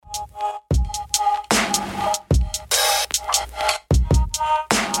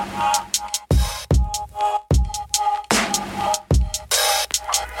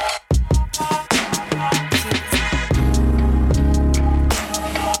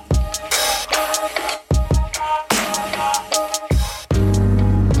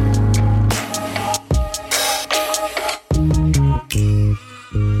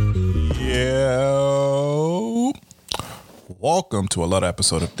welcome to another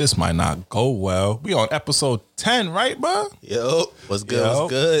episode of This Might Not Go Well. We on episode 10, right, bro? Yo, what's good? Yo. What's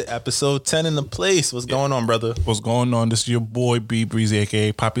good? Episode 10 in the place. What's going on, brother? What's going on? This is your boy B Brezzy,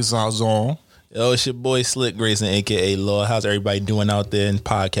 aka Poppy Zazon. Yo, it's your boy Slick Brezzy, aka Lord. How's everybody doing out there in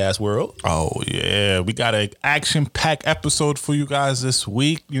podcast world? Oh yeah, we got an action-packed episode for you guys this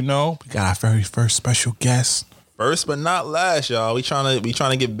week. You know, we got our very first special guest. First but not last, y'all. We trying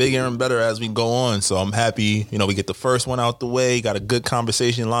to get bigger and better as we go on. So I'm happy, we get the first one out the way. Got a good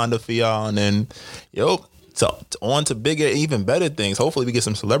conversation lined up for y'all, and then, so on to bigger, even better things. Hopefully, we get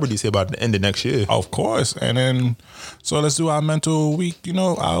some celebrities here by the end of next year. Of course, and then so let's do our mental week.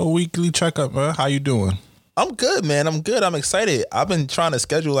 Our weekly checkup. Man. How you doing? I'm good, man. I'm good. I'm excited. I've been trying to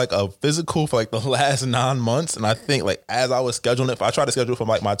schedule like a physical for like the last 9 months. And I think like as I was scheduling it, I tried to schedule it for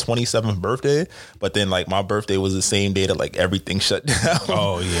like my 27th birthday, but then like my birthday was the same day that like everything shut down.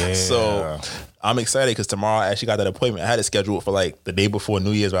 Oh, yeah. So I'm excited because tomorrow I actually got that appointment. I had it scheduled for like the day before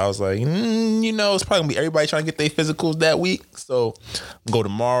New Year's, but I was like, it's probably gonna be everybody trying to get their physicals that week. So I'm go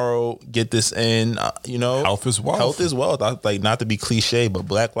tomorrow, get this in, Health is wealth. Health is wealth. Like, not to be cliche, but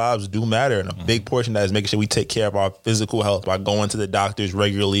Black lives do matter. And a big portion of that is making sure we take care of our physical health by going to the doctors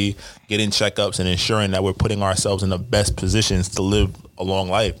regularly, getting checkups, and ensuring that we're putting ourselves in the best positions to live a long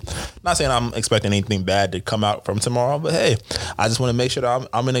life. Not saying I'm expecting anything bad to come out from tomorrow, but hey, I just want to make sure that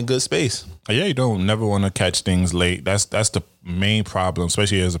I'm in a good space. Yeah, you don't never want to catch things late. That's the main problem,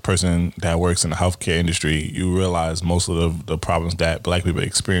 especially as a person that works in the healthcare industry. You realize most of the problems that Black people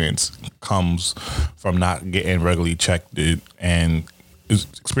experience comes from not getting regularly checked and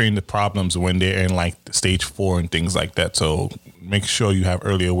experiencing the problems when they're in like stage 4 and things like that. So make sure you have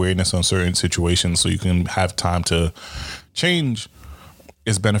early awareness on certain situations so you can have time to change.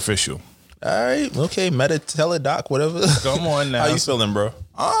 Is beneficial. All right. Okay. Teledoc, whatever. Come on now. How you feeling, bro?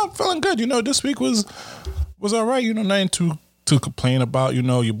 I'm feeling good. This week was all right. Nothing to complain about.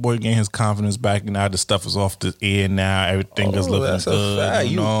 Your boy getting his confidence back. Now the stuff is off the air now. Everything is looking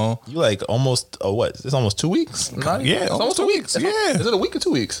good. You like almost, what? It's almost 2 weeks? Yeah. It's almost 2 weeks. Yeah. Is it a week or 2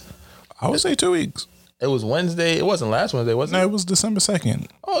 weeks? I would say 2 weeks. It was Wednesday. It wasn't last Wednesday, was it? No, it was December 2nd.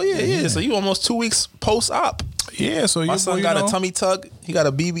 Oh, yeah. So you almost 2 weeks post-op. Yeah, so my son got a tummy tuck. He got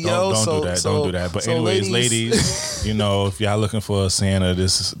a BBL. Don't do that. But anyways, ladies, if y'all looking for a Santa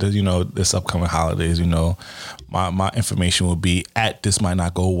this upcoming holidays, my information will be at This Might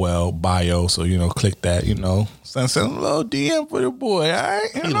Not Go Well bio. So click that. Send a little DM for the boy. All right,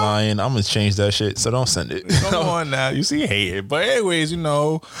 he lying. I'm gonna change that shit. So don't send it. Come on now. You see, hate it. But anyways,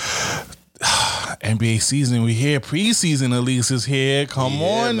 NBA season, we here. Preseason at least is here. Come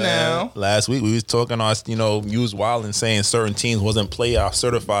on now. Last week we was talking on, you was wild and saying certain teams wasn't playoff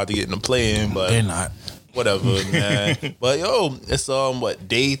certified to get in the play-in, but they're not. Whatever, man. But it's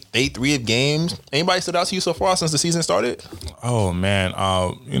day 3 of games. Anybody stood out to you so far since the season started? Oh man,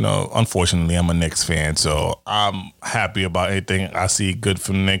 unfortunately I'm a Knicks fan, so I'm happy about anything I see good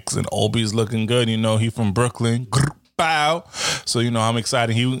from Knicks, and Obi's looking good. He from Brooklyn. Bow. So I'm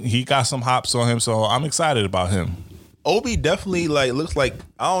excited. He got some hops on him, so I'm excited about him. Obi definitely looks like,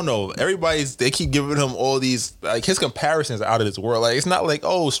 I don't know, they keep giving him all these, his comparisons are out of this world. It's not like,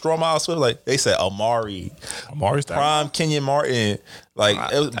 Straw Miles Swift, they said Amari's prime Kenyon Martin,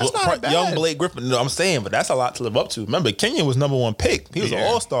 young Blake Griffin. No, I'm saying, but that's a lot to live up to. Remember, Kenyon was number 1 pick. He was an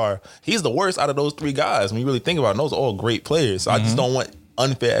all-star. He's the worst out of those 3 guys when you really think about it. Those are all great players. So I just don't want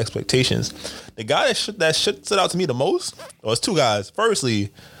unfair expectations. The guy that stood out to me the most was 2 guys.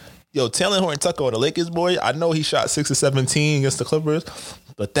 Firstly, Taylor Horton-Tucker, the Lakers boy, I know he shot 6 of 17 against the Clippers,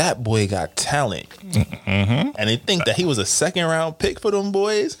 but that boy got talent. Mm-hmm. And they think that he was a 2nd-round pick for them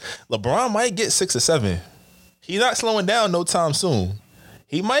boys. LeBron might get 6 or 7. He's not slowing down no time soon.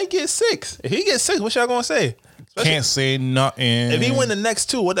 He might get 6. If he gets 6, what y'all gonna say? Can't say nothing. If he win the next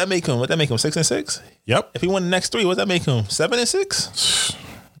 2, what that make him? 6 and 6? Yep. If he win the next 3, what that make him? 7 and 6?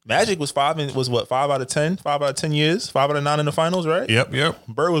 Magic was 5 out of 10? 5 out of 10 years? 5 out of 9 in the finals, right? Yep.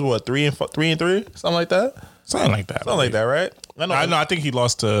 Bird was 3 and 3? Something like that? Something like that. Something like that, right? I know. I think he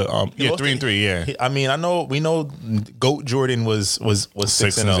lost to 3 and 3. Yeah. We know GOAT Jordan was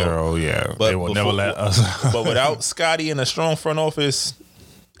 6 and 0. Yeah. But they will never let us. But without Scotty and a strong front office,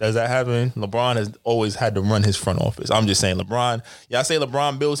 does that happen? LeBron has always had to run his front office. I'm just saying, LeBron. Y'all say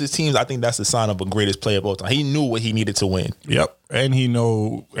LeBron builds his teams. I think that's the sign of a greatest player of all time. He knew what he needed to win. Yep, and he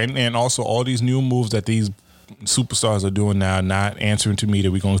know, and also all these new moves that these superstars are doing now, not answering to me,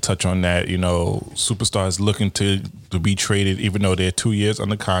 that we're going to touch on that. You know, superstars looking to be traded, even though they're 2 years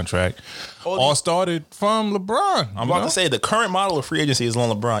under contract. All started from LeBron. I'm about to say the current model of free agency is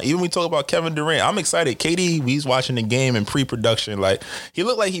on LeBron. Even when we talk about Kevin Durant, I'm excited. KD, he's watching the game in pre-production. Like, he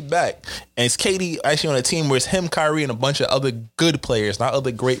looked like he back. And it's KD actually on a team where it's him, Kyrie, and a bunch of other good players, not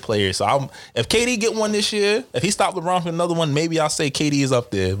other great players. So if KD get one this year, if he stopped LeBron for another one, maybe I'll say KD is up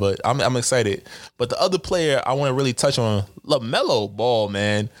there. But I'm excited. But the other player I want to really touch on, LaMelo Ball,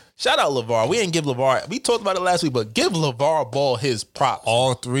 man. Shout out LeVar. We didn't give LeVar. We talked about it last week, but give LeVar Ball his props.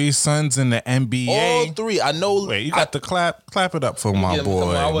 All three sons in the NBA. All three. I know. Wait, you got to clap it up for my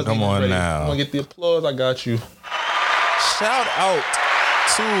boy. Come on now. I'm gonna get the applause. I got you. Shout out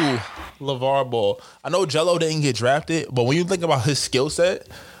to LeVar Ball. I know Jello didn't get drafted, but when you think about his skill set,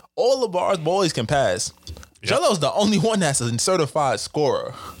 all LeVar's boys can pass. Yep. Jello's the only one that's a certified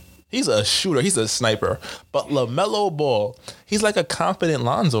scorer. He's a shooter. He's a sniper. But LaMelo Ball, he's like a confident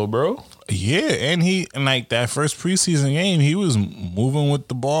Lonzo, bro. Yeah, and he, like that first preseason game, he was moving with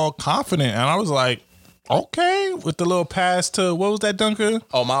the ball confident. And I was like, okay, with the little pass to, what was that dunker?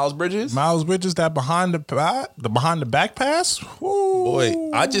 Oh, Miles Bridges? Miles Bridges, that behind the back pass? Woo.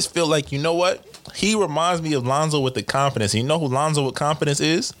 Boy, I just feel like, you know what? He reminds me of Lonzo with the confidence. You know who Lonzo with confidence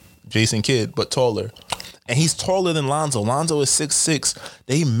is? Jason Kidd, but taller. And he's taller than Lonzo. Lonzo is 6'6".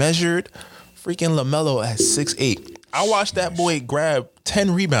 They measured freaking LaMelo at 6'8". I watched that boy grab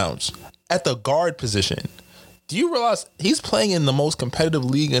 10 rebounds at the guard position. Do you realize he's playing in the most competitive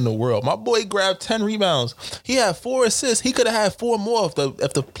league in the world? My boy grabbed 10 rebounds. He had 4 assists. He could have had 4 more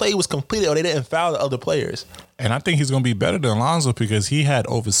if the play was completed or they didn't foul the other players. And I think he's going to be better than Lonzo because he had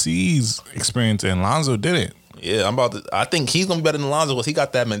overseas experience and Lonzo didn't. Yeah, I think he's going to be better than Lonzo because he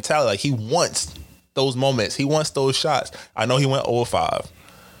got that mentality. Like, he wants those moments. He wants those shots. I know he went 0-5.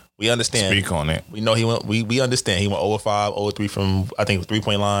 We understand. Speak on it. We know he went. We understand he went 0-5, 0-3 from, I think, the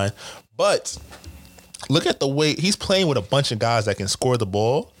 3-point line. But look at the way he's playing with a bunch of guys that can score the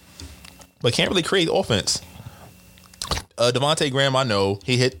ball, but can't really create offense. Devontae Graham, I know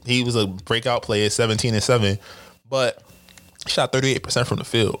he was a breakout player, 17-7, but he shot 38% from the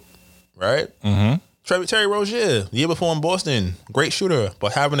field. Right. Mm-hmm. Terry Rozier, the year before in Boston, great shooter,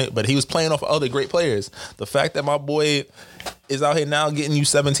 but he was playing off other great players. The fact that my boy is out here now getting you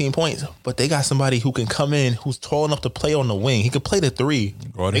 17 points, but they got somebody who can come in who's tall enough to play on the wing. He could play the 3.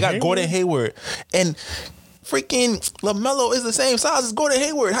 They got Gordon Hayward. And freaking LaMelo is the same size as Gordon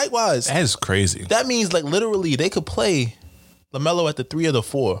Hayward, height-wise. That's crazy. That means, like, literally they could play LaMelo at the 3 or the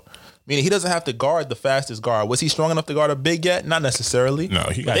 4. Meaning he doesn't have to guard the fastest guard. Was he strong enough to guard a big yet? Not necessarily. No,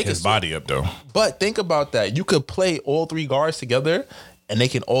 he got his body up though. But think about that. You could play all 3 guards together, and they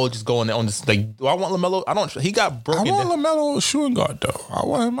can all just go in there on this. Like, do I want LaMelo? I don't. He got broken. I want LaMelo shooting guard though. I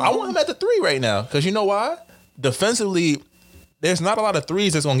want him at the 3 right now because you know why? Defensively, there's not a lot of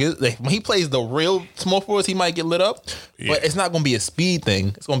threes that's gonna get. Like, when he plays the real small forwards, he might get lit up. Yeah. But it's not gonna be a speed thing.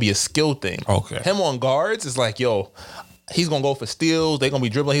 It's gonna be a skill thing. Okay. Him on guards is like, yo, he's going to go for steals. They're going to be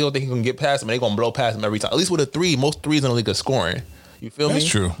dribbling. He don't think he can get past him, and they're going to blow past him every time. At least with a 3, most 3s in the league are scoring. You feel me? That's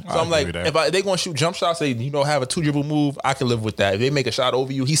true. So I'm like, if they're going to shoot jump shots, they have a 2-dribble move, I can live with that. If they make a shot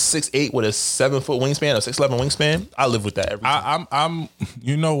over you, he's 6'8" with a 7-foot wingspan, or 6'11" wingspan, I live with that every time. I'm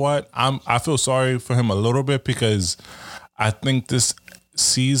you know what? I feel sorry for him a little bit because I think this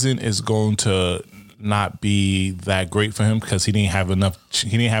season is going to not be that great for him because he didn't have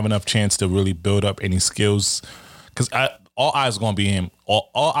enough chance to really build up any skills. Because all eyes are going to be him.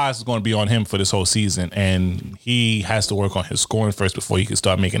 All eyes are going to be on him for this whole season, and he has to work on his scoring first before he can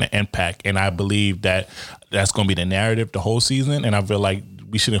start making an impact. And I believe that that's going to be the narrative the whole season. And I feel like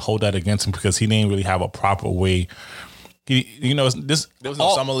we shouldn't hold that against him because he didn't really have a proper way. There was no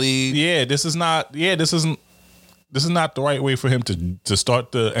summer league. Yeah, this is not the right way for him to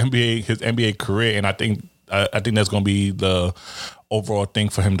start his NBA career. And I think that's going to be the overall thing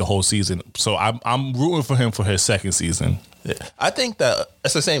for him the whole season. So I'm rooting for him for his second season. Yeah. I think that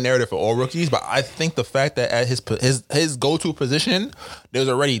it's the same narrative for all rookies, but I think the fact that at his go-to position, there's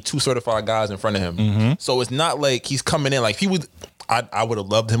already 2 certified guys in front of him. Mm-hmm. So it's not like he's coming in like he would. I would have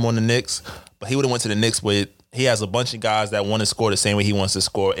loved him on the Knicks, but he would have went to the Knicks with. He has a bunch of guys that want to score the same way he wants to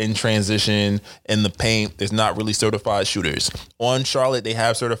score in transition, in the paint. There's not really certified shooters. On Charlotte, they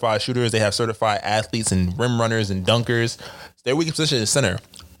have certified shooters. They have certified athletes and rim runners and dunkers. Their weak position is center,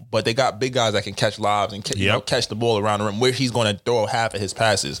 but they got big guys that can catch lobs and catch the ball around the rim where he's going to throw half of his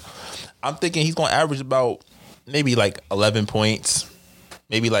passes. I'm thinking he's going to average about maybe like 11 points.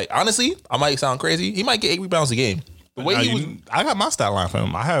 Maybe like, honestly, I might sound crazy. He might get 8 rebounds a game. The way I got my stat line for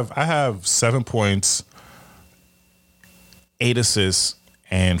him. I have 7 points, 8 assists,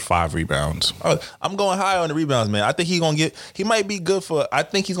 and 5 rebounds. I'm going high on the rebounds, man. I think he might be good I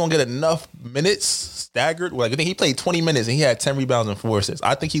think he's going to get enough minutes staggered. Like, I think he played 20 minutes and he had 10 rebounds and 4 assists.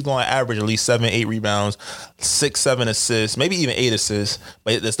 I think he's going to average at least 7, 8 rebounds, 6, 7 assists, maybe even 8 assists,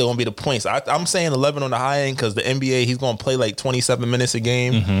 but that's still going to be the points. I'm saying 11 on the high end because the NBA, he's going to play like 27 minutes a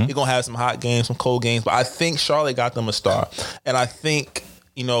game. He's going to have some hot games, some cold games, but I think Charlotte got them a star. And I think,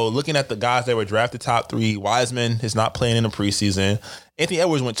 looking at the guys that were drafted top 3, Wiseman is not playing in the preseason. Anthony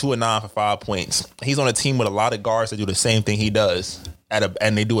Edwards went 2 of 9 for 5 points. He's on a team with a lot of guards that do the same thing he does,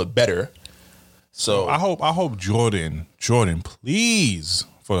 and they do it better. So I hope Jordan, please,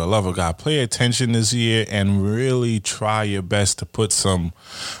 for the love of God, pay attention this year and really try your best to put some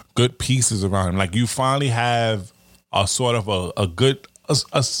good pieces around him. Like, you finally have a sort of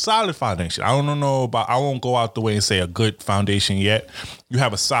a solid foundation. I won't go out the way and say a good foundation yet. You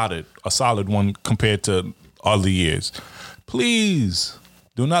have a solid one compared to other years. Please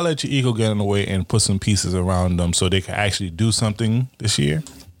do not let your ego get in the way and put some pieces around them so they can actually do something this year.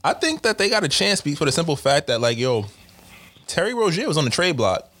 I think that they got a chance for the simple fact that, Terry Rozier was on the trade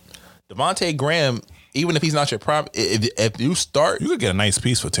block. Devontae Graham, even if he's not your prime, if you start, you could get a nice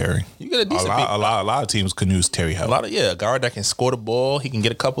piece for Terry. You get a decent piece. A lot of teams can use Terry help. A guard that can score the ball. He can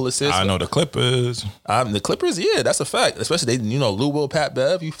get a couple assists. I know the Clippers. Yeah, that's a fact. Especially Lou Will, Pat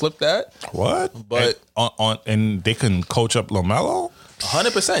Bev. You flip that. What? But and they can coach up LaMelo.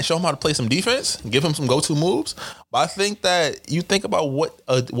 100%. Show him how to play some defense. Give him some go-to moves. But I think that you think about what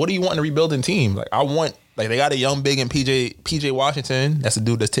do you want in a rebuilding team? They got a young big in PJ Washington. That's the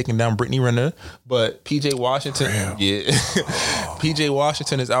dude that's taking down Brittany Renner. But PJ Washington, PJ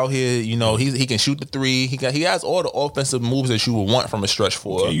Washington is out here. He can shoot the 3. He has all the offensive moves that you would want from a stretch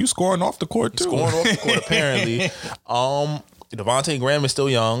 4. Okay, you scoring off the court too. Scoring off the court apparently. Devontae Graham is still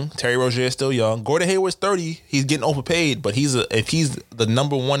young. Terry Rozier is still young. Gordon Hayward's 30. He's getting overpaid, but if he's the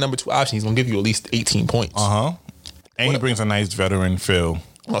number 1, number 2 option, he's gonna give you at least 18 points. And he brings a nice veteran feel.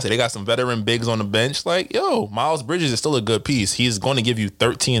 I'll say they got some veteran bigs on the bench. Miles Bridges is still a good piece. He's going to give you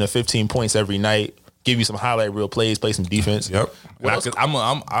 13 or 15 points every night. Give you some highlight reel plays, play some defense. Yep.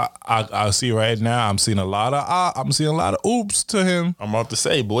 I see right now. I'm seeing a lot of oops to him. I'm about to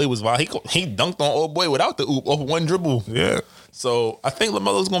say, boy was wild. He dunked on old boy without the oop off of one dribble. Yeah. So I think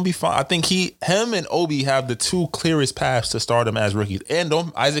LaMelo's gonna be fine. I think him and Obi have the 2 clearest paths to start him as rookies. And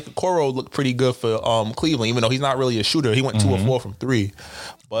Isaac Okoro looked pretty good for Cleveland, even though he's not really a shooter. He went 2 or 4 from 3.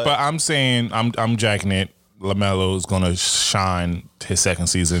 But I'm saying I'm jacking it. LaMelo is gonna shine his second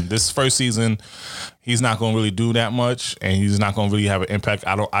season. This first season, he's not gonna really do that much, and he's not gonna really have an impact.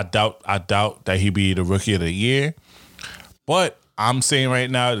 I doubt that he'd be the rookie of the year. But I'm saying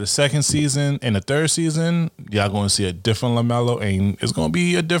right now, the second season and the third season, y'all going to see a different LaMelo, and it's going to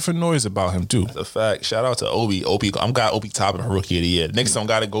be a different noise about him too. That's a fact. Shout out to Obi. I'm got Obi topping rookie of the year. Next time,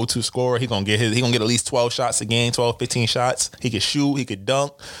 got a go-to scorer. He gonna get at least 12 shots a game, 12, 15 shots. He could shoot. He could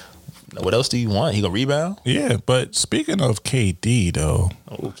dunk. What else do you want? He gonna rebound? Yeah, but speaking of KD though,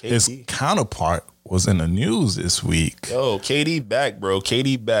 his counterpart was in the news this week. Yo, KD back, bro.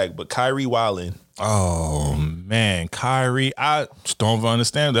 KD back, but Kyrie wildin'. Oh man, Kyrie, I just don't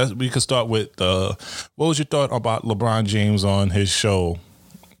understand. We could start with what was your thought about LeBron James on his show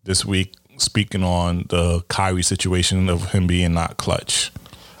this week, speaking on the Kyrie situation of him being not clutch?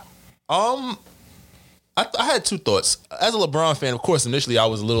 I had 2 thoughts. As a LeBron fan, of course, initially I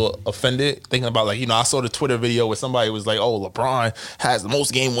was a little offended, thinking about I saw the Twitter video where somebody was like, "Oh, LeBron has the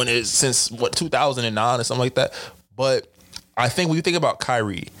most game winners since 2009 or something like that." But I think when you think about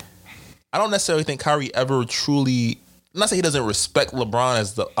Kyrie, I don't necessarily think Kyrie ever truly. I'm not saying he doesn't respect LeBron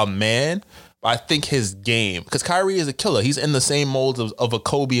as a man, but I think his game, because Kyrie is a killer. He's in the same molds of a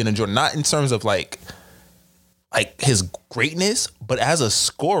Kobe and a Jordan, not in terms of like his greatness, but as a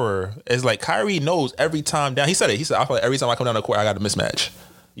scorer, it's like Kyrie knows every time down. He said, I feel like every time I come down the court, I got a mismatch.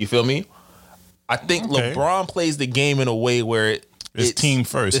 You feel me? I think LeBron plays the game in a way where it's team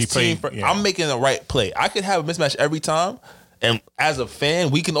first. I'm making the right play. I could have a mismatch every time. And as a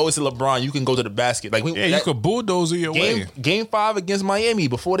fan, we can always say, LeBron, you can go to the basket. You could bulldoze your way. Game 5 against Miami,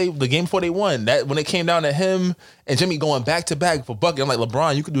 the game before they won, that when it came down to him and Jimmy going back to back for bucket, I'm like,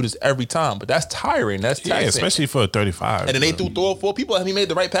 LeBron, you can do this every time. But that's tiring. That's taxing. Yeah, especially for a 35. And then they threw 3 or 4 people and he made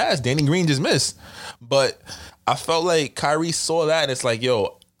the right pass. Danny Green just missed. But I felt like Kyrie saw that and it's like,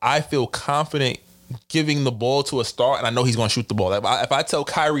 yo, I feel confident giving the ball to a star, and I know he's going to shoot the ball. If I tell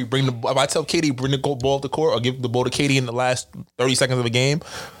KD bring the ball to the court, or give the ball to KD in the last 30 seconds of a game,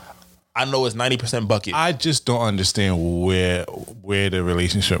 I know it's 90% bucket. I just don't understand where the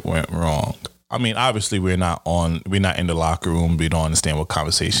relationship went wrong. I mean, obviously we're not in the locker room. We don't understand what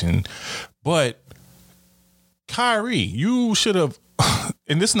conversation, but Kyrie, you should have.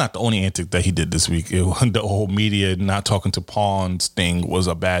 and this is not the only antic that he did this week. The whole media not talking to pawns thing was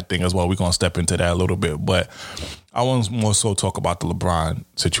a bad thing as well. We're going to step into that a little bit. But I want to more so talk about the LeBron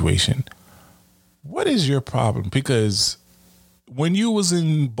situation. What is your problem? Because when you was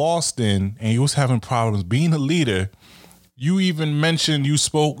in Boston and you was having problems being a leader, you even mentioned you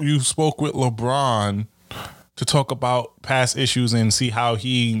spoke with LeBron to talk about past issues and see how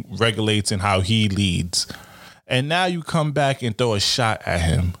he regulates and how he leads. And now you come back and throw a shot at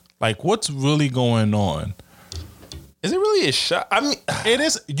him. Like, what's really going on? Is it really a shot? I mean, it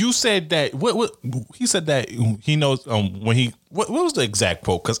is. You said that. What he said that he knows when he. What was the exact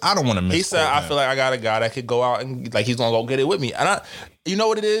quote? Because I don't want to miss. He said, "I feel like I got a guy that could go out and like he's gonna go get it with me." And you know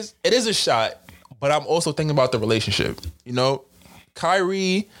what it is? It is a shot, but I'm also thinking about the relationship. You know,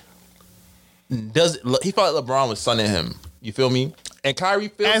 Kyrie he felt like LeBron was sunning him. You feel me? And Kyrie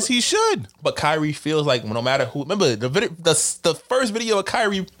feels as he should, but Kyrie feels like no matter who. Remember the first video of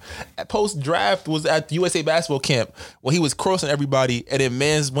Kyrie post draft was at the USA basketball camp when he was crossing everybody, and then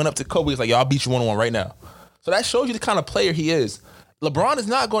Mans went up to Kobe. He's like, "Yo, I'll beat you 1-on-1 right now." So that shows you the kind of player he is. LeBron is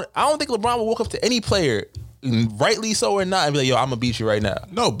not going. I don't think LeBron will walk up to any player, rightly so or not, and be like, "Yo, I'm gonna beat you right now."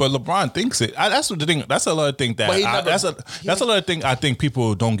 No, but LeBron thinks it. That's the thing. That's another thing that's another thing I think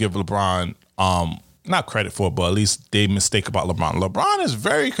people don't give LeBron not credit for, but at least they mistake about LeBron. LeBron is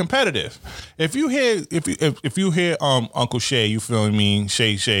very competitive. If you hear Uncle Shay, you feel me,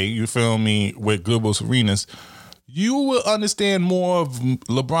 Shay, you feel me, with Goodbos Arenas, you will understand more of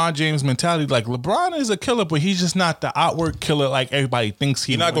LeBron James' mentality. Like, LeBron is a killer, but he's just not the outward killer like everybody thinks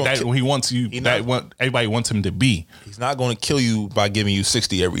everybody wants him to be. He's not going to kill you by giving you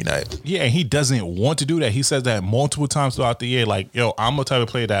 60 every night. Yeah, and he doesn't want to do that. He says that multiple times throughout the year. Like, yo, I'm a type of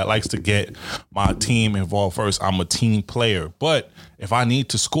player that likes to get my team involved first. I'm a team player. But if I need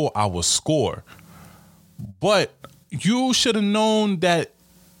to score, I will score. But you should have known that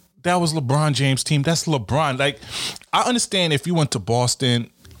was LeBron James' team. That's LeBron. Like, I understand if you went to Boston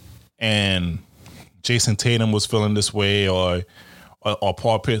and Jason Tatum was feeling this way or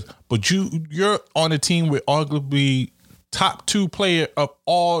Paul Pierce, but you're on a team with arguably top 2 player of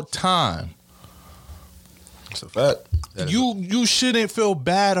all time. That's a fact. You shouldn't feel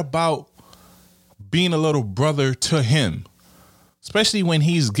bad about being a little brother to him, especially when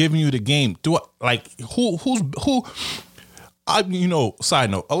he's giving you the game. Who? Side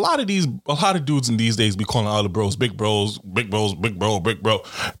note, a lot of dudes in these days be calling other bros big bros, big bros, big bro, big bro.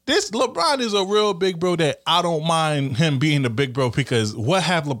 This LeBron is a real big bro that I don't mind him being the big bro, because what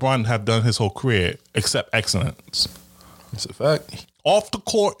have LeBron have done his whole career except excellence? That's a fact. Off the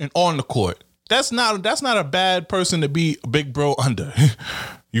court and on the court. That's not a bad person to be a big bro under.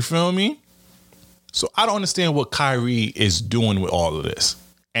 You feel me? So I don't understand what Kyrie is doing with all of this.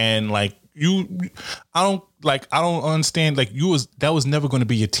 And like, I don't understand. Like, that was never going to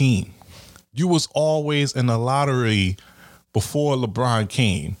be your team. You was always in the lottery before LeBron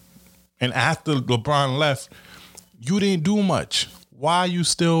came, and after LeBron left, you didn't do much. Why are you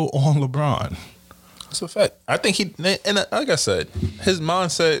still on LeBron? That's a fact. I think and like I said, his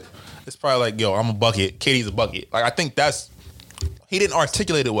mindset is probably like, "Yo, I'm a bucket. KD's a bucket." Like, I think he didn't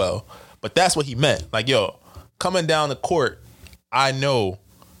articulate it well, but that's what he meant. Like, yo, coming down the court, I know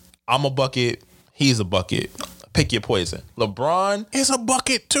I'm a bucket. He's a bucket. Pick your poison. LeBron is a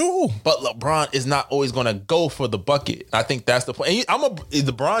bucket too, but LeBron is not always going to go for the bucket. I think that's the point. And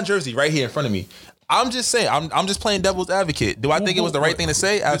the LeBron jersey right here in front of me. I'm just saying. I'm just playing devil's advocate. Do I think it was the right thing to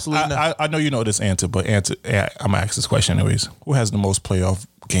say? Absolutely not. I know you know this answer, but I'm gonna ask this question anyways. Who has the most playoff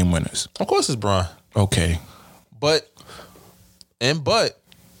game winners? Of course, it's Bron. Okay, but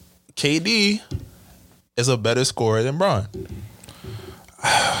KD is a better scorer than Bron.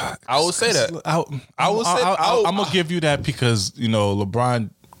 I will say that. I'm gonna give you that because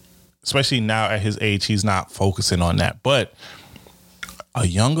LeBron, especially now at his age, he's not focusing on that. But a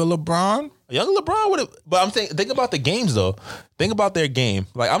younger LeBron would have. But I'm saying, think about the games though. Think about their game.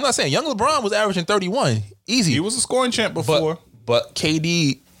 Like, I'm not saying young LeBron was averaging 31 easy. He was a scoring champ before. But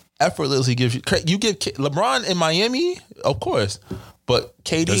KD effortlessly gives you give LeBron in Miami, of course. But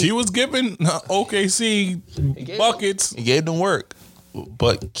KD, because he was giving OKC buckets. He gave them work.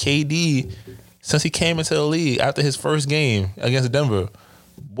 But KD, since he came into the league after his first game against Denver,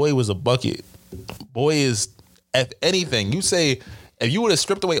 boy was a bucket. Boy is, if anything, you say, if you would have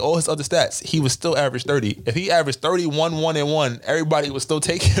stripped away all his other stats, he would still average 30. If he averaged 31, 1 and 1, everybody would still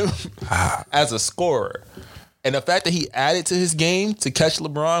take him as a scorer. And the fact that he added to his game to catch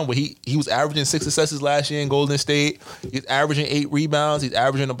LeBron, where he was averaging 6 successes last year in Golden State, he's averaging 8 rebounds, he's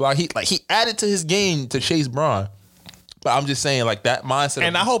averaging a block. He added to his game to chase Bron. But I'm just saying, like, that mindset.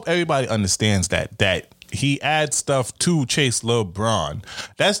 And I hope everybody understands that he adds stuff to chase LeBron.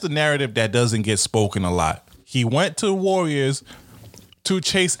 That's the narrative that doesn't get spoken a lot. He went to the Warriors to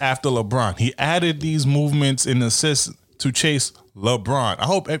chase after LeBron. He added these movements and assists to chase LeBron. I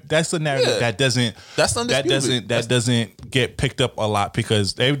hope that's the narrative that doesn't get picked up a lot,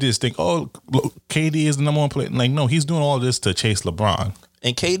 because they just think, oh, look, KD is the number one player. Like, no, he's doing all this to chase LeBron.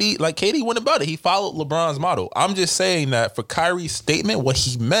 And KD went about it. He followed LeBron's model. I'm just saying that for Kyrie's statement, what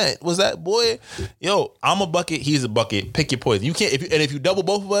he meant was that, boy, yo, I'm a bucket, he's a bucket. Pick your poison. You can't. If you double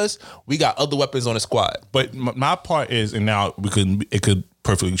both of us, we got other weapons on the squad. But my part is, and now it could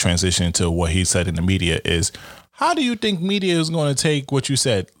perfectly transition to what he said in the media is, how do you think media is going to take what you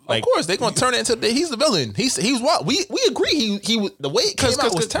said? Like, of course, they're going to turn it into he's the villain. He's what we agree. He the way it came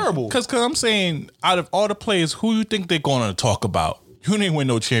out was terrible. Because I'm saying, out of all the players, who you think they're going to talk about? You didn't win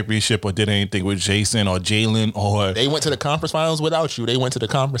no championship or did anything with Jason or Jalen, or they went to the conference finals without you. They went to the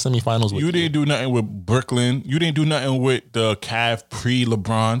conference semifinals with you. You didn't do nothing with Brooklyn. You didn't do nothing with the Cavs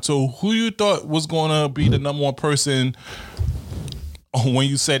pre-LeBron. So who you thought was going to be the number one person when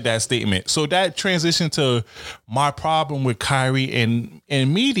you said that statement? So that transition to my problem with Kyrie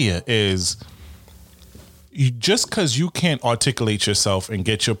and media is, just because you can't articulate yourself and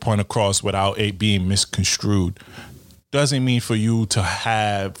get your point across without it being misconstrued doesn't mean for you to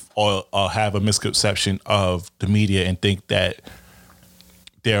have a misconception of the media and think that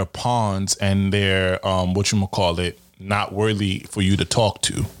they're pawns and they're not worthy for you to talk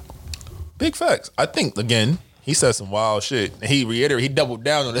to. Big facts. I think, again, he said some wild shit. He reiterated, he doubled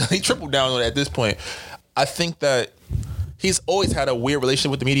down on it. He tripled down on it at this point. I think that he's always had a weird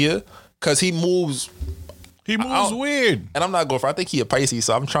relationship with the media because he moves weird. And I'm not going for, I think he a Pisces,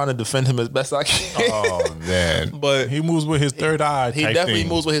 so I'm trying to defend him as best I can. Oh, man. But he moves with his third eye. He definitely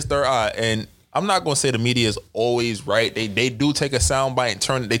moves with his third eye. And I'm not going to say the media is always right. They do take a soundbite and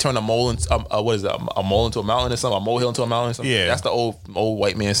turn a mole into a mole into a mountain or something, a molehill into a mountain or something. Yeah. That's the old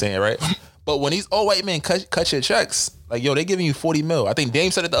white man saying, right? But when these old white men cut your checks, like, yo, they giving you 40 mil. I think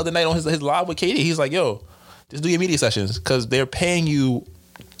Dame said it the other night on his live with KD. He's like, yo, just do your media sessions because they're paying you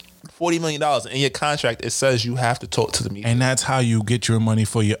 $40 million. In your contract, it says you have to talk to the media. And that's how you get your money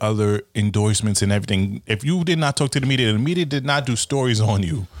for your other endorsements and everything. If you did not talk to the media did not do stories on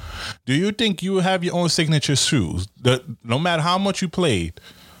you, do you think you have your own signature shoes? No matter how much you played.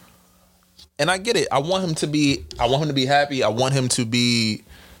 And I get it. I want him to be happy. I want him to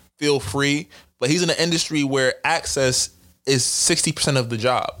feel free. But he's in an industry where access is 60% of the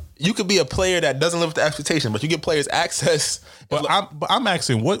job. You could be a player that doesn't live up to expectation, but you get players access. But I'm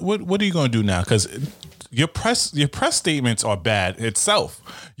asking, what are you going to do now? Because your press statements are bad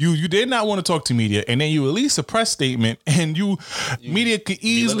itself. You did not want to talk to media, and then you release a press statement, and media could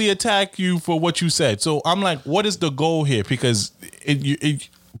easily attack you for what you said. So I'm like, what is the goal here? Because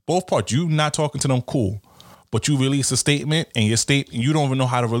both parts, you not talking to them, cool, but you release a statement, and you don't even know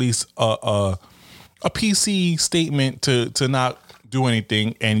how to release a PC statement to not do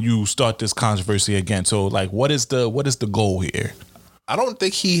anything, and you start this controversy again. So like, what is the goal here? I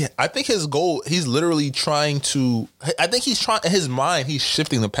think his goal, he's literally trying to, in his mind, he's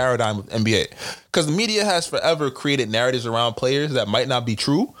shifting the paradigm of NBA. Because the media has forever created narratives around players that might not be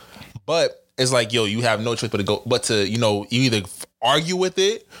true, but it's like, yo, you have no choice but to, you either argue with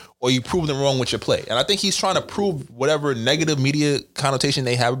it or you prove them wrong with your play. And I think he's trying to prove whatever negative media connotation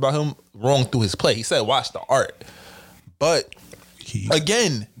they have about him wrong through his play. He said, watch the art. But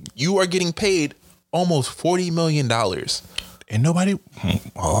again, you are getting paid almost $40 million. And nobody,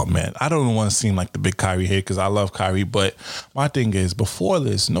 oh man, I don't want to seem like the big Kyrie here because I love Kyrie. But my thing is, before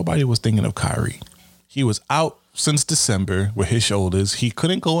this, nobody was thinking of Kyrie. He was out since December with his shoulders. He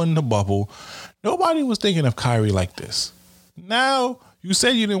couldn't go in the bubble. Nobody was thinking of Kyrie like this. Now, you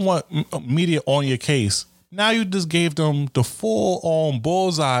said you didn't want media on your case. Now you just gave them the full-on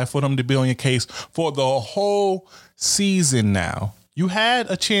bullseye for them to be on your case for the whole season now. You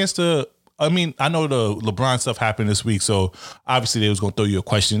had a chance to, I know the LeBron stuff happened this week, so obviously they was going to throw you a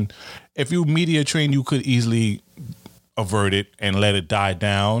question. If you media trained, you could easily avert it and let it die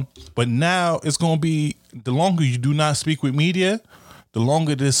down. But now it's going to be, the longer you do not speak with media, the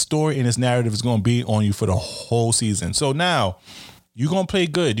longer this story and this narrative is going to be on you for the whole season. So now you're going to play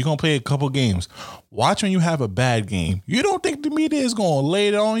good. You're going to play a couple games. Watch when you have a bad game. You don't think the media is going to lay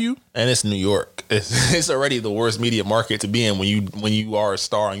it on you? And it's New York. It's already the worst media market to be in when you are a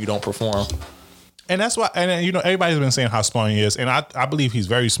star and you don't perform. And that's why, and everybody's been saying how smart he is. And I believe he's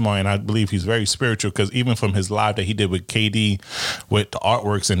very smart, and I believe he's very spiritual, because even from his live that he did with KD, with the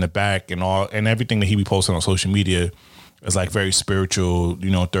artworks in the back and all, and everything that he be posting on social media is like very spiritual,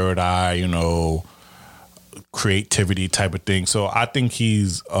 third eye, creativity type of thing. So I think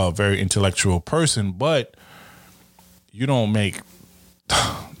he's a very intellectual person, but you don't make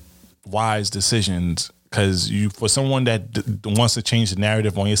wise decisions because for someone that wants to change the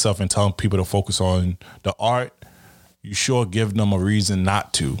narrative on yourself and tell people to focus on the art, you sure give them a reason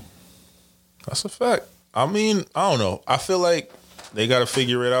not to. That's a fact. I mean, I don't know. I feel like they got to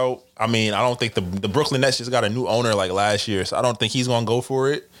figure it out. I mean, I don't think the Brooklyn Nets just got a new owner like last year, so I don't think he's going to go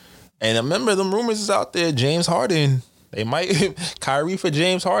for it. And remember, them rumors is out there. James Harden. They might Kyrie for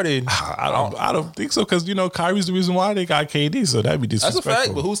James Harden. I don't think so because Kyrie's the reason why they got KD. So that'd be disrespectful. That's a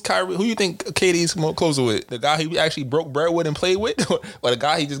fact. But who's Kyrie? Who you think KD's more closer with? The guy he actually broke bread with and played with, or the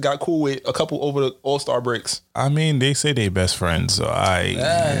guy he just got cool with a couple over the All-Star breaks? I mean, they say they best friends. So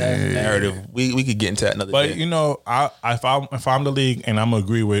narrative. We could get into that another day. But if I'm the league and I'm gonna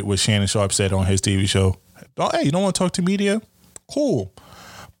agree with what Shannon Sharp said on his TV show, you don't want to talk to media? Cool.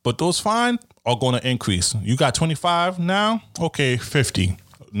 But those fines are going to increase. You got 25 now? Okay, 50.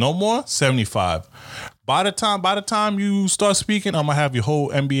 No more? 75. By the time you start speaking, I'm going to have your whole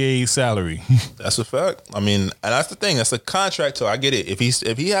NBA salary. That's a fact. I mean, and that's the thing. That's a contract, so I get it.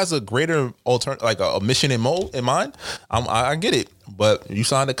 If he has a greater alternative, like a mission in mind, I get it. But you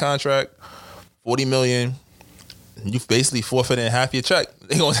signed a contract, $40 million. You basically forfeiting half your check.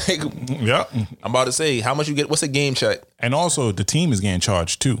 They gonna take. Yeah, I'm about to say how much you get. What's a game check? And also the team is getting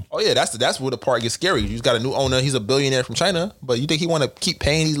charged too. Oh yeah, that's where the part gets scary. You got a new owner. He's a billionaire from China, but you think he want to keep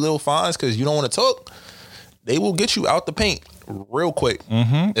paying these little fines because you don't want to talk? They will get you out the paint real quick.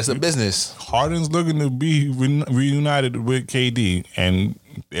 Mm-hmm. It's a business. Harden's looking to be reunited with KD, and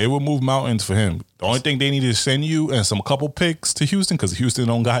it will move mountains for him. The only thing they need is send you and some couple picks to Houston because Houston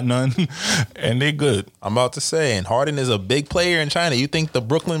don't got none, and they good. I'm about to say, and Harden is a big player in China. You think the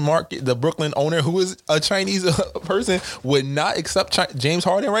Brooklyn owner, who is a Chinese person, would not accept James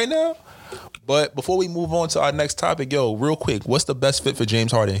Harden right now? But before we move on to our next topic, real quick, what's the best fit for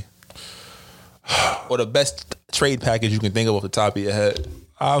James Harden? Or the best trade package you can think of off the top of your head?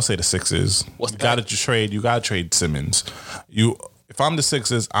 I'll say the Sixers. You got to trade Simmons. If I'm the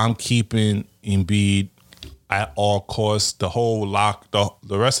Sixers, I'm keeping Embiid at all costs. The whole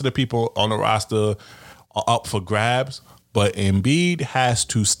the rest of the people on the roster are up for grabs, but Embiid has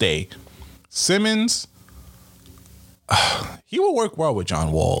to stay. Simmons, he will work well with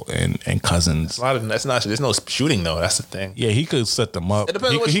John Wall and Cousins. There's no shooting though. That's the thing. Yeah, he could set them up.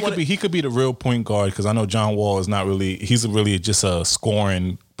 He could be the real point guard because I know John Wall is not really. He's really just a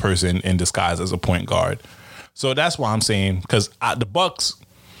scoring person in disguise as a point guard. So that's why I'm saying because the Bucks.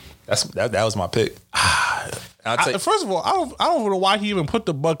 That was my pick. First of all, I don't know why he even put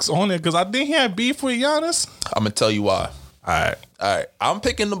the Bucks on there because I think he had beef with Giannis. I'm gonna tell you why. All right. I'm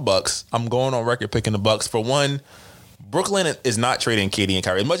picking the Bucks. I'm going on record picking the Bucks. For one, Brooklyn is not trading KD and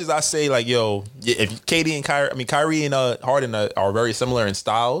Kyrie. As much as I say, if KD and Kyrie and Harden are very similar in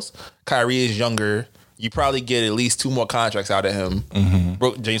styles. Kyrie is younger. You probably get at least 2 more contracts out of him.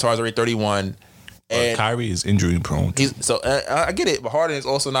 Mm-hmm. James Harden's already 31. And Kyrie is injury prone. I get it, but Harden is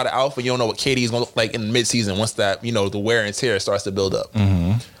also not an alpha. You don't know what KD is going to look like in midseason once that the wear and tear starts to build up.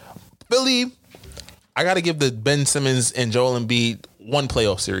 Mm-hmm. Philly, I got to give the Ben Simmons and Joel Embiid one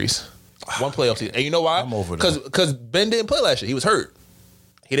playoff series. One playoff season. And you know why? I'm over that. Because Ben didn't play last year. He was hurt.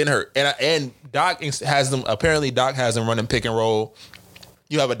 He didn't hurt. And Doc has them. Apparently, Doc has them running pick and roll.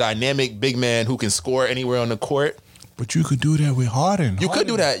 You have a dynamic big man who can score anywhere on the court. But you could do that with Harden. You could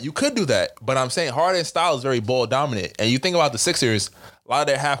do that. But I'm saying Harden's style is very ball dominant. And you think about the Sixers, a lot of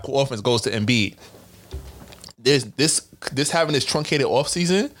their half court offense goes to Embiid. There's this having this truncated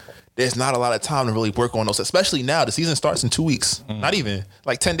offseason. There's not a lot of time to really work on those, especially now. The season starts in 2 weeks. Not even,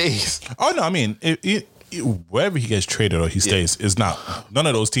 10 days. Oh, no, I mean, wherever he gets traded or he stays, it's not. None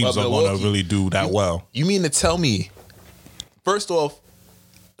of those teams are going to really do that well. You mean to tell me, first off,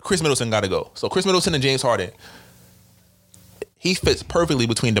 Chris Middleton got to go. So Chris Middleton and James Harden, he fits perfectly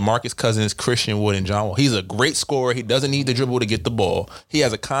between DeMarcus Cousins, Christian Wood, and John Wall. He's a great scorer. He doesn't need the dribble to get the ball. He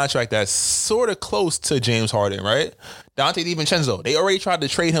has a contract that's sort of close to James Harden, right? Dante DiVincenzo, they already tried to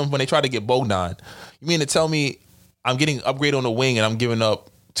trade him when they tried to get Bogdan. You mean to tell me I'm getting upgrade on the wing and I'm giving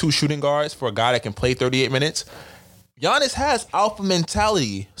up 2 shooting guards for a guy that can play 38 minutes? Giannis has alpha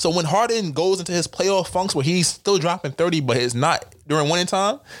mentality. So when Harden goes into his playoff funks where he's still dropping 30 but it's not during winning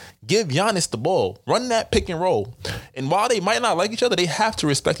time, give Giannis the ball. Run that pick and roll. And while they might not like each other, they have to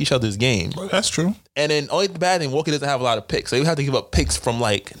respect each other's game. Well, that's true. And then only the bad thing, Milwaukee doesn't have a lot of picks. So you have to give up picks from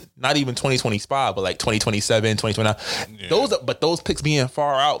not even 2025, but 2027, 2029. Yeah. Those picks being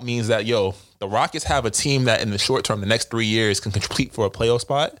far out means that, the Rockets have a team that in the short term, the next 3 years, can compete for a playoff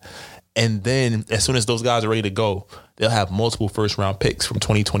spot. And then as soon as those guys are ready to go, they'll have multiple first round picks from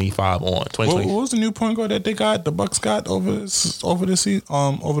 2025 on. 2020. What was the new point guard that they got? The Bucks got over the season,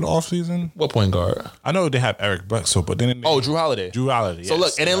 over the off season. What point guard? I know they have Eric Bledsoe, but then Drew Holiday. Drew Holiday. So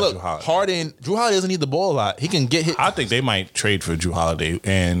look, and then look, Harden. Drew Holiday doesn't need the ball a lot. He can get hit. I think they might trade for Drew Holiday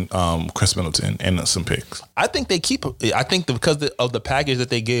and Chris Middleton and some picks. I think they keep. I think because of the package that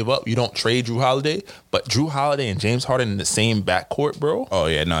they gave up, you don't trade Drew Holiday, but Drew Holiday and James Harden in the same backcourt, bro. Oh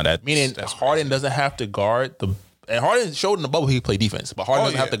yeah, no, meaning Harden doesn't have to guard the. And Harden showed in the bubble he could play defense, but Harden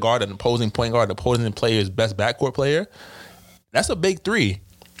doesn't have to guard an opposing point guard, an opposing player's best backcourt player. That's a big three,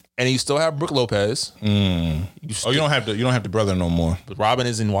 and you still have Brook Lopez. You don't have the brother no more. Robin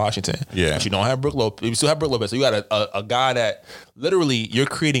is in Washington. Yeah, but you don't have Brook Lopez. You still have Brook Lopez. So you got a guy that literally you're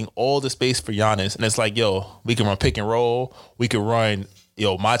creating all the space for Giannis, and it's like, yo, we can run pick and roll. We can run,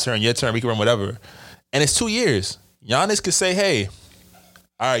 my turn, your turn. We can run whatever, and it's 2 years. Giannis could say, hey,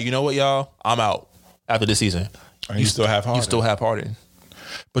 all right, you know what, y'all, I'm out after this season. And you still have Harden. You still have Harden.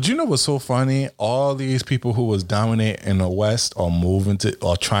 But you know what's so funny? All these people who was dominant in the West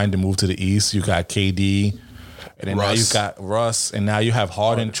are trying to move to the East. You got KD, and then now you got Russ, and now you have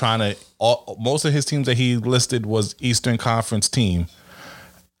Harden trying to. Most of his teams that he listed was Eastern Conference team.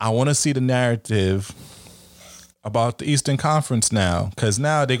 I want to see the narrative about the Eastern Conference now, because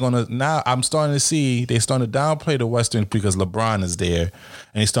now I'm starting to see they're starting to downplay the Western because LeBron is there,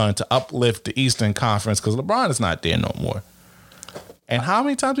 and he's starting to uplift the Eastern Conference because LeBron is not there no more. And how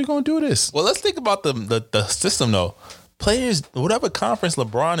many times are we going to do this? Well, let's think about the system though. Players, whatever conference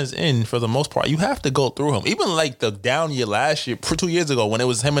LeBron is in, for the most part, you have to go through him. Even like the down year last year, 2 years ago, when it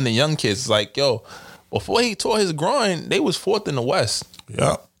was him and the young kids, like, yo, before he tore his groin, they was 4th in the West.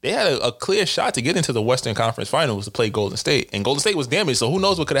 Yeah. They had a clear shot to get into the Western Conference Finals to play Golden State. And Golden State was damaged, so who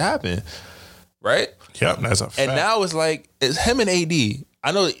knows what could have happened, right? Yep, that's a fact. And now it's like, it's him and AD.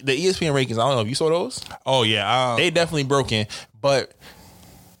 I know the ESPN rankings, I don't know if you saw those. Oh, yeah. They definitely broken. But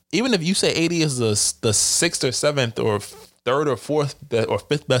even if you say AD is the 6th or 7th or 3rd or 4th or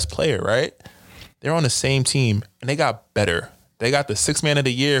 5th best player, right? They're on the same team, and they got better. They got the 6th man of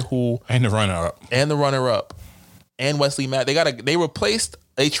the year and the runner-up. And Wesley Matt.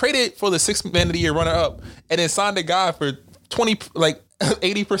 They traded for the 6th man of the year runner-up and then signed a guy for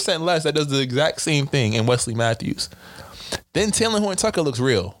 80% less that does the exact same thing in Wesley Matthews. Then Taylor Horton-Tucker looks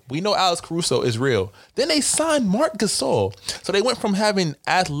real. We know Alex Caruso is real. Then they signed Marc Gasol. So they went from having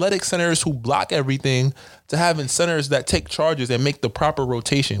athletic centers who block everything to having centers that take charges and make the proper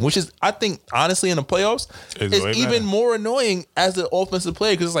rotation, which is, I think, honestly, in the playoffs, is even more annoying as an offensive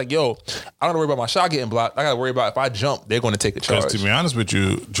player because it's like, yo, I don't have to worry about my shot getting blocked. I got to worry about if I jump, they're going to take a charge. Because to be honest with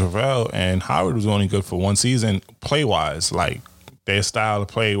you, JaVale and Howard was only good for one season play-wise. Like, their style of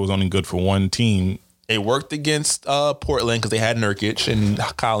play was only good for one team. It worked against Portland because they had Nurkic and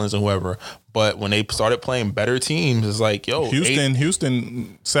Collins and whoever. But when they started playing better teams, it's like, yo,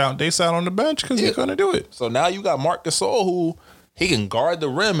 Houston sat on the bench because they're going to do it. So now you got Marc Gasol who he can guard the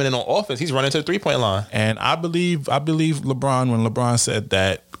rim, and then on offense he's running to the 3-point line. And I believe LeBron when LeBron said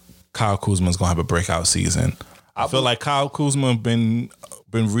that Kyle Kuzma's going to have a breakout season. I feel like Kyle Kuzma been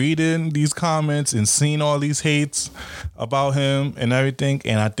reading these comments and seeing all these hates about him and everything,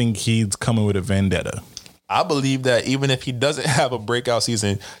 and I think he's coming with a vendetta. I believe that even if he doesn't have a breakout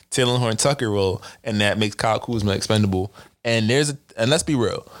season, Taylor Horton-Tucker will, and that makes Kyle Kuzma expendable. And let's be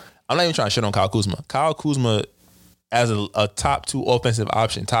real, I'm not even trying to shit on Kyle Kuzma. Kyle Kuzma, as a top 2 offensive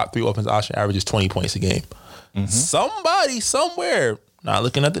option, top 3 offensive option, averages 20 points a game. Mm-hmm. Somebody somewhere, not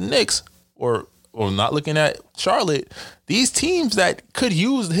looking at the Knicks or not looking at Charlotte, these teams that could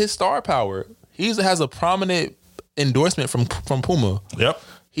use his star power. He has a prominent endorsement from Puma. Yep.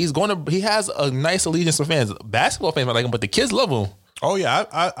 He has a nice allegiance for fans. Basketball fans might like him, but the kids love him. Oh yeah,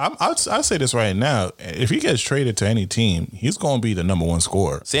 I'll say this right now. If he gets traded to any team, he's going to be the number 1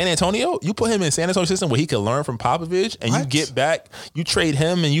 scorer. San Antonio, you put him in San Antonio system where he can learn from Popovich, and you get back, you trade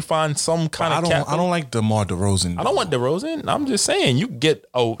him, and you find some kind of cap. I don't like DeMar DeRozan. I don't want DeRozan. I'm just saying,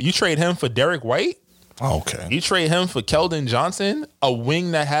 you trade him for Derek White. Oh, okay. You trade him for Keldon Johnson, a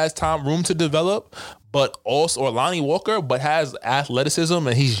wing that has room to develop, but also, or Lonnie Walker, but has athleticism,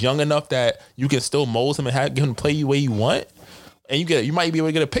 and he's young enough that you can still mold him and give him to play you the way you want. And you might be able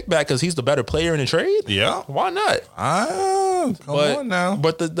to get a pick back because he's the better player in the trade. Yeah. Why not? Come on now.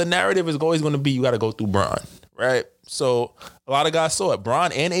 But the narrative is always going to be you got to go through Bron, right? So a lot of guys saw it.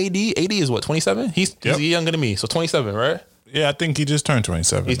 Bron and AD. AD is what, 27? He's younger than me. So 27, right? Yeah, I think he just turned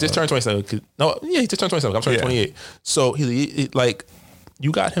 27. He's just turned 27. No, yeah, he just turned 27. I'm turning 28. So he's like,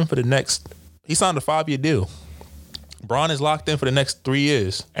 you got him for the next. He signed a 5-year deal. Bron is locked in for the next 3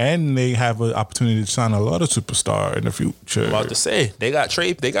 years. And they have an opportunity to sign a lot of superstar in the future. I'm about to say, they got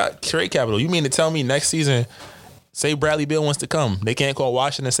trade capital. You mean to tell me next season, say Bradley Beal wants to come. They can't call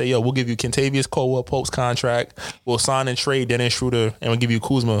Washington and say, yo, we'll give you Kentavious Caldwell-Pope's contract. We'll sign and trade Dennis Schroeder, and we'll give you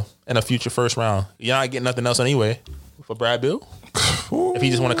Kuzma and a future first round. You're not getting nothing else anyway for Brad Beal if he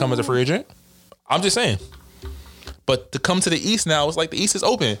just want to come as a free agent. I'm just saying. But to come to the East now, it's like the East is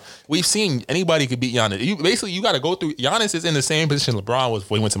open. We've seen anybody could beat Giannis. You got to go through. Giannis is in the same position LeBron was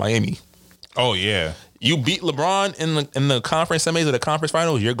before he went to Miami. Oh yeah, you beat LeBron in the conference semis or the conference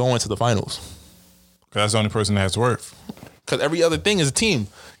finals, you're going to the finals. Because that's the only person that has worth. Because every other thing is a team.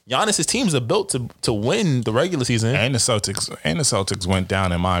 Giannis' teams are built to win the regular season. And the Celtics went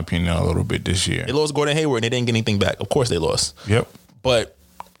down, in my opinion, a little bit this year. They lost Gordon Hayward and they didn't get anything back. Of course they lost. Yep. But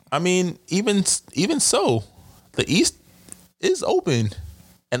I mean, even so, the East is open.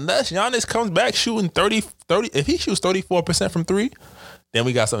 Unless Giannis comes back shooting 30, if he shoots 34% from three, then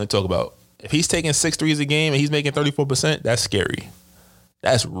we got something to talk about. If he's taking 6 threes a game and he's making 34%, that's scary.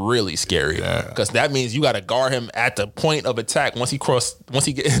 That's really scary. Because that means you got to guard him at the point of attack once he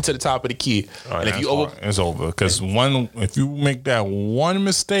get into the top of the key. And if it's over. Because if you make that one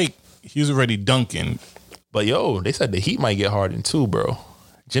mistake, he's already dunking. But they said the Heat might get Harden too, bro.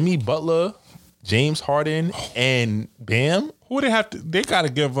 Jimmy Butler, James Harden, and Bam. Who they got to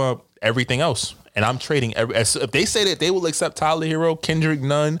give up everything else. And I'm trading if they say that they will accept Tyler Hero, Kendrick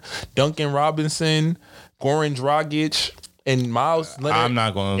Nunn, Duncan Robinson, Goran Dragic, and Miles Leonard. I'm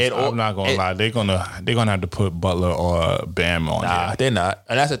not gonna lie. They're gonna have to put Butler or Bam on. Nah, they're not.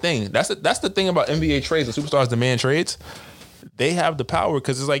 And that's the thing. That's the thing about NBA trades. The superstars demand trades. They have the power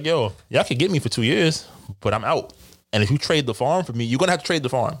because it's like, y'all can get me for 2 years, but I'm out. And if you trade the farm for me, you're going to have to trade the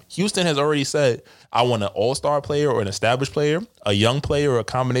farm. Houston has already said, I want an all-star player or an established player, a young player or a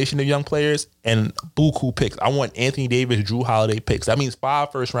combination of young players, and buku picks. I want Anthony Davis, Drew Holiday picks. That means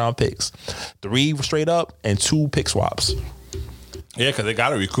 5 first-round picks, 3 straight up, and 2 pick swaps. Yeah, because they got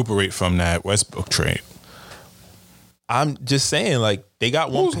to recuperate from that Westbrook trade. I'm just saying, like, they got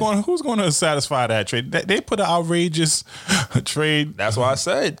one. Who's going to satisfy that trade? They put an outrageous trade. That's why I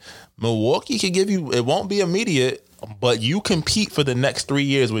said Milwaukee can give you, it won't be immediate, but you compete for the next 3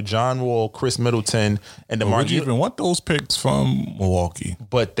 years with John Wall, Chris Middleton, and DeMar. Would you even want those picks from Milwaukee?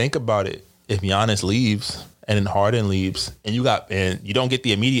 But think about it. If Giannis leaves and then Harden leaves, and you don't get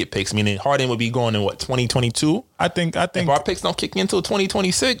the immediate picks, meaning Harden would be going in 2022? I think if our picks don't kick in until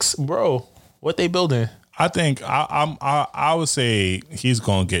 2026, bro, what they building? I think I would say he's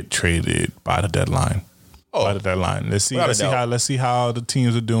gonna get traded by the deadline. By the deadline. Let's see how the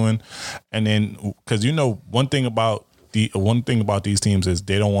teams are doing, and then because one thing about these teams is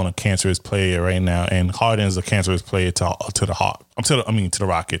they don't want a cancerous player right now, and Harden's a cancerous player to the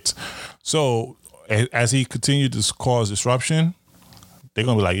Rockets. So as he continued to cause disruption, they're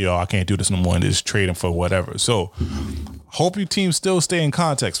gonna be like, I can't do this no more, and just trade him for whatever. So hope your team still stay in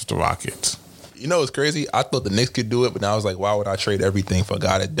contact with the Rockets. You know what's crazy? I thought the Knicks could do it, but now I was like, why would I trade everything for a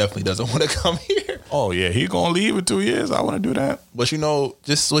guy that definitely doesn't want to come here? Oh, yeah. He's going to leave in 2 years. I want to do that. But,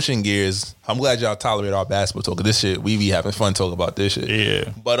 just switching gears, I'm glad y'all tolerate our basketball talk. This shit, we be having fun talking about this shit.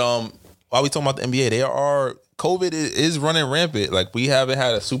 Yeah. But while we talking about the NBA, COVID is running rampant. Like, we haven't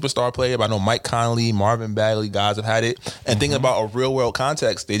had a superstar player, but I know Mike Conley, Marvin Bagley, guys have had it. And thinking about a real world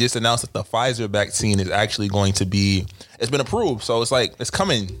context, they just announced that the Pfizer vaccine is actually going to be, it's been approved. So it's like, it's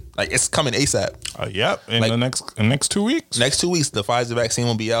coming ASAP. Yep. In the next 2 weeks. Next 2 weeks, the Pfizer vaccine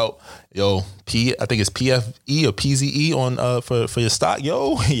will be out. I think it's PFE or PZE on for your stock.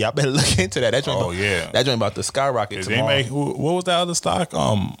 Y'all better look into that. That joint about to skyrocket tomorrow. What was that other stock?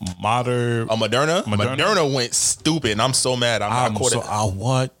 Moderna. Moderna went stupid, and I'm so mad.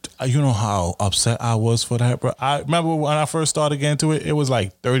 You know how upset I was for that, bro. I remember when I first started getting into it, it was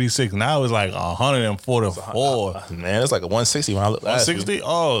like 36. Now it's like 144. Man, it's like a 160 when I looked last 160?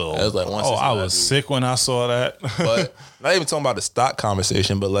 Oh. It was like 160. I was sick when I saw that. But not even talking about the stock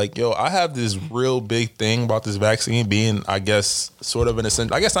conversation, but like, I have this real big thing about this vaccine being, I guess, sort of an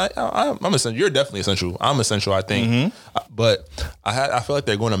essential. I guess I'm essential. You're definitely essential. I'm essential, I think. Mm-hmm. But I feel like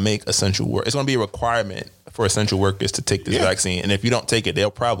they're going to make essential work. It's going to be a requirement for essential workers to take this vaccine. And if you don't take it, they'll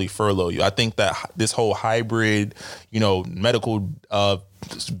probably furlough you. I think that this whole hybrid, medical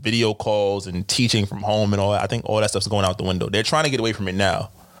video calls and teaching from home and all that, I think all that stuff's going out the window. They're trying to get away from it now.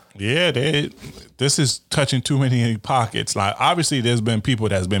 Yeah, this is touching too many pockets. Like, obviously, there's been people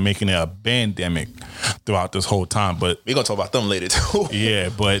that's been making it a pandemic throughout this whole time, but we're gonna talk about them later too. Yeah,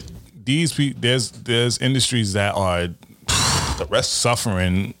 but these people, there's industries that are the rest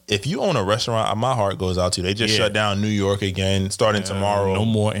suffering. If you own a restaurant, my heart goes out to you. They just shut down New York again, starting tomorrow. No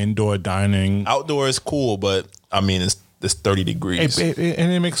more indoor dining. Outdoor is cool, but I mean, this 30 degrees. And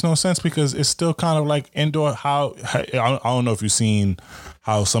it makes no sense because it's still kind of like indoor. I don't know if you've seen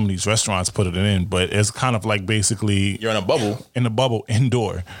how some of these restaurants put it in, but it's kind of like basically You're in a bubble. In a bubble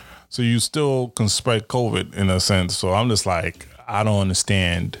indoor. So you still can spread COVID in a sense. So I'm just like, I don't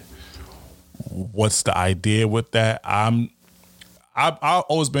understand what's the idea with that. I've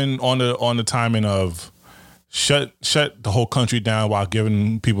always been on the timing of shut the whole country down while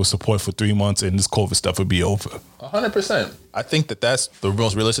giving people support for 3 months, and this COVID stuff would be over. 100%. I think that's the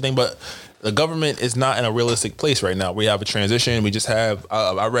most realistic thing, but the government is not in a realistic place right now. We have a transition. We just have,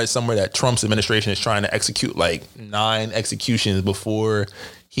 I read somewhere that Trump's administration is trying to execute like 9 executions before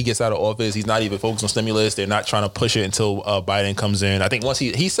he gets out of office. He's not even focused on stimulus. They're not trying to push it until Biden comes in. I think once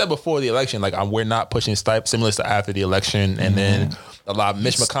he said before the election, like, we're not pushing stimulus to after the election. And then a lot of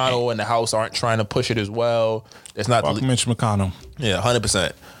Mitch McConnell and the House aren't trying to push it as well. It's not Mitch McConnell. Yeah,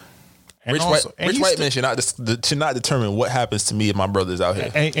 100%. Rich white men should not determine what happens to me and my brothers out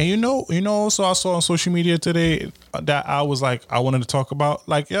here. And you know, also I saw on social media today that I was like, I wanted to talk about,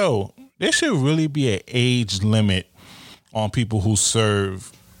 like, yo, there should really be an age limit on people who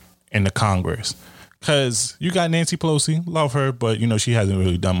serve in the Congress. Because you got Nancy Pelosi, love her, but you know, she hasn't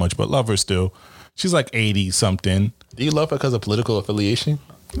really done much, but love her still. She's like 80 something. Do you love her because of political affiliation?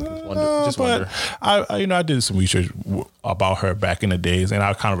 Just wonder. I did some research about her back in the days, and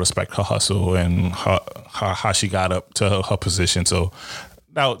I kind of respect her hustle and how she got up to her position. So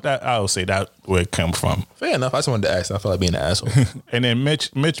that I would say that where it came from. Fair enough. I just wanted to ask. I feel like being an asshole. And then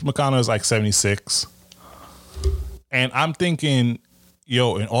Mitch McConnell is like 76, and I'm thinking,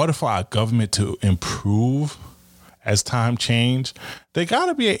 yo, in order for our government to improve as time change, there got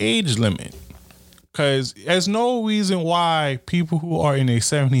to be an age limit. Because there's no reason why people who are in their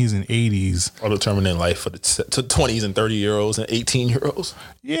 70s and 80s are determining life for the 20s and 30-year-olds and 18-year-olds.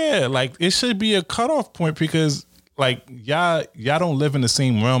 Yeah, like, it should be a cutoff point because, like, y'all don't live in the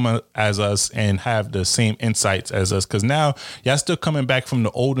same realm as us and have the same insights as us. Because now y'all still coming back from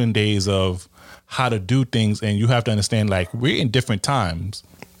the olden days of how to do things, and you have to understand, like, we're in different times.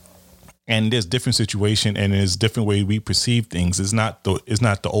 And there's different situation, and there's different way we perceive things. It's not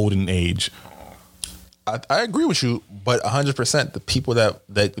the olden age. I agree with you, but 100%, the people that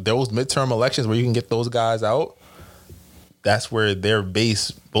those midterm elections where you can get those guys out, that's where their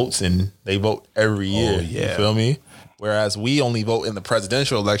base votes, and they vote every year. Oh, yeah. You feel me? Whereas we only vote in the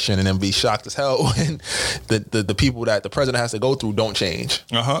presidential election and then be shocked as hell when the people that the president has to go through don't change.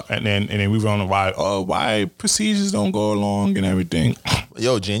 And then we run why procedures don't go along and everything.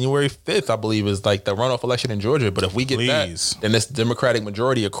 Yo, January 5th, I believe, is like the runoff election in Georgia. But if we get that, then it's Democratic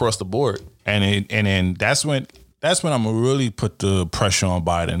majority across the board. And then that's when I'm gonna really put the pressure on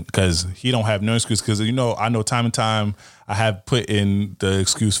Biden, because he don't have no excuse. Because, you know, I know time and time I have put in the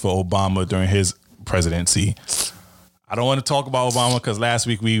excuse for Obama during his presidency. I don't want to talk about Obama because last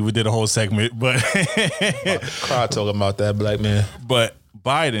week we did a whole segment, but cry talking about that black man. But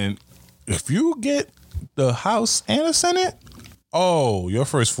Biden, if you get the House and the Senate, your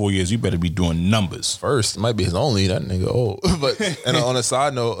first 4 years, you better be doing numbers. First, it might be his only, that nigga old. But and on a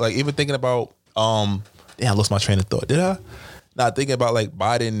side note, like, even thinking about, I lost my train of thought. Did I? Not thinking about, like,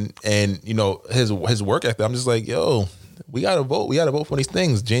 Biden and, you know, his work ethic. I'm just like, yo, we gotta vote. We gotta vote for these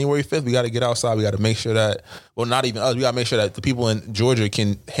things. January 5th, we gotta get outside. We gotta make sure that, well, not even us. We gotta make sure that the people in Georgia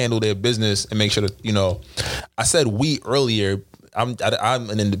can handle their business and make sure that, you know, I said we earlier. I'm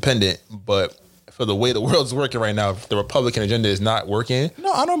an independent, but for the way the world's working right now, the Republican agenda is not working.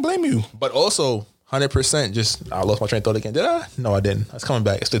 No, I don't blame you. But also, 100%, I lost my train of thought again. Did I? No, I didn't. It's coming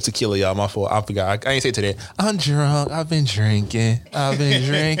back. It's the tequila, y'all. My fault. I forgot. I ain't say it today. I'm drunk. I've been drinking.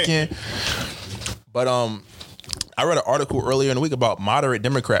 But I read an article earlier in the week about moderate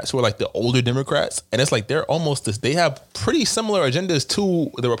Democrats who are like the older Democrats, and it's like they're almost they have pretty similar agendas to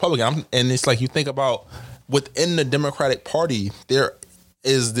the Republican. And it's like, you think about within the Democratic Party, there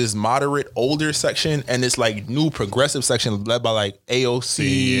is this moderate older section and this like new progressive section led by like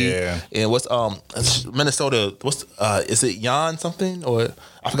AOC and what's Minnesota, is it Jan something, or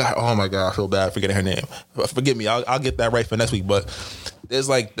I forgot. Oh my God, I feel bad forgetting her name. Forgive me, I'll get that right for next week. But there's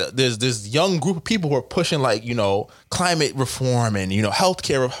like there's this young group of people who are pushing, like, you know, climate reform and, you know,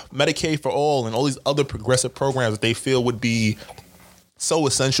 healthcare, Medicaid for all, and all these other progressive programs that they feel would be so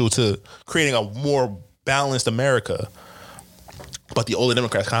essential to creating a more balanced America. But the older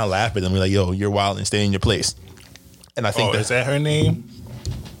Democrats kind of laugh at them. We're like, yo, you're wild and stay in your place. And I think is that her name?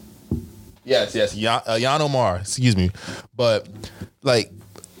 Yes. Jan Omar, excuse me. But like,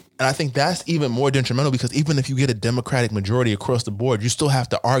 And I think that's even more detrimental because even if you get a Democratic majority across the board, you still have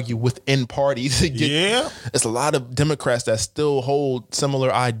to argue within parties to get. Yeah. It's a lot of Democrats that still hold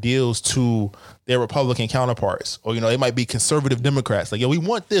similar ideals to their Republican counterparts. Or, they might be conservative Democrats. Like, we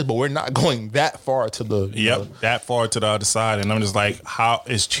want this, but we're not going that far to the. That far to the other side. And I'm just like, how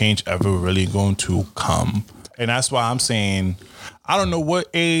is change ever really going to come? And that's why I'm saying, I don't know what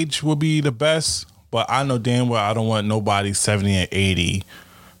age would be the best, but I know damn well I don't want nobody 70 and 80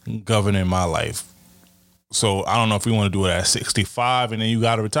 governing my life. So I don't know if we want to do it at 65 and then you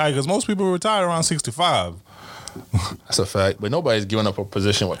got to retire, because most people retire around 65. That's a fact. But nobody's giving up a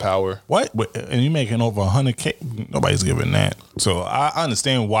position with power. What? And you're making over 100K? Nobody's giving that. So I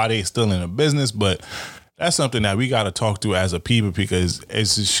understand why they still in the business, but that's something that we got to talk to as a people, because it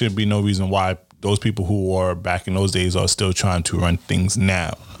should be no reason why those people who were back in those days are still trying to run things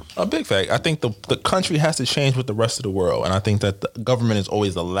now. A big fact. I think the country has to change with the rest of the world. And I think that the government is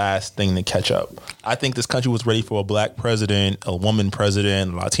always the last thing to catch up. I think this country was ready for a black president, a woman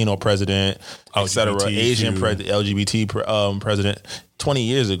president, a Latino president, etc., Asian LGBT president 20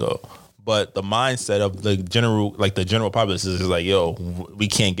 years ago. But the mindset of the general populace is like, yo, we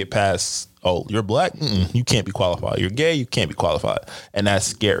can't get past, oh, you're black? You can't be qualified. You're gay? You can't be qualified. And that's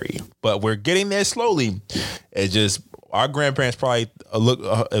scary. But we're getting there slowly. It's just, our grandparents probably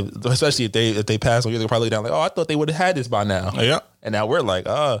especially if they pass on, they'll probably look down like, oh, I thought they would have had this by now. Yeah. And now we're like,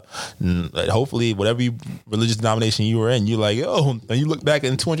 hopefully whatever religious denomination you were in, you like, and you look back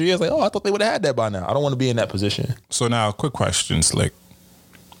in 200 years like, oh, I thought they would have had that by now. I don't want to be in that position. So now, quick question, Slick.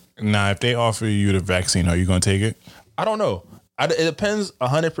 Now, if they offer you the vaccine, are you going to take it? I don't know. It depends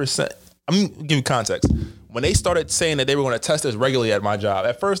 100%. I'm going to give you context. When they started saying that they were going to test us regularly at my job,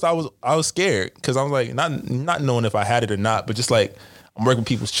 at first I was scared because I was like, not knowing if I had it or not, but just like, I'm working with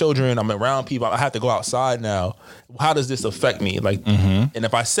people's children, I'm around people, I have to go outside now. How does this affect me? Like, and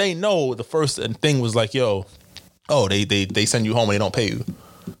if I say no, the first thing was like, they send you home and they don't pay you.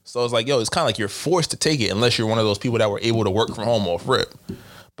 So it's like, it's kind of like you're forced to take it unless you're one of those people that were able to work from home off rip.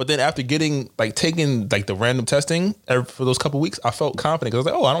 But then after taking the random testing for those couple weeks, I felt confident because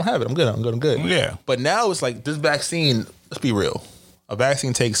I was like, I don't have it. I'm good. Yeah. But now it's like this vaccine, let's be real. A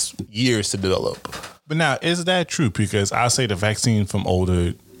vaccine takes years to develop. But now, is that true? Because I say the vaccine from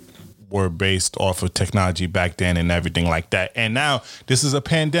older were based off of technology back then and everything like that. And now this is a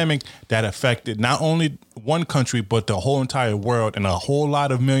pandemic that affected not only one country, but the whole entire world and a whole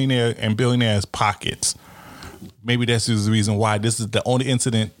lot of millionaire and billionaires' pockets. Maybe that's the reason why this is the only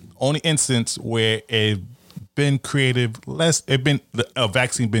instance where a vaccine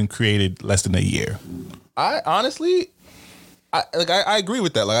been created less than a year. I honestly, I agree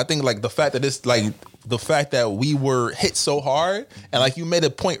with that. Like, I think like the fact that we were hit so hard, and like you made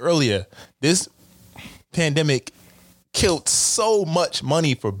a point earlier, this pandemic killed so much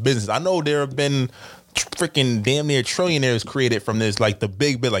money for business. I know there have been freaking damn near trillionaires created from this, like the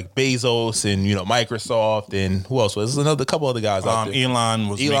big bit, like Bezos and Microsoft and who else was? There's another couple other guys out there.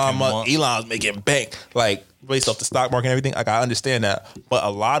 Elon's making bank, like based off the stock market and everything. Like, I understand that, but a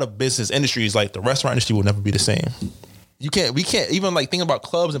lot of business industries, like the restaurant industry, will never be the same. We can't even like think about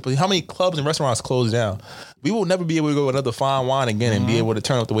clubs and how many clubs and restaurants closed down. We will never be able to go another fine wine again and be able to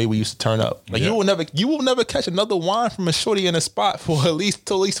turn up the way we used to turn up. Like, you will never catch another wine from a shorty in a spot for at least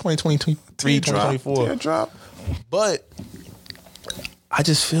 2023, 2024. Drop. But I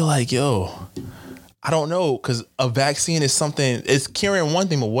just feel like, I don't know, because a vaccine is something, it's curing one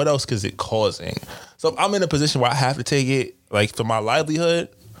thing, but what else is it causing? So if I'm in a position where I have to take it, like for my livelihood,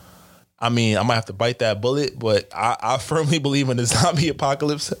 I mean, I might have to bite that bullet, but I firmly believe in the zombie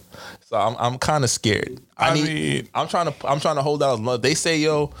apocalypse. So I'm kind of scared. I'm trying to hold out as much. They say,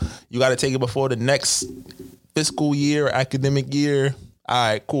 you got to take it before the next fiscal year, academic year. All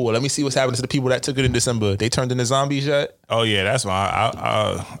right, cool. Let me see what's happening to the people that took it in December. They turned into zombies yet? Oh yeah, that's why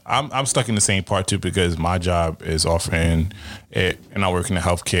I'm stuck in the same part too, because my job is offering it, and I work in the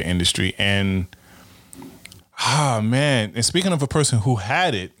healthcare industry. And man, and speaking of a person who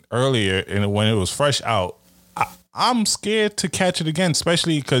had it earlier and when it was fresh out, I'm scared to catch it again,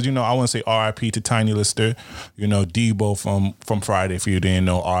 especially because, I want to say RIP to Tiny Lister, Debo from Friday. If you didn't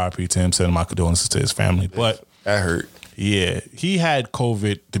know, RIP to him, sending my condolences to his family. But that hurt. Yeah, he had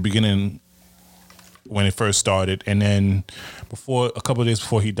COVID the beginning when it first started, and then a couple of days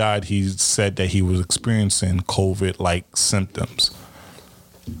before he died, he said that he was experiencing COVID-like symptoms.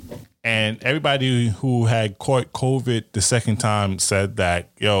 And everybody who had caught COVID the second time said that,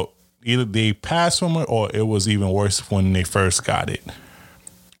 either they passed from it or it was even worse when they first got it.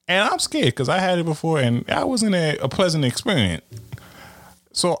 And I'm scared because I had it before and that wasn't a pleasant experience.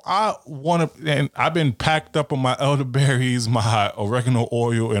 So I want to, and I've been packed up on my elderberries, my oregano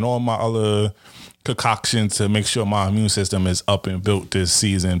oil, and all my other concoctions to make sure my immune system is up and built this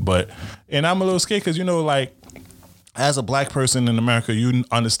season. And I'm a little scared because, like, as a black person in America, you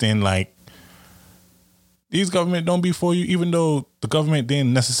understand, like, these government don't be for you, even though the government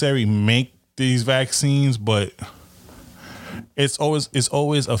didn't necessarily make these vaccines, but it's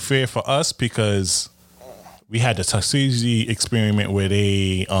always a fear for us because we had the Tuskegee experiment where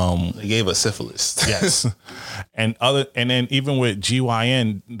they gave us syphilis. Yes. And then even with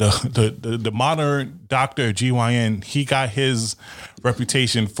GYN, the modern doctor GYN, he got his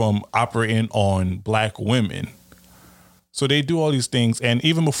reputation from operating on black women. So they do all these things. And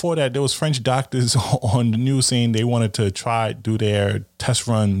even before that, there was French doctors on the news saying they wanted to do their test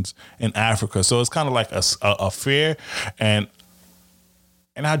runs in Africa. So it's kind of like a fear. And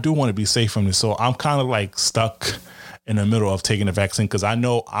I do want to be safe from this. So I'm kind of like stuck in the middle of taking the vaccine because I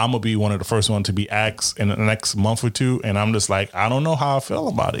know I'm going to be one of the first ones to be asked in the next month or two. And I'm just like, I don't know how I feel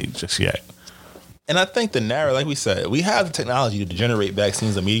about it just yet. And I think the narrative, like we said, we have the technology to generate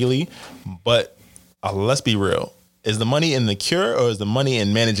vaccines immediately. But let's be real. Is the money in the cure or is the money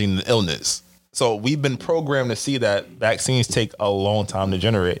in managing the illness? So we've been programmed to see that vaccines take a long time to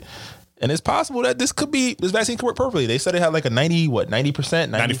generate. And it's possible that this vaccine could work perfectly. They said it had like a 90%,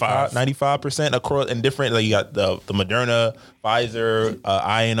 95% across in different, like you got the Moderna, Pfizer,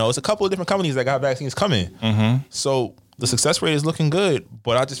 INO. It's a couple of different companies that got vaccines coming. Mm-hmm. So the success rate is looking good,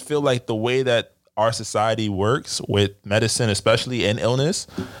 but I just feel like the way that our society works with medicine, especially in illness,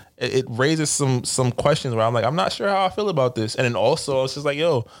 it raises some questions where I'm like, I'm not sure how I feel about this. And then also it's just like,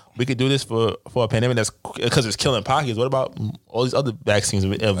 yo, we could do this for a pandemic that's because it's killing pockets. What about all these other vaccines,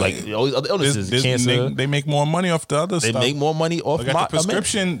 like all these other illnesses, cancer? They make more money off the other stuff. They make more money off the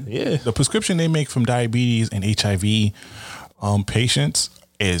prescription. The prescription they make from diabetes and HIV patients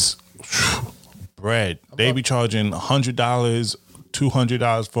is bread. They be charging $100.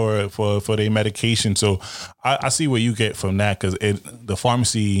 $200 for their medication. So I see what you get from that because the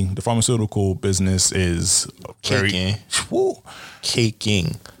pharmaceutical business is very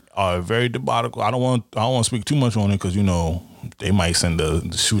caking. Very diabolical. I don't want to speak too much on it because they might send the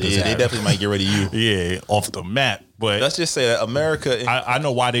shooters. Yeah, they definitely might get rid of you. Yeah, off the map. But let's just say that America. I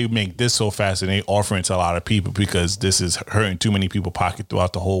know why they make this so fast and they offer it to a lot of people because this is hurting too many people's pocket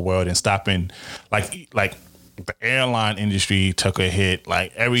throughout the whole world and stopping like. The airline industry took a hit.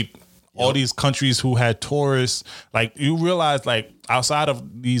 Like all these countries who had tourists, like you realize, like outside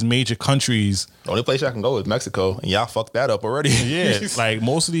of these major countries, the only place y'all can go is Mexico, and y'all fucked that up already. Yeah, like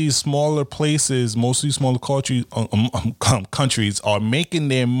most of these smaller places, most of these smaller countries are making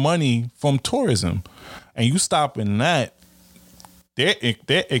their money from tourism, and you stopping that, their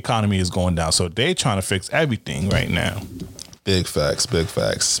economy is going down. So they're trying to fix everything right now. Big facts.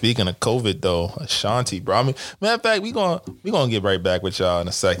 Speaking of COVID though, Ashanti, bro. I mean, matter of fact, we gonna get right back with y'all in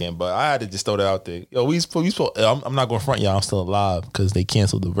a second, but I had to just throw that out there. Yo, I'm not gonna front y'all. I'm still alive because they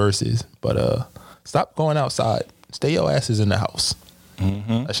canceled the verses. But stop going outside. Stay your asses in the house.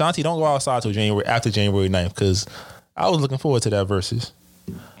 Mm-hmm. Ashanti, don't go outside till after January 9th because I was looking forward to that verses.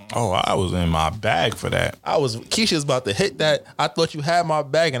 Oh, I was in my bag for that. Keisha's about to hit that. I thought you had my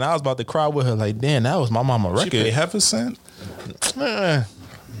bag, and I was about to cry with her. Like, damn, that was my mama record. She paid half a cent. Nah.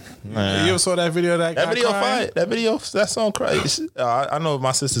 You ever saw that video? That video fire. That song crazy. I know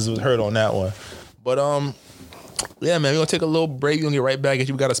my sisters was hurt on that one, but yeah, man, we're gonna take a little break. We're gonna get right back at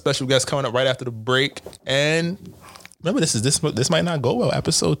you. We got a special guest coming up right after the break, and remember, this might not go well.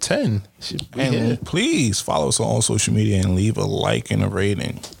 Episode 10. And please follow us on social media and leave a like and a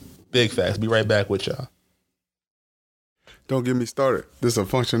rating. Big facts. Be right back with y'all. Don't get me started. This is a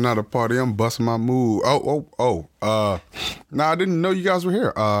function, not a party. I'm busting my move. I didn't know you guys were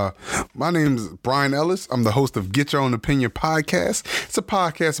here. My name is Brian Ellis. I'm the host of Get Your Own Opinion podcast. It's a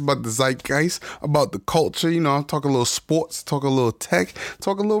podcast about the zeitgeist, about the culture. I talk a little sports, talk a little tech,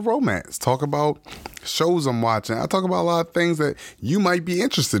 talk a little romance, talk about shows I'm watching. I talk about a lot of things that you might be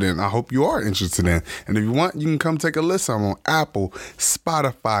interested in. I hope you are interested in. And if you want, you can come take a listen. I'm on Apple,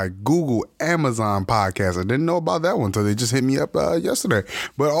 Spotify, Google, Amazon podcasts. I didn't know about that one until they just hit me up yesterday.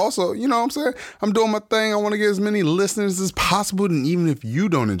 But also, you know what I'm saying? I'm doing my thing. I want to get as many listeners as possible. And even if you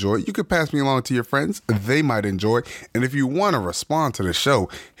don't enjoy it, you could pass me along to your friends. They might enjoy it. And if you want to respond to the show,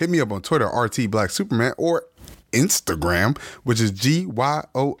 hit me up on Twitter, RT Black Superman, or Instagram, which is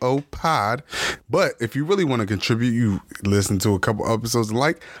GYOO Pod. But if you really want to contribute, you listen to a couple episodes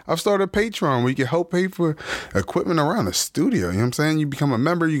and I've started a Patreon where you can help pay for equipment around the studio. You know what I'm saying? You become a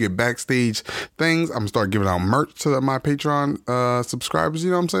member, you get backstage things. I'm gonna start giving out merch to my Patreon subscribers. You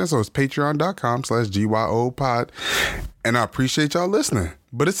know what I'm saying? So it's patreon.com/GYOO Pod. And I appreciate y'all listening.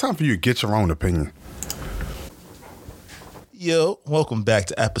 But it's time for you to get your own opinion. Yo, welcome back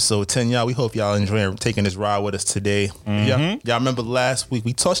to episode 10, y'all. We hope y'all enjoying taking this ride with us today. Y'all remember last week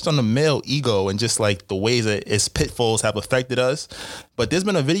we touched on the male ego and just like the ways that its pitfalls have affected us. But there's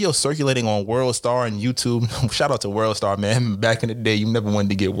been a video circulating on World Star and YouTube. Shout out to World Star, man. Back in the day, you never wanted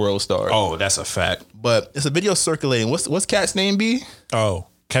to get World Star. Oh, that's a fact. But it's a video circulating. What's cat's name be? Oh,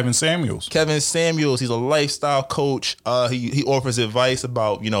 Kevin Samuels. Kevin Samuels. He's a lifestyle coach. He offers advice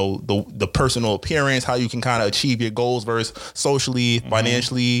about, the personal appearance, how you can kind of achieve your goals versus socially,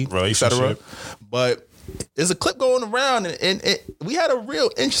 financially, etc. But there's a clip going around, and we had a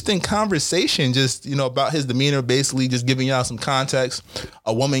real interesting conversation just, about his demeanor, basically just giving y'all some context.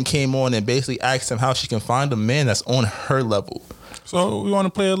 A woman came on and basically asked him how she can find a man that's on her level. So we want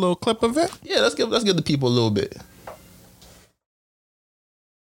to play a little clip of it? Yeah, let's give the people a little bit.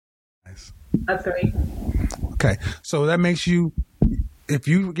 A 3. Okay, so that makes you, if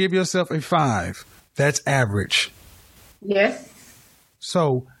you give yourself a 5, that's average. Yes.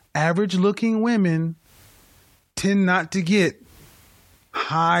 So average looking women tend not to get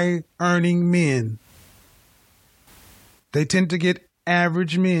high earning men. They tend to get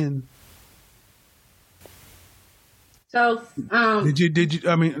average men. So, did you,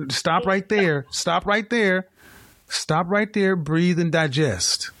 I mean, stop right there. Stop right there. Stop right there. Breathe and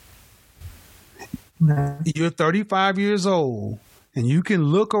digest. You're 35 years old and you can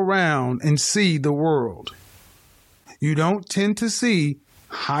look around and see the world. You don't tend to see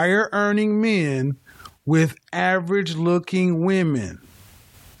higher earning men with average looking women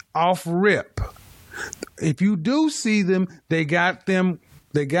off rip. If you do see them, they got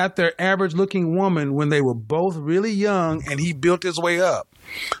their average looking woman when they were both really young and he built his way up.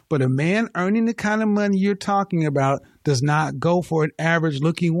 But a man earning the kind of money you're talking about does not go for an average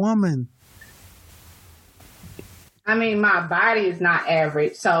looking woman. I mean, my body is not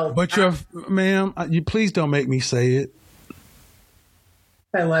average, so. But ma'am, you please don't make me say it.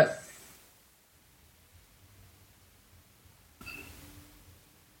 Say what?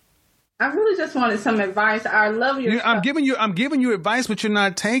 I really just wanted some advice. I love your. I'm giving you advice, but you're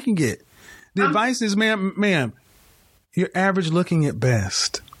not taking it. The advice is, ma'am, you're average looking at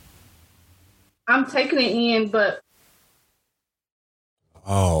best. I'm taking it in, but.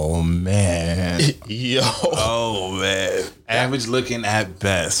 Oh man. Yo. Oh man. Average looking at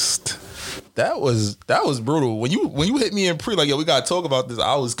best. That was brutal. When you hit me in pre, like, yo, we gotta talk about this,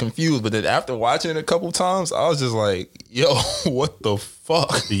 I was confused. But then after watching it a couple times, I was just like, yo, what the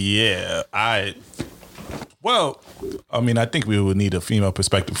fuck? Yeah. I think we would need a female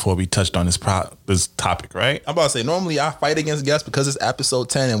perspective before we touched on this topic, right? I'm about to say, normally I fight against guests because it's episode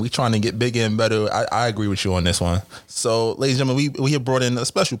 10 and we trying to get bigger and better. I agree with you on this one. So, ladies and gentlemen, we have brought in a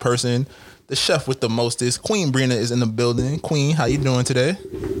special person, the chef with the mostest. Queen Brina is in the building. Queen, how you doing today?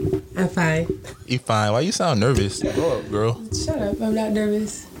 I'm fine. You fine? Why you sound nervous? Grow up, girl. Shut up. I'm not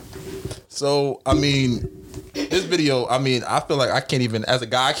nervous. So, I mean, this video, I mean, I feel like I can't even, as a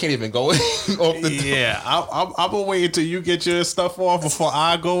guy, I can't even go off the. Yeah, I'm gonna wait until you get your stuff off before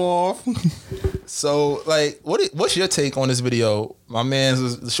I go off. So, like, what's your take on this video? My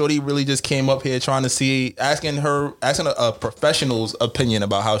man, Shorty really just came up here trying to see, asking a professional's opinion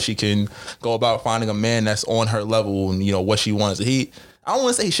about how she can go about finding a man that's on her level and, what she wants. I don't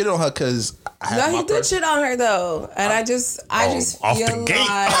want to say he shit on her because he did shit on her though, and I just off feel the gate,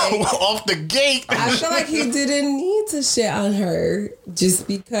 like off the gate. I feel like he didn't need to shit on her just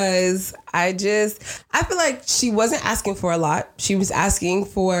because I feel like she wasn't asking for a lot. She was asking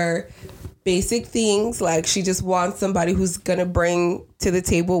for basic things, like she just wants somebody who's gonna bring to the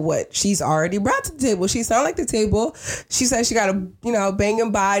table what she's already brought to the table. She sound like the table. She said she got a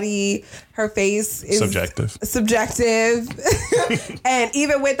banging body. Her face is subjective. And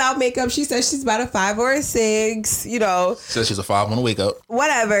even without makeup, she says she's about a 5 or a 6. Says she's a 5 on the wake up.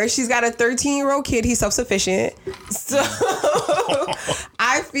 Whatever. She's got a 13-year-old kid. He's self-sufficient. So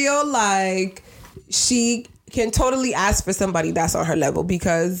I feel like she can totally ask for somebody that's on her level,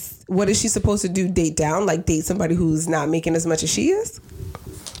 because what is she supposed to do? Date down? Like date somebody who's not making as much as she is?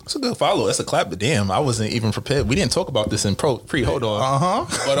 That's a good follow. That's a clap, but damn, I wasn't even prepared. We didn't talk about this in pre. Hold on.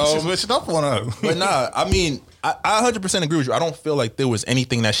 But she's switching up on her. But nah, I mean, I 100% agree with you. I don't feel like there was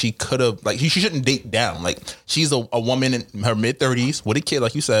anything that she could have, like, she shouldn't date down. Like, she's a woman in her mid-30s with a kid,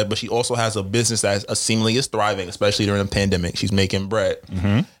 like you said, but she also has a business that seemingly is thriving, especially during the pandemic. She's making bread.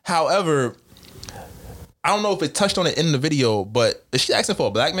 Mm-hmm. However, I don't know if it touched on it in the video, but is she asking for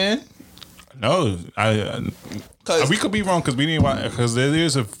a black man? No, we could be wrong because we didn't watch, because there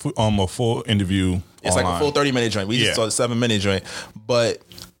is a full interview. It's online. Like a full 30-minute joint. We just saw the 7-minute joint, but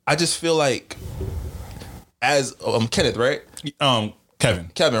I just feel like as Kenneth, right?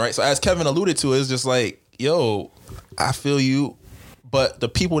 Kevin, right? So as Kevin alluded to, it's just like, yo, I feel you, but the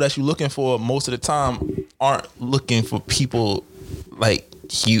people that you're looking for most of the time aren't looking for people like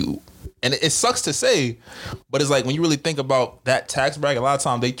you. And it sucks to say, but it's like when you really think about that tax bracket, a lot of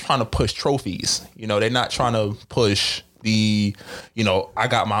times they trying to push trophies. You know, they're not trying to push the, you know, I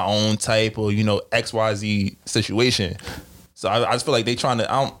got my own type or, you know, XYZ situation. So I just feel like they trying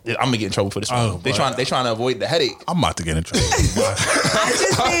to. I'm gonna get in trouble for this one. They trying to avoid the headache. I'm about to get in trouble.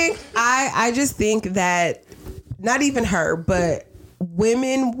 I just think that not even her, but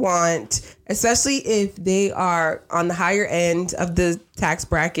women want, especially if they are on the higher end of the tax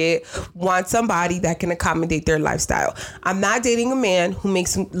bracket, want somebody that can accommodate their lifestyle. I'm not dating a man who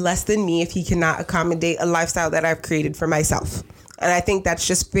makes less than me if he cannot accommodate a lifestyle that I've created for myself. And I think that's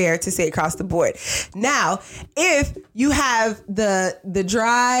just fair to say across the board. Now, if you have the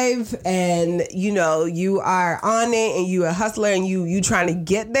drive and, you know, you are on it and you a hustler and you trying to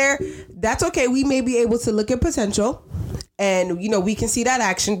get there, that's okay. We may be able to look at potential. And, you know, we can see that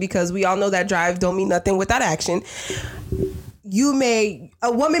action because we all know that drive don't mean nothing without action.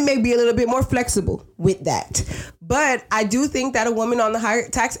 A woman may be a little bit more flexible with that. But I do think that a woman on the higher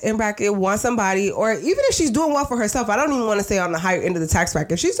tax end bracket wants somebody, or even if she's doing well for herself, I don't even want to say on the higher end of the tax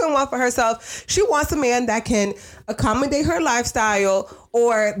bracket. If she's doing well for herself, she wants a man that can accommodate her lifestyle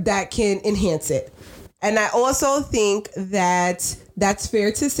or that can enhance it. And I also think that that's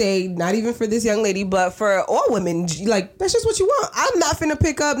fair to say, not even for this young lady, but for all women. Like, that's just what you want. I'm not finna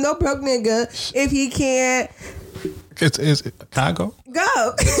pick up no broke nigga if he can't. Can I go?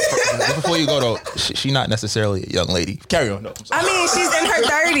 Go. Before you go though, she not necessarily a young lady. Carry on. No, I mean, she's in her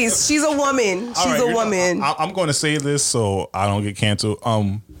 30s. She's a woman. She's a woman. I'm going to say this so I don't get canceled.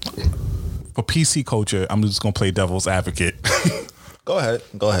 For PC culture, I'm just going to play devil's advocate. Go ahead.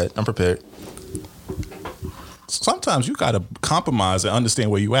 I'm prepared. Sometimes you got to compromise and understand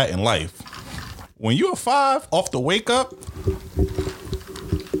where you at in life. When you're 5 off the wake up,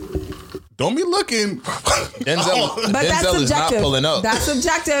 don't be looking. Denzel is not pulling up. That's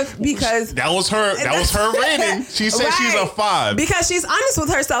subjective because that was her rating. She said right. She's a 5 because she's honest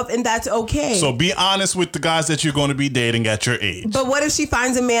with herself, and that's okay. So be honest with the guys that you're going to be dating at your age. But what if she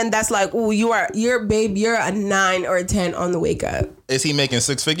finds a man that's like, "Ooh, you're a 9 or a 10 on the wake up"? Is he making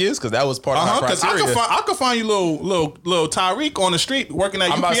 6 figures? Because that was part of my criteria. I could find you little Tyreek on the street working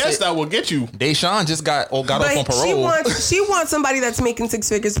at UPS that will get you. Deshaun just got off on parole. She wants somebody that's making 6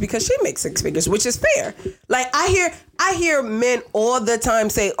 figures because she makes 6 figures, which is fair. Like I hear men all the time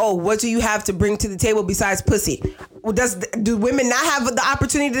say, "Oh, what do you have to bring to the table besides pussy?" Well, do women not have the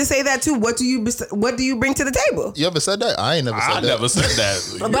opportunity to say that too? What do you bring to the table? You ever said that? I ain't never said that. I never said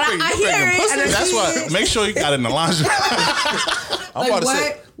that. But I hear it. And that's why. Make sure you got it in the lingerie.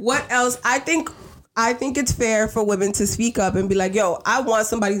 What else? I think it's fair for women to speak up and be like, "Yo, I want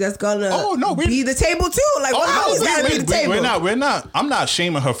somebody that's gonna be the table too." Like, gotta be the table. We're not. I'm not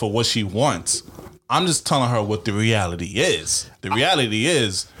shaming her for what she wants. I'm just telling her what the reality is. The reality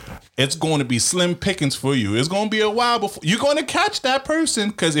is, it's going to be slim pickings for you. It's going to be a while before you're going to catch that person,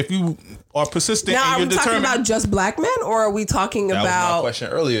 because if you are persistent now, and you're determined. Are we talking about just black men, or are we talking about? That was my question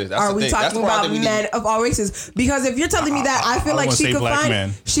earlier. Are we talking about men of all races? Because if you're telling me that, I feel like she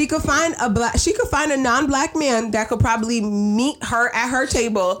could find a non-black man that could probably meet her at her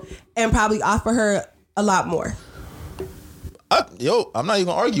table and probably offer her a lot more. I'm not even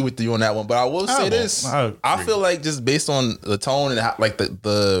gonna argue with you on that one, but I will say this: I feel like just based on the tone and how, like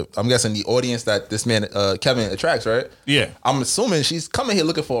the I'm guessing the audience that this man Kevin attracts, right? Yeah, I'm assuming she's coming here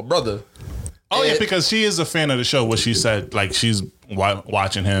looking for a brother. Oh yeah, because she is a fan of the show. What she said, like she's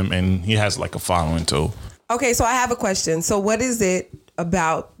watching him, and he has like a following too. Okay, so I have a question. So what is it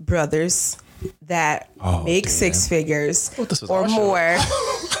about brothers that make 6 figures or more?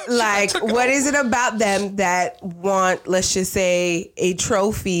 Like, what is it about them that want, let's just say, a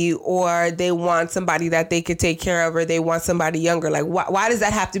trophy, or they want somebody that they could take care of, or they want somebody younger? Like, why does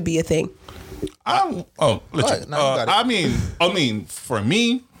that have to be a thing? I mean, for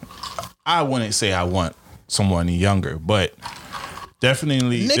me, I wouldn't say I want someone younger, but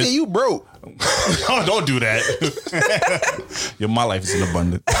definitely, nigga, you broke. Oh, don't do that. My life is in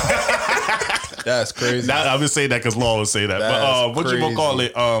abundance. That's crazy. I would say that because Law would say that. But what you gonna call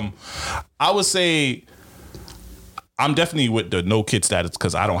it? I would say I'm definitely with the no kid status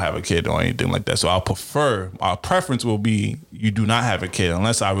because I don't have a kid or anything like that. So our preference will be you do not have a kid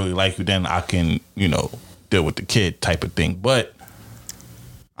unless I really like you. Then I can deal with the kid type of thing. But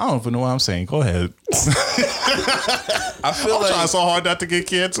I don't even know what I'm saying. Go ahead. I feel I'm trying so hard not to get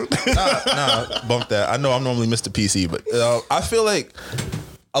canceled. Nah, bump that. I know I'm normally Mr. PC, but I feel like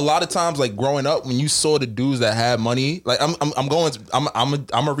a lot of times, like growing up, when you saw the dudes that had money, like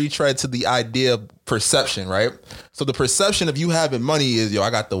I'm a retread to the idea of perception, right? So the perception of you having money is, yo, I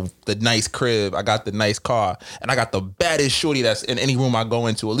got the nice crib, I got the nice car, and I got the baddest shorty that's in any room I go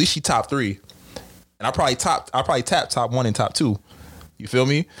into. At least she top 3, and I probably tap top 1 and top 2. You feel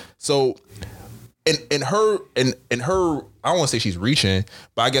me? So in her, I don't want to say she's reaching,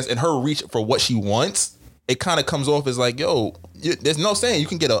 but I guess in her reach for what she wants, it kind of comes off as like, yo, there's no saying you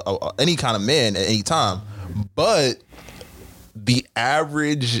can get any kind of man at any time, but the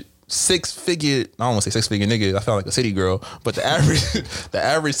average 6-figure, I don't want to say 6-figure nigga, I felt like a city girl, but the average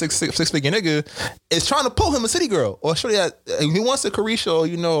six-figure nigga is trying to pull him a city girl, or show that he wants a Carisha, or,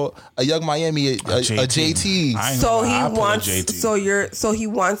 you know, a Young Miami, a JT. So he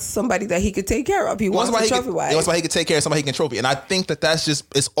wants somebody that he could take care of. He wants a trophy wife. He wants somebody he could take care of, somebody he can trophy. And I think that's just,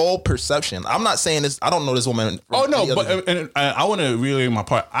 it's all perception. I'm not saying this, I don't know this woman. Oh no, but and I want to relay my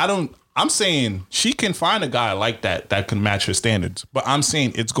part. I'm saying she can find a guy like that can match her standards, but I'm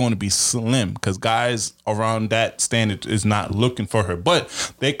saying it's going to be slim because guys around that standard is not looking for her.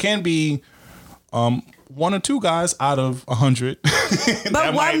 But there can be 1 or 2 guys out of 100.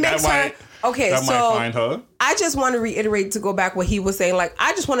 But what makes her? Okay, that so might find her. I just want to reiterate to go back what he was saying. Like,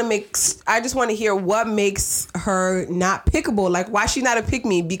 I just want to hear what makes her not pickable. Like, why she not a pick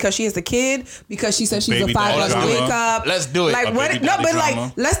me? Because she has a kid? Because she says she's Baby a 5 months daddy wake drama. up? Let's do it. Like, what? No, but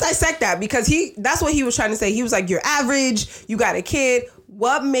like, let's dissect that, because that's what he was trying to say. He was like, you're average, you got a kid.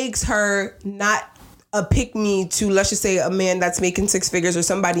 What makes her not a pick me to, let's just say, a man that's making 6 figures or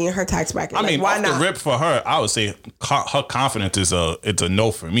somebody in her tax bracket? I like, mean, why off not? the rip for her, I would say her confidence is it's a no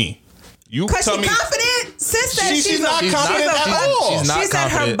for me. You Because tell she's me confident. Sis said she's not confident at all. She's not she said her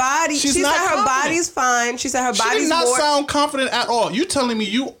confident. body. She's She not said her confident. body's fine. She said her She body's did not more. sound confident at all. You telling me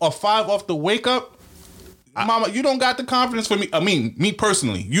you are 5 off the wake up? Mama, you don't got the confidence for me. I mean, me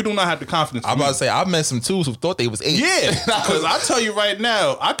personally, you do not have the confidence for I'm me. about to say, I've met some 2s who thought they was 8. Yeah, because I tell you right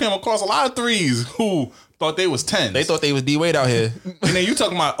now, I came across a lot of 3s who thought they was 10s. They thought they was D-Wade out here. And then you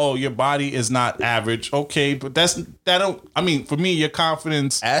talking about, oh, your body is not average. Okay, but that don't. I mean, for me, your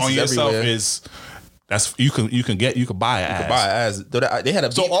confidence Ass on is yourself everywhere. is that's you can buy an ass. Buy ass. They had a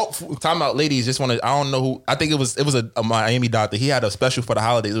time out. Ladies, just want to. I don't know who. I think it was a Miami doctor. He had a special for the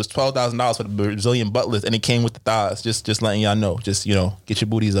holidays. It was $12,000 for the Brazilian butlers, and it came with the thighs. Just letting y'all know. Just, you know, get your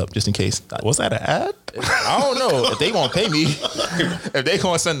booties up just in case. Was that an ad? I don't know if they gonna pay me. If they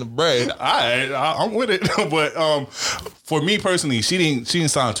gonna send the bread, I'm with it. But for me personally, she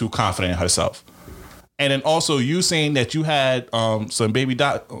didn't sound too confident in herself. And then also you saying that you had some baby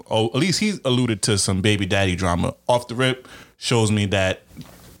dad, or at least he alluded to some baby daddy drama off the rip, shows me that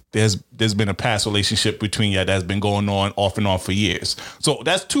there's been a past relationship between you that's been going on off and on for years. So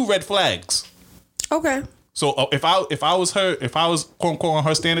that's 2 red flags. Okay. So if I was her, if I was quote unquote on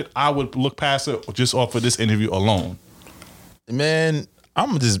her standard, I would look past her just off of this interview alone. man.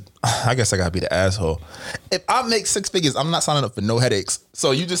 I guess I gotta be the asshole. If I make 6 figures, I'm not signing up for no headaches.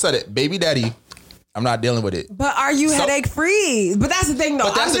 So you just said it, baby daddy. I'm not dealing with it. But are you headache free? But that's the thing,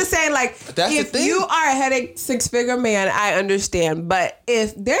 though. I'm just saying, like, if you are a headache 6-figure man, I understand. But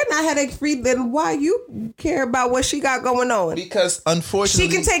if they're not headache free, then why you care about what she got going on? Because unfortunately,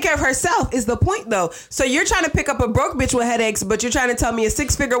 she can take care of herself. Is the point, though? So you're trying to pick up a broke bitch with headaches, but you're trying to tell me a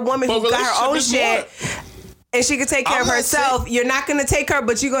 6-figure woman who got her own shit. And she can take care of herself. You're not going to take her,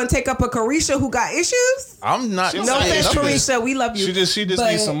 but you're going to take up a Carisha who got issues? I'm not. No offense, Carisha. We love you. She just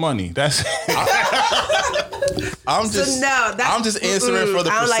needs some money. That's I'm just answering for the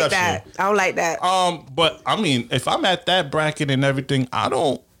perception. I don't like that. I don't like that. But I mean, if I'm at that bracket and everything, I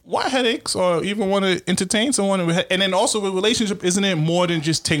don't want headaches or even want to entertain someone. And then also with relationship, isn't it more than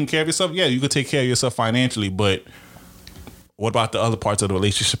just taking care of yourself? Yeah, you could take care of yourself financially, but what about the other parts of the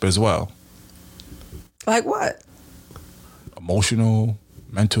relationship as well? Like what? Emotional,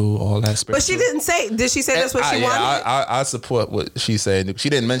 mental, all that. But she didn't say. Did she say that's what she wanted? I support what she said. She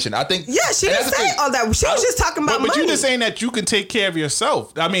didn't mention. I think. Yeah, she didn't say all that. She was just talking about money. But you're just saying that you can take care of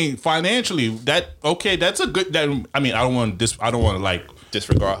yourself. I mean, financially, that's a good. I mean, I don't want to like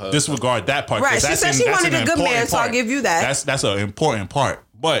disregard that part. Right. She said she wanted a good man, so I'll give you that. That's an important part.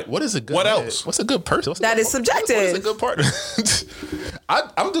 But what is a good? What man? else? What's a good person? That is subjective. What is a good partner?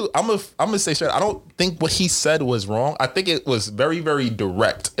 I'm gonna say straight. I don't think what he said was wrong. I think it was very, very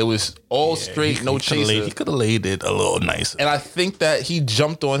direct. It was all straight, no chaser. He could have laid it a little nicer. And I think that he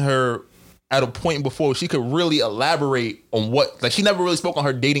jumped on her at a point before she could really elaborate on what, like, she never really spoke on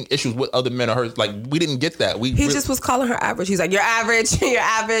her dating issues with other men or her. Like, we didn't get that. He just was calling her average. He's like, you're average. You're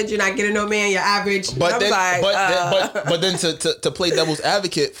average. You're not getting no man. You're average. But then to play devil's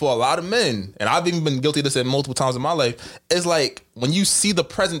advocate for a lot of men, and I've even been guilty of this multiple times in my life, it's like, when you see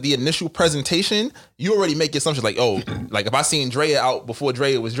the initial presentation, you already make assumptions like, oh, like if I seen Drea out before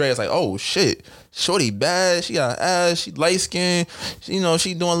Drea was Drea, it's like, oh shit, shorty bad, she got ass, she light skin, she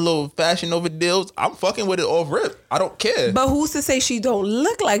doing a little fashion over deals. I'm fucking with it off rip. I don't care. But who's to say she don't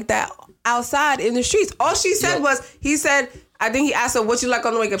look like that outside in the streets? All she said was, he said, I think he asked her, what you like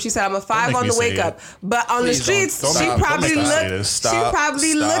on the wake up? She said, I'm a 5 on the wake up. But on the streets, she probably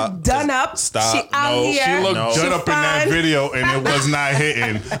looked done up. Stop. She out here. She looked done up in that video and it was not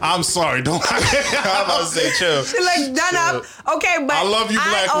hitting. I'm sorry. Don't. I'm about to say chill. She looked done up. Okay, but I love you,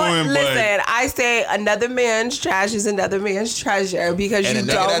 black women. Listen, I say another man's trash is another man's treasure because and you a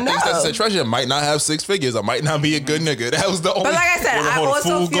nigga don't that know. thinks that's a treasure might not have 6 figures. I might not be a good nigga. That was the only. But like I said, I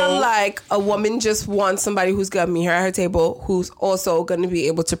also feel like a woman just wants somebody who's gonna meet her at her table, who's also going to be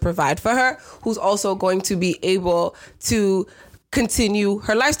able to provide for her, who's also going to be able to continue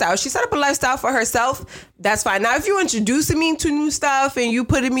her lifestyle. She set up a lifestyle for herself. That's fine. Now, if you're introducing me to new stuff and you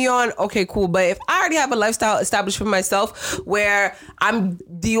putting me on, okay, cool. But if I already have a lifestyle established for myself where I'm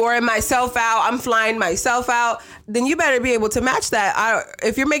Dioring myself out, I'm flying myself out, then you better be able to match that.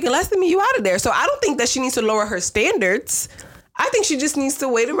 If you're making less than me, you out of there. So I don't think that she needs to lower her standards. I think she just needs to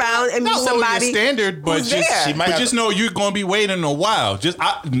wait around and meet somebody standard, but just know you're going to be waiting a while.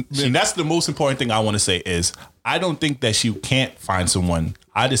 And that's the most important thing I want to say is I don't think that she can't find someone.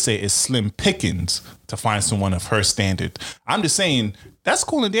 I just say it's slim pickings to find someone of her standard. I'm just saying that's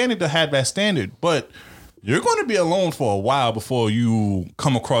cool and dandy to have that standard, but you're going to be alone for a while before you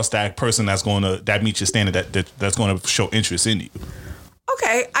come across that person that meets your standard that's going to show interest in you.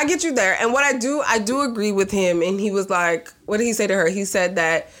 Okay, I get you there. And what I do agree with him. And he was like, what did he say to her? He said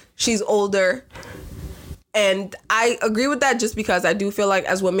that she's older. And I agree with that just because I do feel like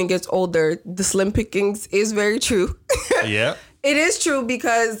as women gets older, the slim pickings is very true. Yeah. It is true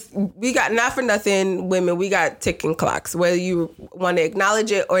because we got, not for nothing, women, we got ticking clocks, whether you want to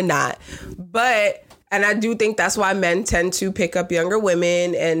acknowledge it or not. And I do think that's why men tend to pick up younger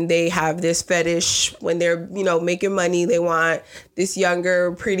women and they have this fetish when they're, making money. They want this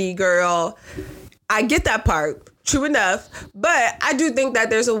younger, pretty girl. I get that part. True enough. But I do think that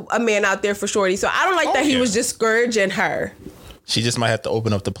there's a man out there for shorty. So I don't like that he was discouraging her. She just might have to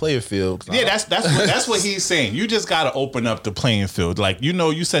open up the player field. Yeah, that's what he's saying. You just got to open up the playing field. Like,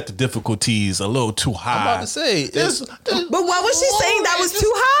 you set the difficulties a little too high. I'm about to say. But what was she saying that was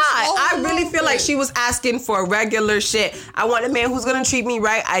too high? I really feel like she was asking for regular shit. I want a man who's going to treat me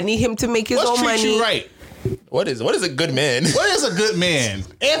right. I need him to make his own money. Treat you right? What is a good man? What is a good man?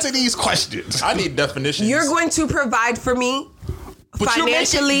 Answer these questions. I need definitions. You're going to provide for me.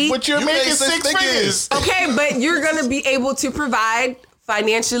 Financially, you're making 6 figures. Okay, but you're gonna be able to provide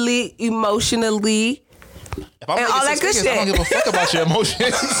financially, emotionally, and all that good shit. I don't give a fuck about your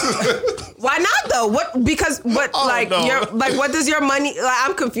emotions. Why not though? What? Because what? What does your money?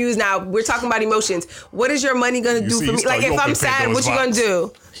 I'm confused now. We're talking about emotions. What is your money gonna do for me? Like, if I'm sad, what you gonna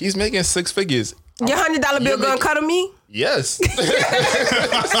do? He's making 6 figures. Your $100 bill gonna cut on me? Yes.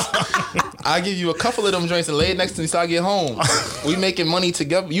 I give you a couple of them joints and lay it next to me so I get home. We making money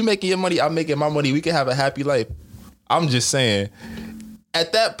together. You making your money, I'm making my money. We can have a happy life. I'm just saying.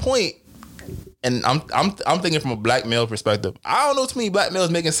 At that point, and I'm thinking from a black male perspective. I don't know too many black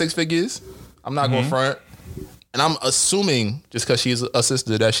males making 6 figures. I'm not going front. And I'm assuming just because she's a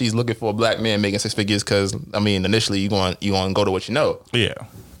sister that she's looking for a black man making 6 figures because, initially you going to go to what you know. Yeah.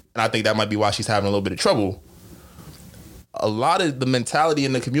 And I think that might be why she's having a little bit of trouble. A lot of the mentality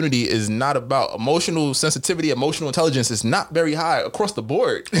in the community is not about emotional sensitivity. Emotional intelligence is not very high across the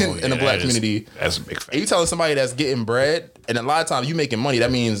board in the black community. That's a big fact. If you telling somebody that's getting bread, and a lot of times you making money, that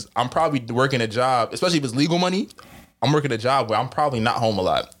means I'm probably working a job, especially if it's legal money, I'm working a job where I'm probably not home a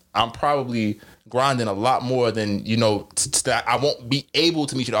lot. I'm probably grinding a lot more than, I won't be able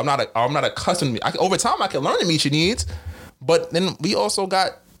to meet you. I'm not accustomed to over time I can learn to meet your needs, but then we also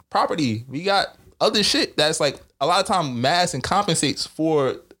got property. We got other shit that's like a lot of time masks and compensates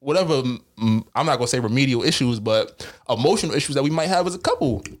for whatever, I'm not going to say remedial issues, but emotional issues that we might have as a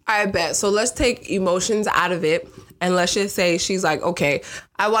couple. I bet. So let's take emotions out of it. And let's just say she's like, okay,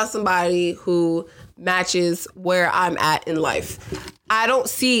 I want somebody who matches where I'm at in life. I don't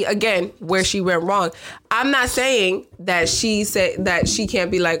see, again, where she went wrong. I'm not saying that she said that she can't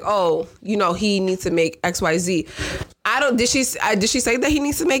be like, oh, he needs to make XYZ. Did she say that he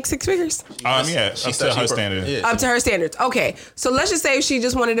needs to make 6 figures? Yeah, up to her standards. Yeah. Up to her standards. Okay. So let's just say she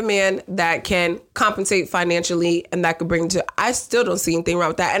just wanted a man that can compensate financially and that could bring to, I still don't see anything wrong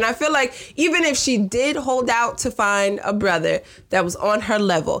with that. And I feel like even if she did hold out to find a brother that was on her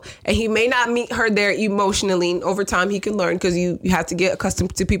level and he may not meet her there emotionally, and over time he can learn because you have to get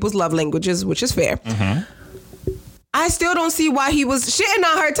accustomed to people's love languages, which is fair. Mm-hmm. I I still don't see why he was shitting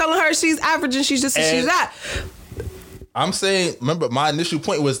on her, telling her she's average and she's just as she's at. I'm saying, remember, my initial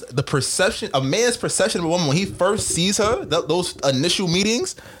point was the perception, a man's perception of a woman when he first sees her, those initial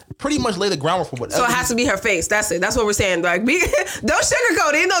meetings pretty much lay the groundwork for whatever. So it has to be her face. That's it. That's what we're saying. Like, don't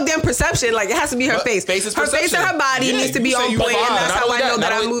sugarcoat. Ain't no damn perception. Like, it has to be her face. Her face and her body needs to be on point, and that's how I know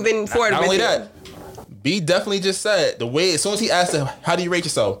that I'm moving forward with it. Not only that, B definitely just said, the way, as soon as he asked her, how do you rate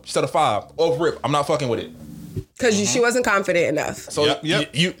yourself? She said a 5. Off rip, I'm not fucking with it. Because she wasn't confident enough. So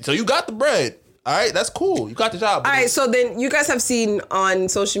you got the bread. All right, that's cool. You got the job. All right, so then you guys have seen on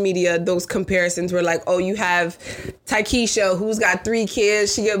social media those comparisons where like, oh, you have Takeisha who's got 3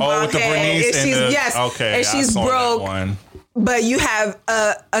 kids. She got blonde hair, and she's broke. But you have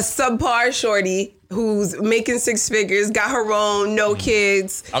a subpar shorty who's making 6 figures, got her own, no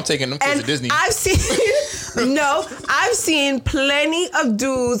kids. I'm taking them kids to Disney. I've seen plenty of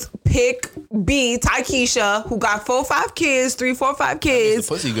dudes pick B, Takeisha, who got 4 or 5 kids, 3, 4, 5 kids.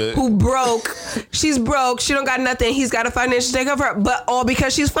 Pussy good. Who broke. She's broke. She don't got nothing. He's got a financial take of her, but all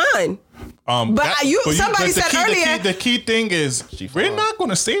because she's fine. Somebody said earlier. The key thing is we're not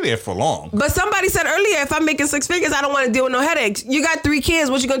going to stay there for long. But somebody said earlier, if I'm making 6 figures, I don't want to deal with no headaches. You got 3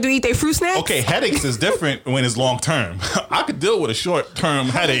 kids. What you going to do? Eat their fruit snacks? Okay, headaches is different when it's long term. I could deal with a short term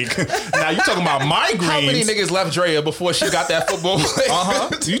headache. Now you talking about migraines. How many niggas left Drea before she got that football play?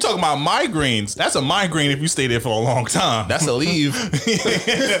 So you talking about migraines? That's a migraine if you stay there for a long time. That's a leave.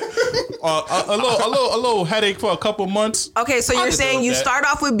 a little headache for a couple months. Okay, so you're saying you start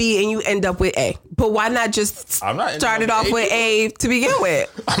off with B and you end up with A. But why not just start it off with A to begin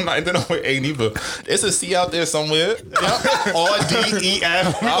with? I'm not ending up with A neither. It's a C out there somewhere. Or D, E,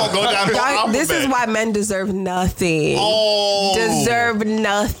 F. We're going to go down the alphabet. This is why men deserve nothing. Deserve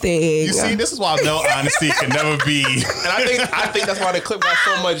nothing. You see, this is why male honesty can never be. And I think that's why the clip got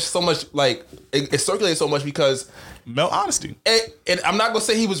so much like it circulated so much because male honesty. And I'm not gonna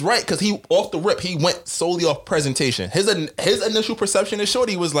say he was right because he off the rip he went solely off presentation. His initial perception of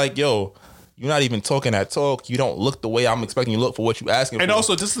shorty was like, yo, you're not even talking that talk. You don't look the way I'm expecting you to look for what you asking for. And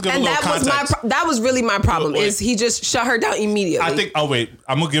also, just to give a little context. That was really my problem. Is he just shut her down immediately? I think. Oh wait,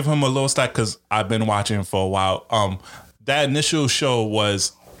 I'm gonna give him a little stack because I've been watching for a while. That initial show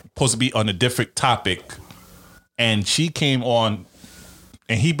was supposed to be on a different topic, and she came on,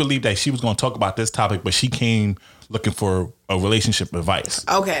 and he believed that she was going to talk about this topic, but she came looking for a relationship advice.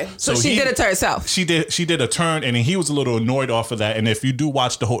 Okay. So she did it to herself. She did a turn, and then he was a little annoyed off of that. And if you do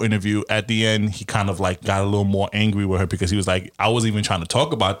watch the whole interview, at the end, he kind of like got a little more angry with her because he was like, I wasn't even trying to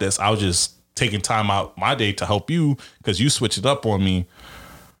talk about this. I was just taking time out my day to help you because you switched it up on me.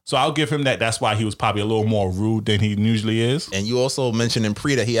 So I'll give him that. That's why he was probably a little more rude than he usually is. And you also mentioned in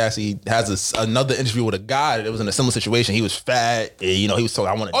pre that he actually has another interview with a guy that was in a similar situation. He was fat. And, he was talking,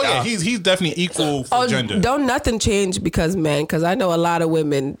 I want to die. Yeah, he's definitely equal for gender. Don't nothing change because men, because I know a lot of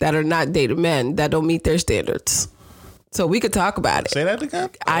women that are not dating men that don't meet their standards. So we could talk about it. Say that again?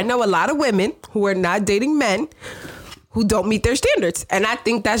 I know a lot of women who are not dating men who don't meet their standards. And I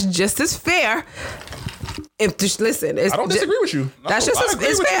think that's just as fair. If just listen, I don't disagree with you. That's just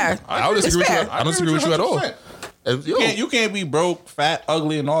it's fair. I don't disagree with you. I don't disagree with you at all. You can't be broke, fat,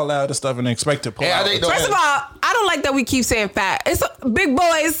 ugly, and all that other stuff and expect to pull out. First of all, I don't like that we keep saying fat. It's big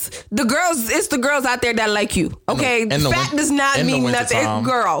boys. The girls. It's the girls out there that like you. Okay, fat does not mean nothing. It's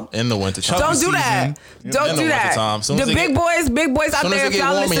girl. In the winter time. Don't do that. Don't do that. The big boys out there. If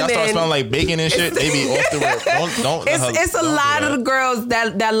y'all listening, y'all start smelling like bacon and shit. They be off the rip. Don't. It's a lot of the girls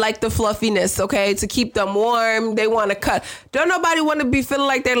that like the fluffiness. Okay, to keep them warm. They want to cut. Don't nobody want to be feeling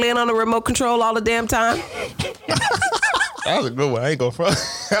like they're laying on a remote control all the damn time. That was a good one. I ain't going front.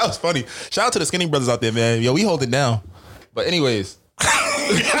 That was funny. Shout out to the Skinny Brothers out there, man. Yo, we hold it down. But anyways. I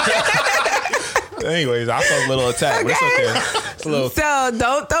felt a little attacked, but it's okay. It's a little... So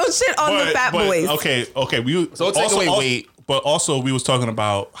don't shit on the fat boys. Okay. So take away weight. But also, we was talking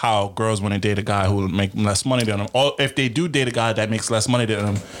about how girls, when they date a guy who make less money than them, or if they do date a guy that makes less money than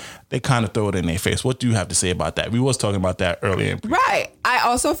them, they kind of throw it in their face. What do you have to say about that? We was talking about that earlier. Right. I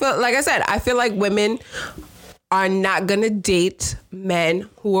also feel, like I said, I feel like women are not gonna date men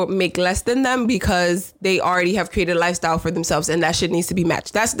who make less than them because they already have created a lifestyle for themselves, and that shit needs to be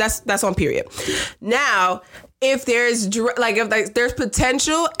matched. That's on period. Now, if there's there's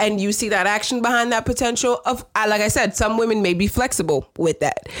potential and you see that action behind that potential, like I said, some women may be flexible with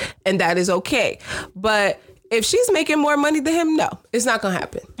that, and that is okay. But if she's making more money than him, no, it's not gonna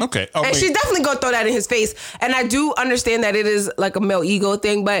happen. Okay. And she's definitely gonna throw that in his face. And I do understand that it is like a male ego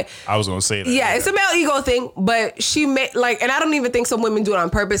thing, but I was gonna say that. Yeah, it's a male ego thing, but she and I don't even think some women do it on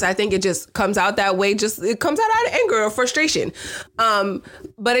purpose. I think it just comes out that way. It comes out of anger or frustration.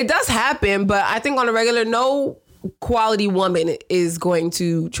 But it does happen. But I think on a regular, no quality woman is going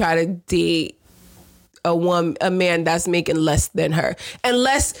to try to date a man that's making less than her,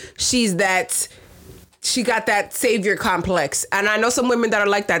 unless she got that savior complex. And I know some women that are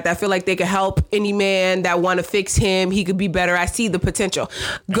like that feel like they can help any man that want to fix him. He could be better. I see the potential.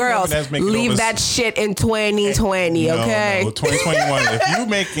 Girls, leave that shit in 2020, okay? No, 2021. If you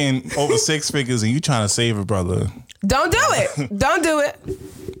making over 6 figures and you trying to save a brother, don't do it. Don't do it.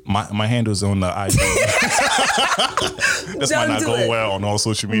 My handle's on the IG. This might not go well on all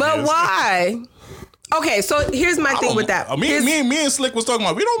social media. But why? Okay, so here's my thing with that. Me and Slick was talking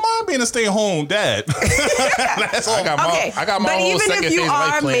about, we don't mind being a stay-at-home dad. That's all. I got my whole second phase of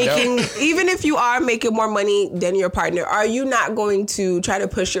life planned out. Even if you are making more money than your partner, are you not going to try to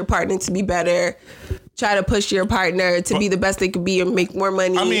push your partner to be better? Try to push your partner to be the best they could be and make more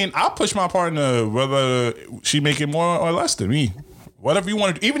money? I mean, I'll push my partner whether she making more or less than me. Whatever you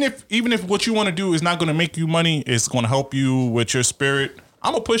want to do. Even if what you want to do is not going to make you money, it's going to help you with your spirit,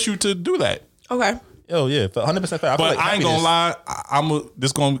 I'm going to push you to do that. Okay. Oh yeah, 100% fair. But I ain't gonna lie, I'm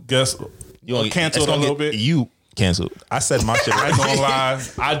just gonna guess canceled a little bit. You canceled. I said my shit. I ain't gonna lie,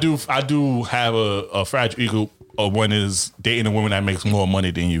 I do have a fragile ego of when is dating a woman that makes more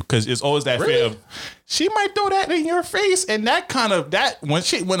money than you, because it's always that fear of she might throw that in your face, and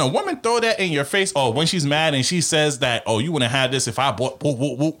when a woman throw that in your face, or when she's mad and she says that, oh, you wouldn't have this if I bought whoop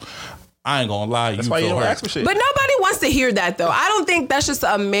whoop whoop. I ain't gonna lie. That's why you don't ask for shit. But nobody wants to hear that, though. I don't think that's just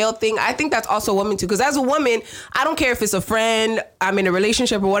a male thing. I think that's also a woman, too. Because as a woman, I don't care if it's a friend, I'm in a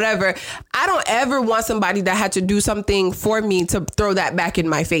relationship or whatever. I don't ever want somebody that had to do something for me to throw that back in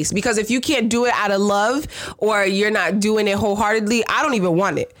my face. Because if you can't do it out of love or you're not doing it wholeheartedly, I don't even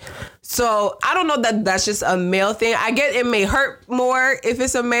want it. So I don't know that that's just a male thing. I get it may hurt more if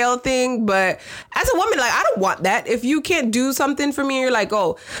it's a male thing, but as a woman, like, I don't want that. If you can't do something for me and you're like,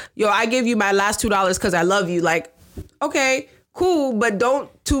 oh, yo, I gave you my last $2 because I love you. Like, okay, cool, but don't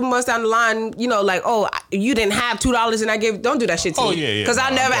 2 months down the line, you know, like, oh, you didn't have $2 and don't do that shit to me. Oh, yeah. Because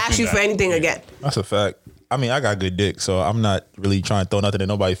I'll never ask you for anything again. That's a fact. I mean, I got good dick, so I'm not really trying to throw nothing in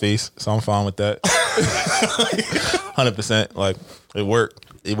nobody's face, so I'm fine with that. 100%. Like, it worked.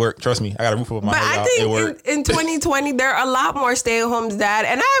 It worked. Trust me. I got a roof over my head. But I think in 2020, there are a lot more stay-at-home dads,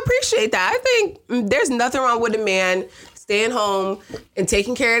 and I appreciate that. I think there's nothing wrong with a man staying home and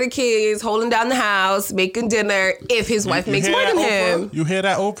taking care of the kids, holding down the house, making dinner if his wife makes more than him. You hear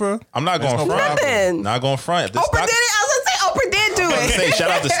that, Oprah? I'm not going front. Nothing. Not going front. Oprah did it. I was going to say Oprah did do it. Say,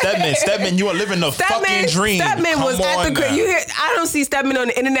 shout out to Stedman. Stedman, you are living the fucking dream. Stedman was at the crib. I don't see Stedman on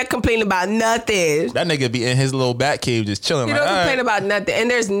the internet complaining about nothing. That nigga be in his little bat cave just chilling. He don't complain about nothing. And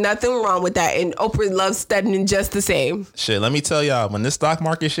there's nothing wrong with that. And Oprah loves Stedman just the same. Shit, let me tell y'all, when this stock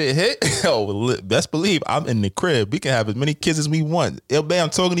market shit hit, best believe I'm in the crib. We can have as many kids as we want. I'm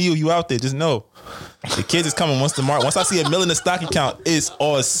talking to you. You out there. Just know. The kids is coming once tomorrow. Once I see $1 million in the stock account, it's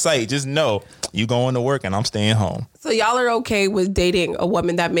all sight. Just know you going to work and I'm staying home. So y'all are okay with dating a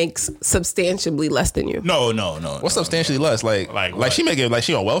woman that makes substantially less than you? No. What's substantially less? Like she making like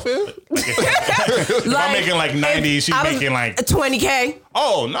she on welfare? If I'm making like 90, she's making like 20K.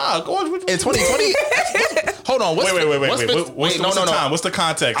 Oh nah, go on. In 2020. Hold on. Wait. What's the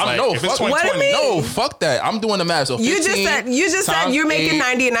context? If it's 2020, no, fuck that. I'm doing the math. So you just said you're making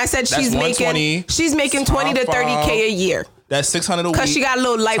 90, and I said she's making 20 to 30K a year. That's 600 a week. Because she got a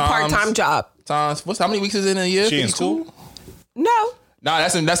little light part-time job. Times how many weeks is in a year? She in school? No. Nah,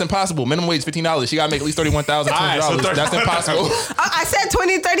 that's impossible. Minimum wage is $15. She gotta make at least $31,200. So that's impossible. I said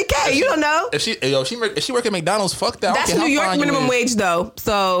 20 to 30K. You don't know. If she work at McDonald's, fuck that. That's New York minimum wage though.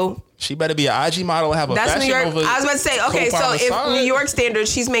 So she better be an IG model and have a that's fashion New York. over. I was about to say, okay, so if New York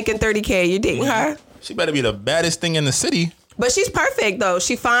standards, she's making 30K. You're dating her. She better be the baddest thing in the city. But she's perfect though.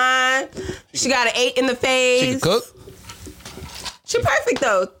 She fine. She got an 8 in the face. She can cook. She perfect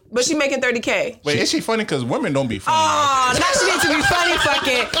though. But she making 30K. Wait, is she funny? Because women don't be funny. Oh, now she needs to be funny.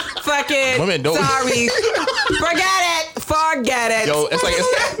 Fucking. Women don't. Sorry. Forget it. Yo, it's like.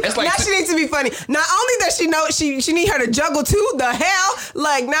 Now she needs to be funny. Not only does she know she need her to juggle too. The hell,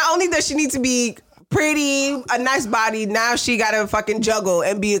 like not only does she need to be pretty, a nice body. Now she gotta fucking juggle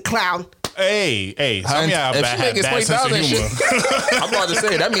and be a clown. Hey, tell me how bad sense of humor. I'm about to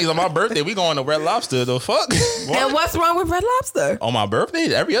say, that means on my birthday, we going to Red Lobster. The fuck? What? And what's wrong with Red Lobster? On my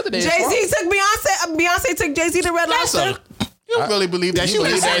birthday? Every other day. Jay-Z took Beyonce took Jay-Z to Red Lobster. You don't really believe that? She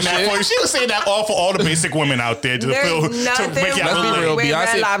was saying that. She was saying that all for all the basic women out there to make y'all real.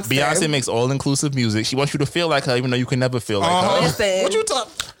 Beyonce makes all-inclusive music. She wants you to feel like her, even though you can never feel like her. Listen, what you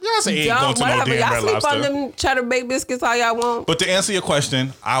talking? Beyonce ain't going to no damn Red Lobster. Y'all sleep on them cheddar baked biscuits all y'all want. But to answer your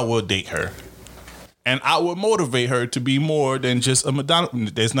question, I will date her. And I would motivate her to be more than just a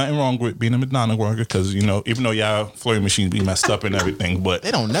McDonald's. There's nothing wrong with being a McDonald's worker because, you know, even though y'all flurry machines be messed up and everything, but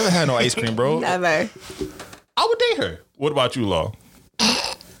They don't never have no ice cream, bro. Never. I would date her. What about you, Law?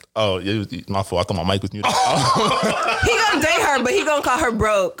 Oh, it was my fault. I thought my mic was muted. He gonna date her, but he gonna call her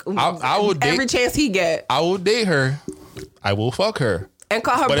broke. I will date every chance he get. I will date her. I will fuck her. And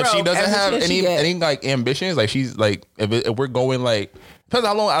call her But broke. if she doesn't every have chance she any get. like ambitions, like she's like if we're going like depends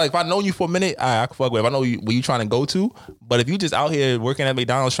how long. Like if I know you for a minute, I can fuck with. If I know you, where you trying to go to, but if you just out here working at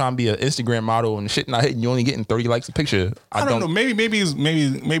McDonald's trying to be an Instagram model and shit not hitting, you only getting 30 likes a picture. I don't know.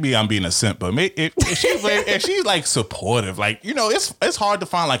 Maybe I'm being a simp, but if she's like supportive, like, you know, it's hard to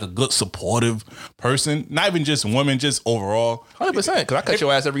find like a good supportive person. Not even just women, just overall. 100%. Because I cut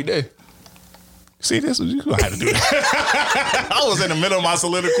your ass every day. See, this was you gonna have to do that. I was in the middle of my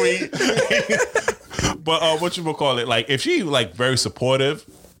soliloquy. But what you would call it? Like if she like very supportive,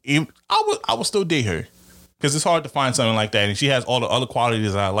 I would still date her. Because it's hard to find something like that. And she has all the other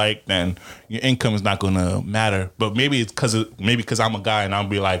qualities I like, then your income is not gonna matter. But maybe it's because I'm a guy and I'll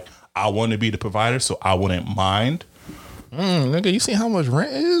be like, I want to be the provider, so I wouldn't mind. Nigga, you see how much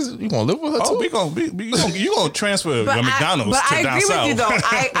rent is? You gonna live with her too? You gonna transfer your McDonald's but to I down agree south. with you though.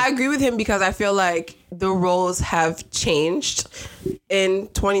 I agree with him because I feel like the roles have changed in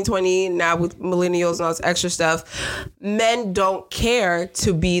 2020 now with millennials and all this extra stuff. Men don't care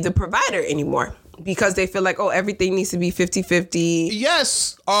to be the provider anymore because they feel like, oh, everything needs to be 50-50.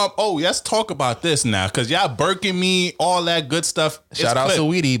 Yes. Let's talk about this now, because y'all burking me, all that good stuff. Shout out to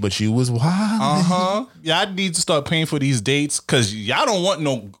Weedy, but you was wild. Y'all need to start paying for these dates because y'all don't want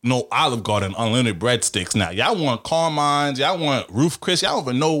no Olive Garden unlimited breadsticks now. Y'all want Carmine's. Y'all want Roof Chris. Y'all don't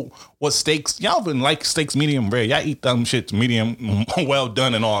even know what steaks. Y'all don't even like steaks medium rare. Y'all eat them shits medium well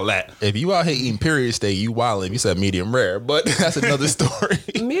done and all that. If you out here eating period steak, you wildin'. You said medium rare, but that's another story.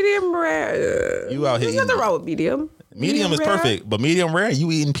 Medium rare. You out here There's nothing eating. wrong with medium. Medium is rare. perfect, but medium rare, you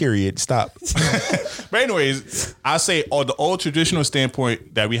eating period. Stop. But anyways, I say the old traditional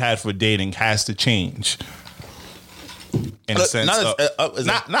standpoint that we had for dating has to change. In a sense,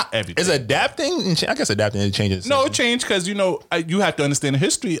 not everything. Is adapting? I guess adapting and changing. No, it changed because you have to understand the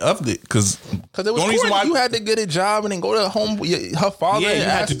history of it. Because it was cool. You had to get a job and then go to home. Her father. Yeah, you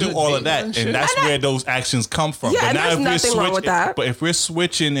had to do all of that, and that's where those actions come from. Yeah, but and now there's nothing wrong with that. But if we're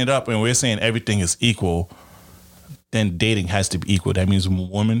switching it up and we're saying everything is equal, then dating has to be equal. That means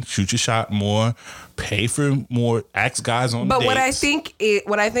women shoot your shot more, pay for more, ask guys on But dates.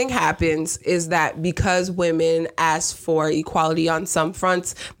 what I think happens is that because women ask for equality on some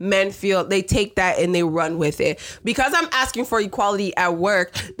fronts, men feel they take that and they run with it. Because I'm asking for equality at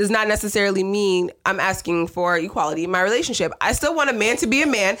work does not necessarily mean I'm asking for equality in my relationship. I still want a man to be a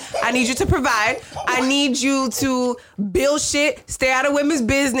man. I need you to provide. I need you to build shit, stay out of women's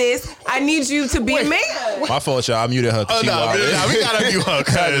business. I need you to be a man. My fault, y'all. I muted her. She wild. We gotta mute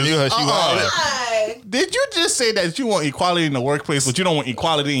her. She wild. Did you just say that you want equality in the workplace, but you don't want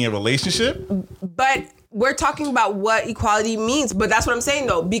equality in your relationship? But we're talking about what equality means. But that's what I'm saying,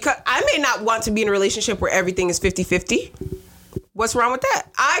 though, because I may not want to be in a relationship where everything is 50-50. What's wrong with that?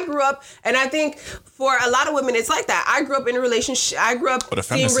 I grew up, and I think for a lot of women, it's like that. I grew up in a relationship. I grew up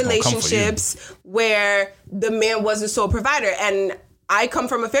seeing relationships where the man was the sole provider. And I come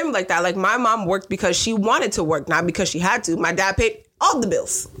from a family like that. Like, my mom worked because she wanted to work, not because she had to. My dad paid all the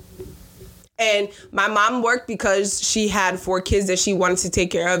bills. And my mom worked because she had 4 kids that she wanted to take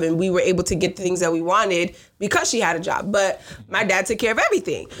care of, and we were able to get the things that we wanted because she had a job. But my dad took care of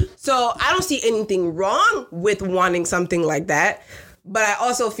everything. So I don't see anything wrong with wanting something like that. But I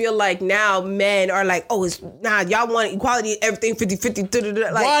also feel like now men are like, oh, y'all want equality, everything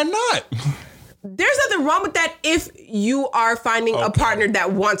 50-50. Like, why not? There's nothing wrong with that if you are finding a partner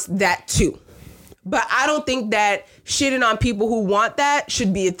that wants that too. But I don't think that shitting on people who want that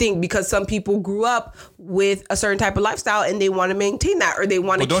should be a thing, because some people grew up with a certain type of lifestyle and they want to maintain that, or they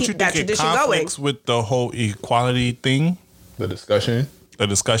want to keep that tradition going. Don't you think it conflicts with the whole equality thing? The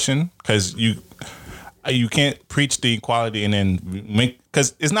discussion, because you can't preach the equality and then make,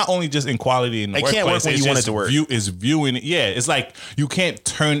 because it's not only just equality in the workplace. It can't work when you want it to work. It's viewing it. Yeah, it's like you can't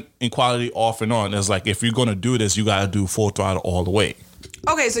turn equality off and on. It's like if you're gonna do this, you gotta do full throttle all the way.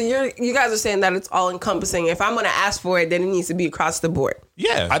 Okay, so you guys are saying that it's all encompassing. If I'm gonna ask for it, then it needs to be across the board.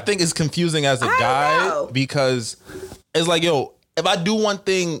 Yeah, I think it's confusing as a guy because it's like, yo, if I do one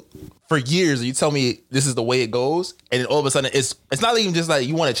thing for years and you tell me this is the way it goes, and then all of a sudden it's not even just like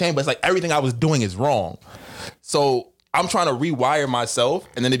you want to change, but it's like everything I was doing is wrong. So I'm trying to rewire myself,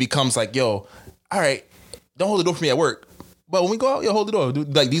 and then it becomes like, yo, all right, don't hold the door for me at work, But when we go out, hold the door. Do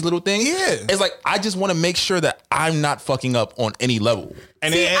like these little things. Yeah. It's like I just want to make sure that I'm not fucking up on any level.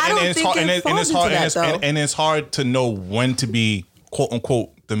 And See, I don't it's think hard, it and it's falls hard, into that, though. and it's hard to know when to be quote unquote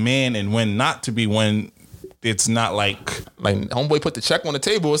the man and when not to be, when it's not like homeboy put the check on the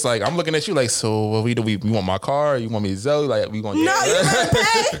table. It's like I'm looking at you like, so what we do? We want my car? You want me to Zoe? Like we going? No, you better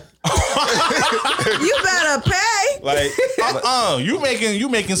pay. You better pay. Like you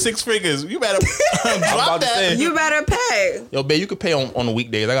making six figures. You better drop that. say, You better pay. yo, babe, you could pay on the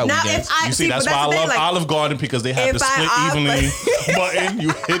weekdays. I got Now, weekends. if I You see, that's but why I the thing, love like, Olive Garden, because they have the if I split evenly offer- button. You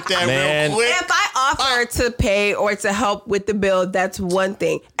hit that Man. real quick. If I offer to pay or to help with the bill, that's one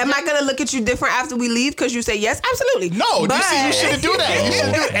thing. Am I gonna look at you different after we leave because you say yes? Absolutely. No, But- you see, you shouldn't do that. You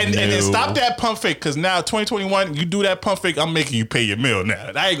shouldn't do it. And then No. stop that pump fake, because now 2021, you do that pump fake, I'm making you pay your meal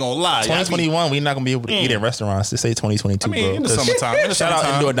now. I ain't gonna lie. 2021, we're not gonna be able to eat in restaurants. Just say 2022, I mean, bro. in the 'Cause summertime. In the Shout out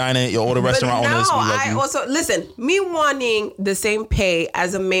summertime. Indoor Dining, your older restaurant But owners. no, We love I you. also listen. Me wanting the same pay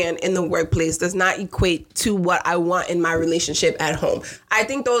as a man in the workplace does not equate to what I want in my relationship at home. I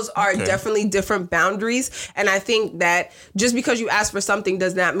think those are definitely different boundaries, and I think that just because you ask for something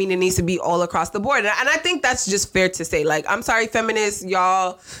does not mean it needs to be all across the board. And I think that's just fair to say. Like, I'm sorry, feminists,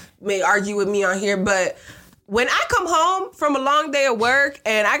 y'all may argue with me on here, but when I come home from a long day of work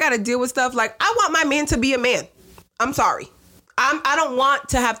and I got to deal with stuff, like, I want my man to be a man. I'm sorry. I don't want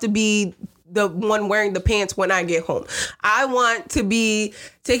to have to be the one wearing the pants when I get home. I want to be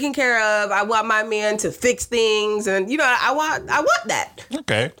taken care of. I want my man to fix things, and I want that.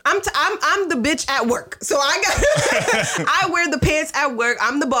 Okay. I'm the bitch at work, so I got I wear the pants at work.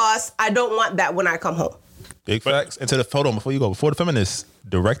 I'm the boss. I don't want that when I come home. Big facts. And to the photo before you go, before the feminists,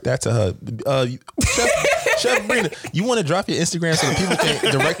 direct that to her. Chef Brina, you want to drop your Instagram so that people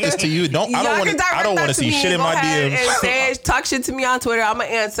can direct this to you? I don't want to see shit in my DMs. And talk shit to me on Twitter. I'm gonna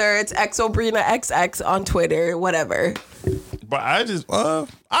answer. It's XOBrinaXX on Twitter. Whatever. But I just,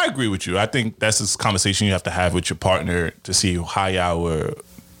 I agree with you. I think that's this conversation you have to have with your partner to see how y'all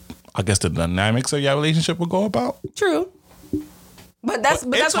I guess the dynamics of your relationship will go about. True. But that's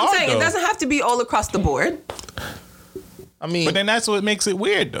what I'm hard, saying. though. It doesn't have to be all across the board. I mean, But then that's what makes it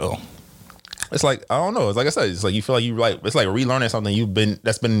weird, though. it's like, I don't know. It's like I said, it's like you feel like it's like relearning something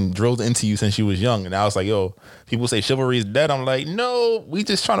that's been drilled into you since you was young. And now it's like, yo, people say chivalry is dead. I'm like, no, we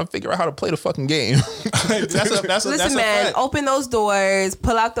just trying to figure out how to play the fucking game. Listen, man, open those doors,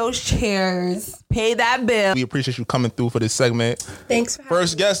 pull out those chairs, pay that bill. We appreciate you coming through for this segment. Thanks for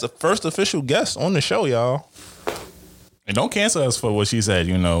First guest, the first official guest on the show, y'all. And don't cancel us for what she said,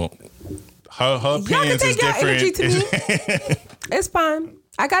 Her Y'all can opinions is take your energy different. to me. It's fine.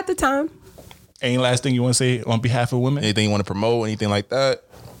 I got the time. Any last thing you want to say on behalf of women? Anything you want to promote, anything like that?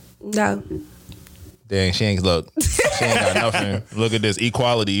 No. Dang, she ain't got nothing. Look at this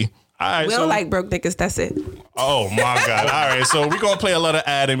equality. All right, We don't like broke niggas. That's it. Oh my God. All right. So we're going to play a lot of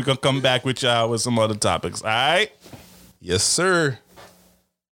ad and we're going to come back with y'all with some other topics. All right. Yes, sir.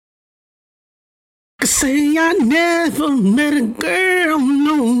 Say I never met a girl,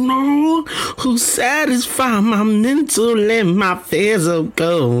 no, who satisfy my mental and my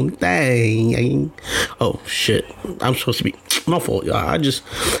physical thing. Oh shit, I'm supposed to be, my fault, y'all.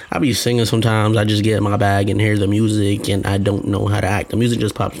 I be singing sometimes. I just get in my bag and hear the music and I don't know how to act. The music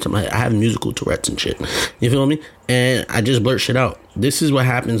just pops into my head. I have musical Tourette's and shit. You feel me? And I just blurt shit out. This is what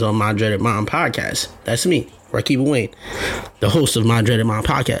happens on My Dreaded Mom podcast. That's me, Rakeem Wayne, the host of My Dreaded Mom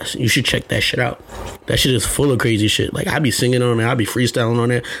podcast. You should check that shit out. That shit is full of crazy shit. Like, I be singing on there, I be freestyling on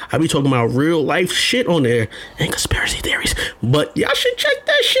there, I be talking about real life shit on there and conspiracy theories. But y'all should check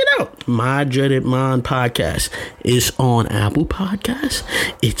that shit out. My Dreaded Mom podcast is on Apple Podcasts.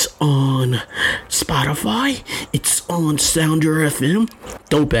 It's on Spotify. It's on Sounder FM.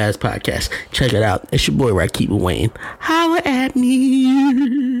 Dope ass podcast. Check it out. It's your boy Rakeem Wayne. Holla at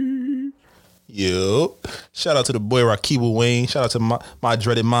me. Yo, shout out to the boy Rakeem Wayne. Shout out to my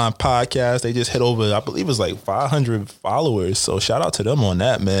Dreaded Mind podcast. They just hit over, I believe it's like 500 followers. So shout out to them on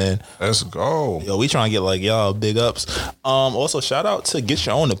that, man. Let's go. Yo, we trying to get like y'all big ups. Also shout out to Get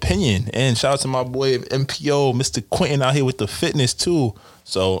Your Own Opinion, and shout out to my boy MPO, Mr. Quentin out here with the fitness too.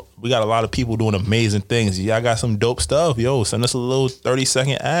 So we got a lot of people doing amazing things. Y'all got some dope stuff. Yo, send us a little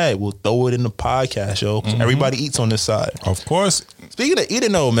 30-second ad. We'll throw it in the podcast, yo. Everybody eats on this side. Of course. Speaking of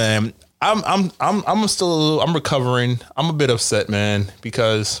eating though, man, I'm recovering. I'm a bit upset, man,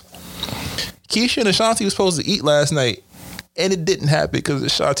 because Keisha and Ashanti was supposed to eat last night, and it didn't happen because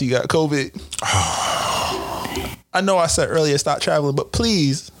Ashanti got COVID. I know I said earlier stop traveling, but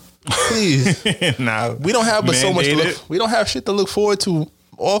please, Nah, we don't have but so much. mandated. We don't have shit to look forward to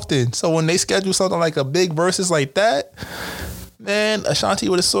often. So when they schedule something like a big versus like that, man, Ashanti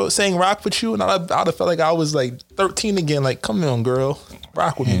would have sang "Rock with You," and I'd have felt like I was like 13 again. Like, come on, girl,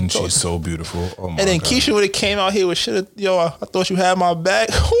 rock with me. And she's so beautiful. Oh my And then God. Keisha would have came out here with shit. Yo, I thought you had my back.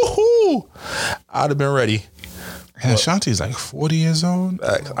 Woo-hoo. I'd have been ready. And Ashanti's like 40 years old.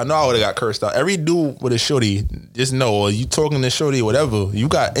 I know I would have got cursed out. Every dude with a shorty, just know, you talking to shorty or whatever, you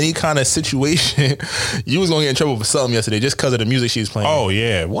got any kind of situation, you was gonna get in trouble for something yesterday just because of the music she was playing. Oh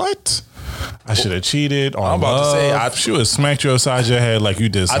yeah, what? I should have cheated on I'm about to say, she would have smacked you upside your head like you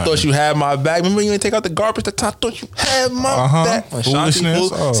did something. I thought you had my back. Remember you didn't take out the garbage? I thought you had my back. Foolishness.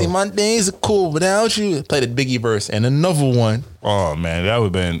 Fool, see, my days are cool without you. Play the Biggie verse and another one. Oh man, that would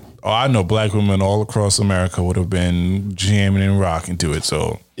have been. Oh, I know black women all across America would have been jamming and rocking to it.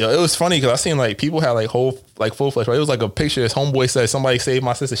 So yo, it was funny because I seen like people had like whole like full flesh. Right? It was like a picture. His homeboy said somebody saved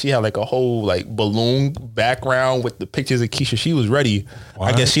my sister. She had like a whole like balloon background with the pictures of Keisha. She was ready.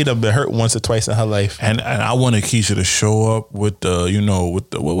 What? I guess she'd have been hurt once or twice in her life. and I wanted Keisha to show up with the with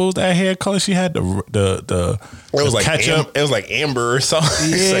the what was that hair color she had It was like ketchup. it was like amber or something.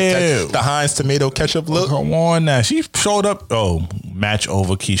 Yeah. Like the Heinz tomato ketchup look. Come on now, she showed up. Oh, match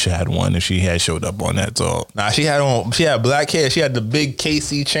over. Keisha had one, and she had showed up on that. So Nah, she had black hair. She had the big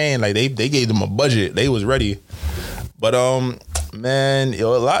KC chain. Like they gave them a budget. They was ready. But man,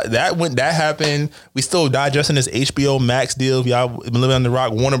 yo, that happened. We still digesting this HBO Max deal. If y'all been living on the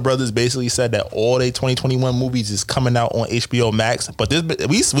rock, Warner Brothers basically said that all their 2021 movies is coming out on HBO Max. But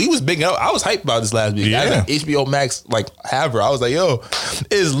this we was big up. I was hyped about this last week. Yeah. As an HBO Max like haver, I was like, yo,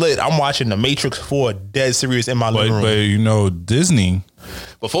 it's lit. I'm watching The Matrix 4 dead serious in my living room. but Disney.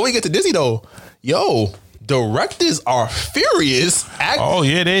 Before we get to Disney though, yo, directors are furious. Oh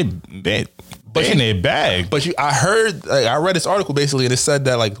yeah, they in their bag. But I read this article basically, and it said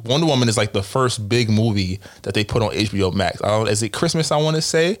that like Wonder Woman is like the first big movie that they put on HBO Max. Is it Christmas? I want to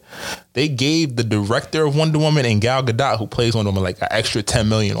say they gave the director of Wonder Woman and Gal Gadot, who plays Wonder Woman, like an extra $10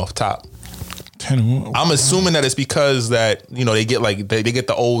 million off top. I'm assuming that it's because that they get like they get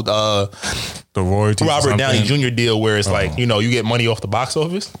the old the royalties. Robert Downey Jr. deal where it's like you get money off the box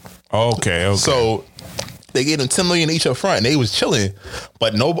office. Okay. So they gave them $10 million each up front, and they was chilling.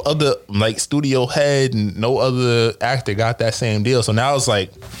 But no other like studio head and no other actor got that same deal. So now it's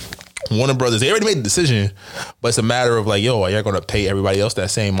like Warner Brothers, they already made the decision, but it's a matter of like, yo, are you gonna pay everybody else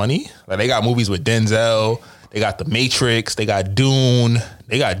that same money? Like they got movies with Denzel, they got The Matrix, they got Dune,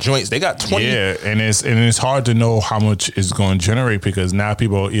 they got joints, they got 20. Yeah, and it's hard to know how much it's going to generate because now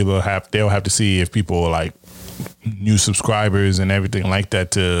people they'll have to see if people are like new subscribers and everything like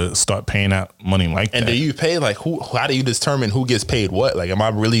that to start paying out money like that. And do you pay like how do you determine who gets paid what? Like, am I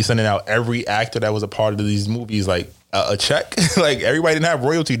really sending out every actor that was a part of these movies like a check? Like everybody didn't have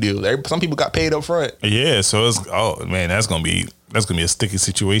royalty deals. Some people got paid up front. Yeah, so it's that's gonna be a sticky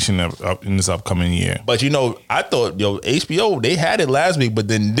situation in this upcoming year. But I thought HBO they had it last week, but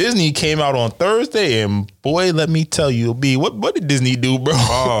then Disney came out on Thursday, and boy, let me tell you, B, what did Disney do, bro?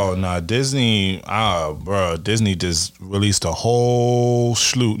 Oh no, Disney, bro, Disney just released a whole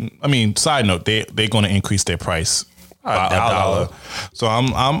slew. I mean, side note, they're gonna increase their price. $1. So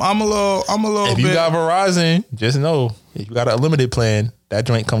I'm a little. If you got Verizon, just know if you got a limited plan, that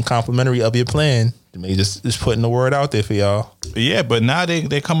joint come complimentary of your plan. Maybe just putting the word out there for y'all. Yeah, but now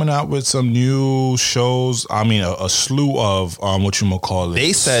they're coming out with some new shows. I mean, a slew of what you gonna call it.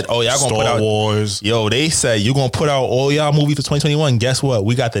 They said, "Oh, y'all gonna put out Star Wars." Yo, they said you're gonna put out all y'all movies for 2021. Guess what?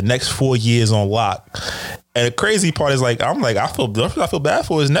 We got the next 4 years on lock. And the crazy part is like, I feel bad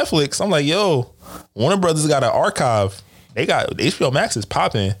for is Netflix. I'm like, yo, Warner Brothers got an archive. They got HBO Max is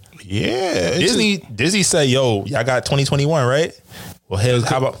popping. Yeah, Disney said, yo, y'all got 2021, right? Well,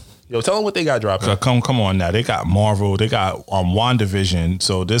 how about tell them what they got dropping. Come on now. They got Marvel. They got WandaVision.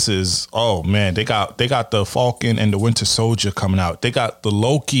 So this is they got the Falcon and the Winter Soldier coming out. They got the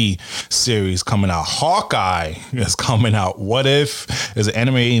Loki series coming out. Hawkeye is coming out. What If is an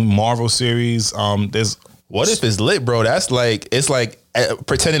anime Marvel series. There's What If is lit, bro. That's like it's like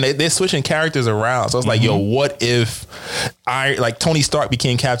pretending they're switching characters around. So it's like, yo, what if Tony Stark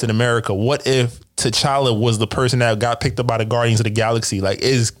became Captain America? What if T'Challa was the person that got picked up by the Guardians of the Galaxy? Like,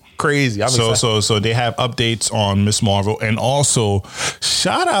 it's crazy. So they have updates on Miss Marvel, and also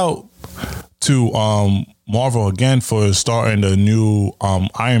shout out to Marvel again for starting the new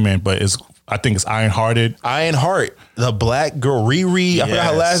Iron Man, but I think it's Ironheart, the black girl Riri. I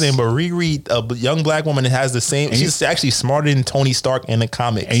forgot her last name, but Riri, a young black woman that has the same. She's actually smarter than Tony Stark in the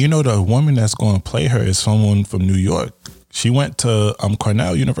comics. And the woman that's going to play her is someone from New York. She went to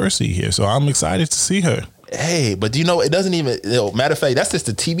Cornell University here, so I'm excited to see her. Hey, but do you know it doesn't even? Matter of fact, that's just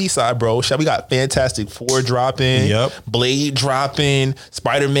the TV side, bro. We got Fantastic Four dropping. Yep. Blade dropping.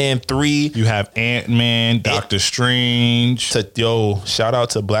 Spider-Man 3. You have Ant-Man, Doctor Strange. Shout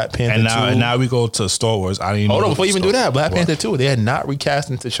out to Black Panther and 2. now we go to Star Wars. I didn't even Hold on, know before you even do that, Black What? Panther 2, they had not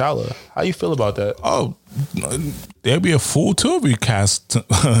recast T'Challa. How you feel about that? Oh, there'd be a fool to recast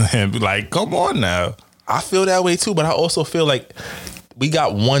him. Like, come on now. I feel that way too, but I also feel like we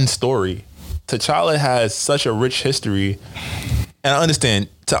got one story. T'Challa has such a rich history, and I understand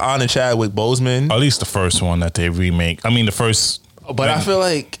to honor Chadwick Boseman. At least the first one that they remake. I mean, the first. But I feel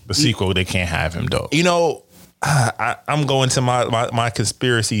like the sequel, they can't have him though. You know, I'm going to my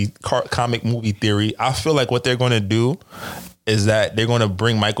conspiracy comic movie theory. I feel like what they're going to do is that they're going to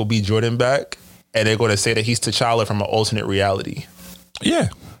bring Michael B. Jordan back, and they're going to say that he's T'Challa from an alternate reality. Yeah.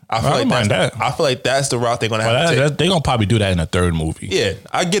 I feel like that's the route they're going to have to take. They're going to probably do that in a third movie. Yeah,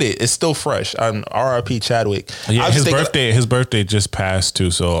 I get it. It's still fresh. R.I.P. Chadwick. Yeah, his birthday just passed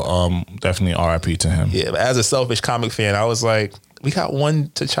too, so definitely R.I.P. to him. Yeah, but as a selfish comic fan, I was like, we got one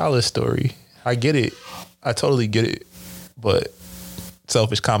T'Challa story. I get it. I totally get it. But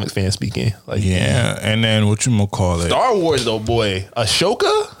selfish comic fan speaking. Like, yeah, and then what you gonna call it? Star Wars though, boy.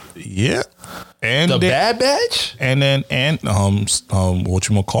 Ashoka? Yeah. And the Bad Batch? And then what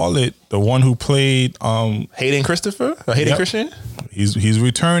you gonna call it? The one who played Hayden Christopher? Or Hayden Christian? He's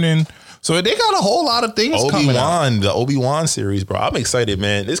returning. So they got a whole lot of things coming out. The Obi-Wan series, bro. I'm excited,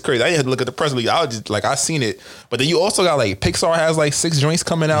 man. It's crazy. I didn't have to look at the press release. I was just I seen it. But then you also got Pixar has 6 joints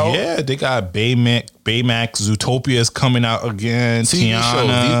coming out. Yeah, they got Baymax, Zootopia is coming out again. TV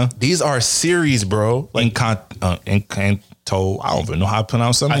Tiana. Shows. These are series, bro. Encanto. I don't even know how to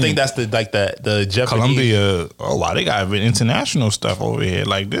pronounce something. I think that's the Japanese. Colombia. Oh wow, they got international stuff over here.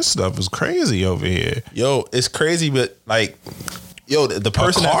 This stuff is crazy over here. Yo, it's crazy, but the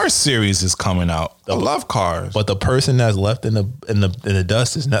person Cars series is coming out. I love Cars, but the person that's left in the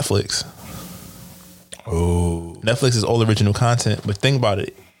dust is Netflix. Oh, Netflix is all original content. But think about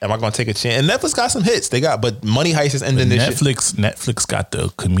it. Am I going to take a chance? And Netflix got some hits. But Money Heist is ending this shit. Netflix got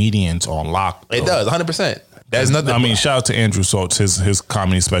the comedians on lock. It does 100%. There's nothing. I mean, shout out to Andrew Saltz. His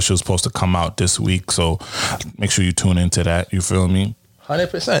comedy special is supposed to come out this week, so make sure you tune into that. You feel me?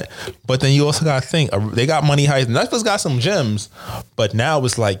 100%. But then you also got to think, they got Money Heist. Netflix got some gems, but now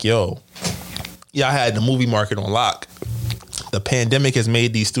it's y'all had the movie market on lock. The pandemic has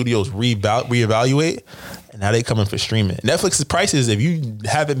made these studios reevaluate, and now they coming for streaming. Netflix's prices, if you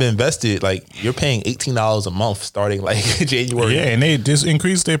haven't been invested, you're paying $18 a month starting January. Yeah, and they just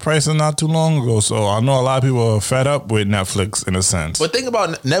increased their prices not too long ago. So I know a lot of people are fed up with Netflix in a sense. But think about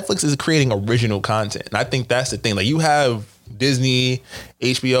Netflix is creating original content, and I think that's the thing. You have Disney,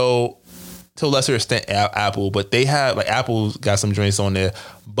 HBO, to a lesser extent Apple, but they have Apple's got some joints on there,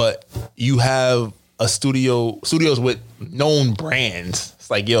 but you have studios with known brands.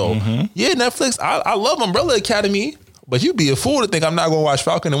 It's yeah, Netflix, I love Umbrella Academy, but you'd be a fool to think I'm not gonna watch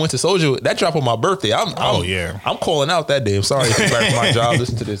Falcon and Winter Soldier. That dropped on my birthday. I'm calling out that day. I'm sorry if you're back from my job.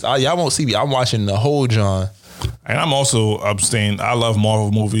 Listen to this. Y'all won't see me. I'm watching the whole John. And I'm also abstaining. I love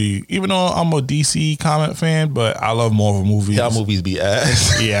Marvel movie, even though I'm a DC comic fan, but I love Marvel movies. Y'all movies be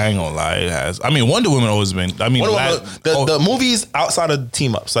ass. Yeah, I ain't gonna lie, it has. I mean, Wonder Woman always been. I mean, the movies outside of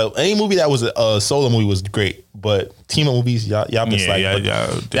team ups. So any movie that was a solo movie was great, but team up movies, y'all been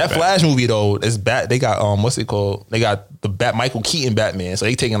that Flash movie though is bad. They got what's it called? They got the Michael Keaton Batman. So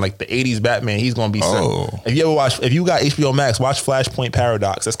they taking the 80s Batman. He's gonna be. If you got HBO Max, watch Flashpoint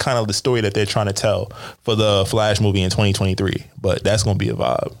Paradox. That's kind of the story that they're trying to tell for the Flash movie in 2023. But that's gonna be a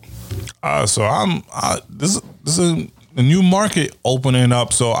vibe. So this is a new market opening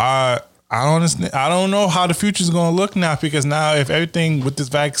up. So I don't know how the future is going to look now, because now if everything with this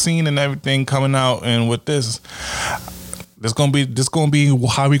vaccine and everything coming out and with this going to be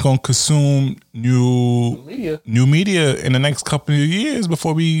how we going to consume new media in the next couple of years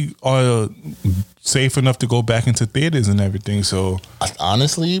before we are safe enough to go back into theaters and everything. So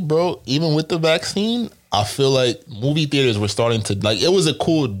honestly, bro, even with the vaccine, I feel like movie theaters were starting to it was a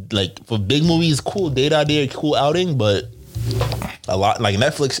cool for big movies, cool date idea, cool outing, but a lot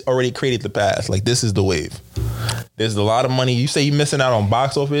Netflix already created the past. This is the wave. There's a lot of money. You say you're missing out on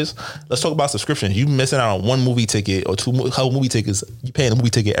box office. Let's talk about subscriptions. You missing out on one movie ticket or couple movie tickets. You paying a movie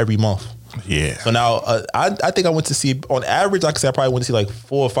ticket every month. Yeah. So now I think I went to see, on average, I could say I probably went to see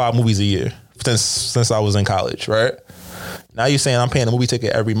 4 or 5 movies a year since I was in college, right? Now you're saying I'm paying a movie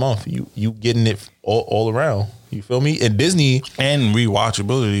ticket every month. You getting it all around. You feel me? And Disney, and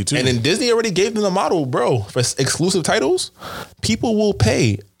rewatchability too. And then Disney already gave them the model, bro, for exclusive titles. People will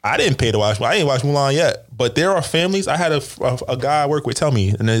pay. I didn't pay to watch. I ain't watched Mulan yet, but there are families. I had a guy I work with tell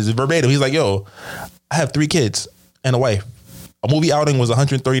me, and it's verbatim. He's like, "Yo, I have 3 kids and a wife. A movie outing was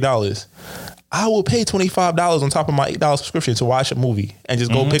 $130. I will pay $25 on top of my $8 subscription to watch a movie and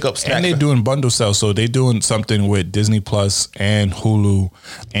just go pick up snacks. And they're doing bundle sales. So they're doing something with Disney Plus and Hulu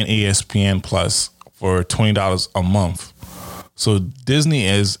and ESPN Plus for $20 a month. So Disney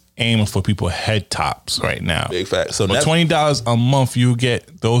is aiming for people head tops right now. Big fact. So for $20 a month, you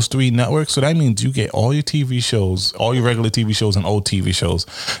get those 3 networks. So that means you get all your TV shows, all your regular TV shows and old TV shows.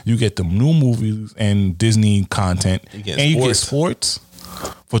 You get the new movies and Disney content. You get sports.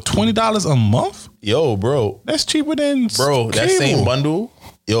 For $20 a month? Yo, bro. That's cheaper than cable. That same bundle.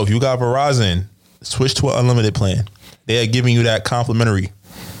 Yo, if you got Verizon, switch to an unlimited plan. They are giving you that complimentary.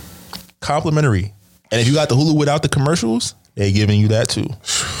 And if you got the Hulu without the commercials, they're giving you that too.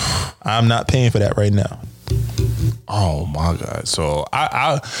 I'm not paying for that right now. Oh my God. So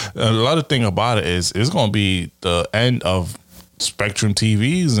I another thing about it is it's gonna be the end of Spectrum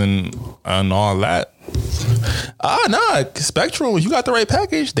TVs and all that. Nah, Spectrum, if you got the right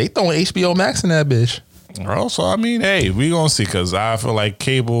package, they throwing HBO Max in that bitch. Also, I mean, hey, we gonna see, because I feel like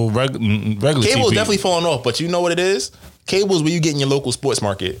cable, regular cable TV is definitely falling off, but you know what it is? Cable is where you get in your local sports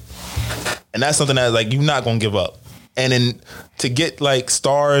market. And that's something that like you're not gonna give up. And then to get like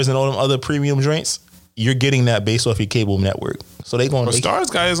Stars and all them other premium joints, you're getting that based off your cable network. So they going. Stars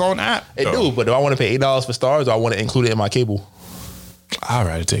got his own app. It do, but do I want to pay $8 for Stars, or I want to include it in my cable? I'd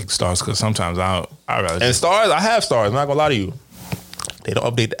rather take Stars, because sometimes I'd rather. And Stars, I have Stars. I'm not gonna lie to you. They don't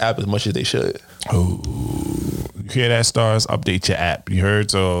update the app as much as they should. Oh, you hear that, Stars? Update your app. You heard?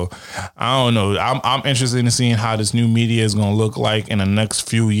 So I don't know. I'm interested in seeing how this new media is gonna look like in the next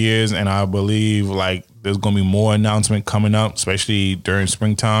few years, and I believe like there's gonna be more announcement coming up, especially during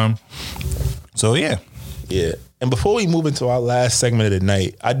springtime. So yeah. And before we move into our last segment of the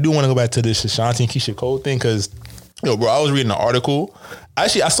night, I do want to go back to this Ashanti and Keisha Cole thing, because yo, bro, I was reading an article.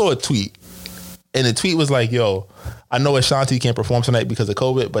 Actually, I saw a tweet, and the tweet was like, yo, I know Ashanti can't perform tonight because of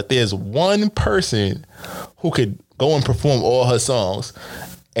COVID, but there's one person who could go and perform all her songs,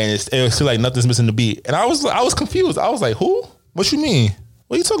 and it was still like nothing's missing the beat. And I was confused. I was like, who? What you mean?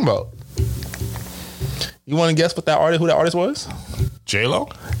 What are you talking about? You want to guess who that artist was? J-Lo?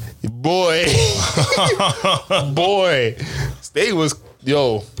 Boy. Boy. They was,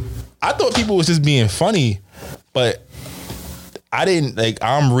 yo, I thought people was just being funny, but I didn't, like,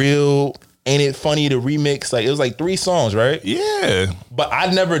 I'm Real, Ain't It Funny, the remix. Like, it was like 3 songs, right? Yeah. But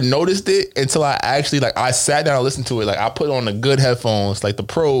I never noticed it until I actually, like, I sat down and listened to it. Like, I put on the good headphones, like the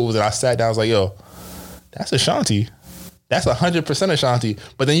pros, and I sat down. I was like, yo, that's Ashanti. That's 100% Ashanti.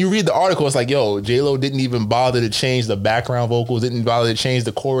 But then you read the article, it's like, yo, J-Lo didn't even bother to change the background vocals, didn't bother to change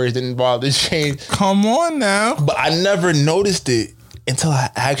the chorus, didn't bother to change. Come on now. But I never noticed it until I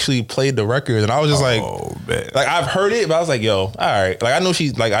actually played the record, and I was just man. Like I've heard it, but I was like, yo, all right. Like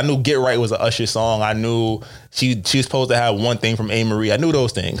I knew Get Right was an Usher song. I knew she was supposed to have one thing from A. Marie. I knew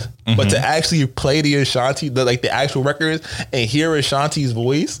those things. Mm-hmm. But to actually play the Ashanti, the actual records, and hear Ashanti's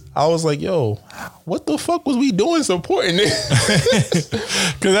voice, I was like, yo, what the fuck was we doing supporting this?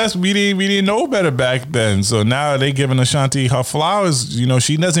 Because we didn't know better back then. So now they giving Ashanti her flowers. You know,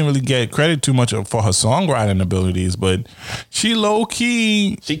 she doesn't really get credit too much for her songwriting abilities, but she low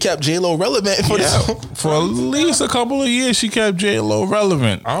key. She kept J-Lo relevant for at least a couple of years. She kept J-Lo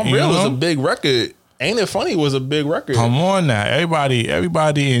relevant. I'm Real was a big record. Ain't It Funny was a big record. Come on now, everybody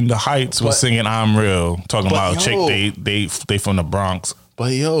in the Heights was singing I'm Real, talking about chick they from the Bronx.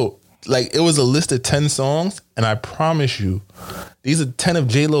 But yo, like it was a list of 10 songs, and I promise you, these are 10 of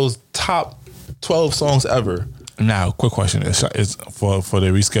J-Lo's top 12 songs ever. Now, quick question: is for the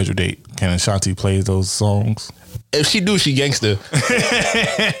rescheduled date, can Ashanti play those songs? If she do, she gangster.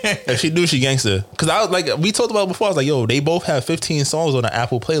 If she do, she gangster. Because I was like, we talked about it before. I was like, yo, they both have 15 songs on the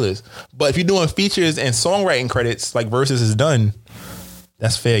Apple playlist. But if you're doing features and songwriting credits, like Versus is done,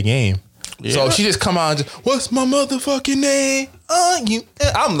 that's fair game. Yeah. So if she just come out and just, what's my motherfucking name?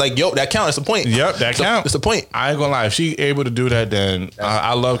 I'm like, yo, that counts. That's the point. Yep, that counts. That's the point. I ain't gonna lie. If she able to do that, then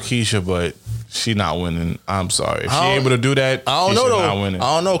I love Keisha, but she not winning. I'm sorry. If she able to do that, I don't know though. Not winning.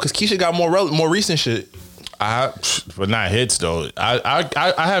 I don't know, because Keisha got more recent shit. But not hits though. I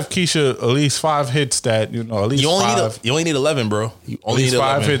have Keisha at least 5 hits that, you know, at least you only need 11, bro. You only need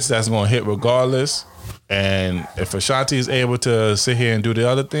 11. 5 hits that's gonna hit regardless. And if Ashanti is able to sit here and do the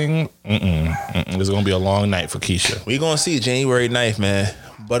other thing, it's gonna be a long night for Keisha. We gonna see January 9th, man.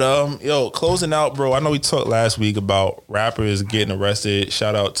 But yo, closing out, bro. I know we talked last week about rappers getting arrested.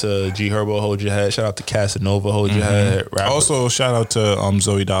 Shout out to G Herbo, hold your head. Shout out to Casanova, hold your head. Also, shout out to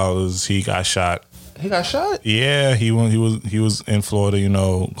Zoe Dollars. He got shot He got shot? Yeah, he was in Florida,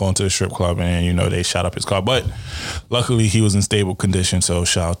 going to a strip club, and they shot up his car. But luckily, he was in stable condition. So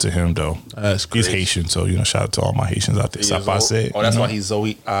shout out to him, though. That's He's crazy. Haitian, so shout out to all my Haitians out there. Oh, that's why he's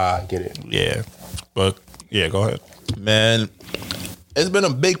Zoe. I get it. Yeah, but yeah, go ahead, man. It's been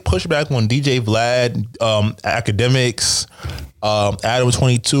a big pushback on DJ Vlad, academics, Adam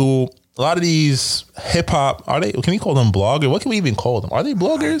 22. A lot of these hip hop, can we call them bloggers? What can we even call them? Are they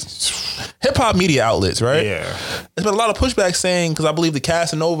bloggers? Hip hop media outlets, right? Yeah. There's been a lot of pushback saying, because I believe the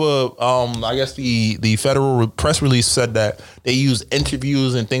Casanova, I guess the federal press release said that they use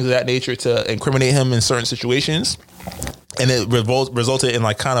interviews and things of that nature to incriminate him in certain situations. And it resulted in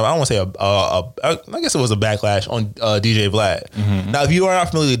I don't want to say I guess it was a backlash on DJ Vlad. Mm-hmm. Now, if you are not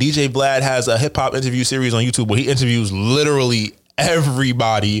familiar, DJ Vlad has a hip hop interview series on YouTube where he interviews literally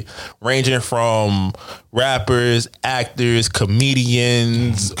everybody, ranging from rappers, actors,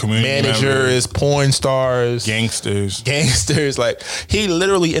 comedians, managers, members, porn stars, gangsters. Like, he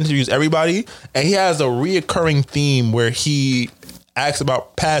literally interviews everybody, and he has a reoccurring theme where he asks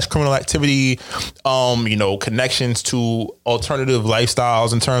about past criminal activity, connections to alternative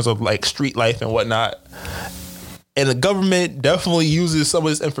lifestyles in terms of street life and whatnot. And the government definitely uses some of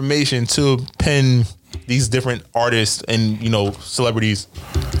this information to pin these different artists and celebrities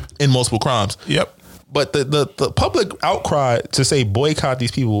in multiple crimes. Yep. But the public outcry to say boycott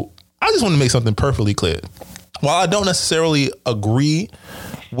these people, I just want to make something perfectly clear. While I don't necessarily agree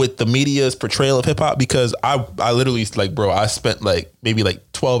with the media's portrayal of hip hop, because I literally I spent maybe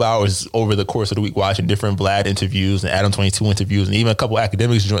 12 hours over the course of the week watching different Vlad interviews and Adam 22 interviews and even a couple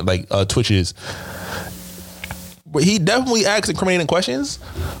academics joint Twitches. But he definitely asks incriminating questions,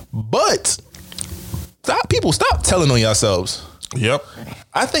 but stop telling on yourselves. Yep.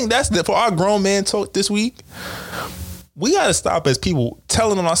 I think that's for our grown man talk this week. We got to stop as people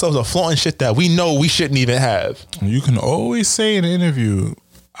telling on ourselves or flaunting shit that we know we shouldn't even have. You can always say in an interview,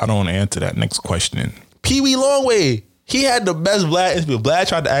 I don't want to answer that next question. Pee Wee Longway, he had the best Vlad interview. Vlad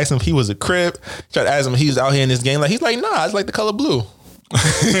tried to ask him if he was a Crip, tried to ask him if he was out here in this game. He's like, nah, it's like the color blue.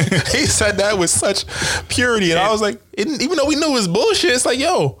 He said that with such purity, and I was like, even though we knew it was bullshit, it's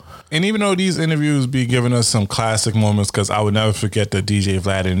yo. And even though these interviews be giving us some classic moments, because I would never forget the DJ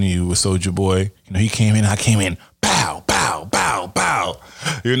Vlad interview with Soulja Boy. He came in, I came in, bow, bow, bow, bow.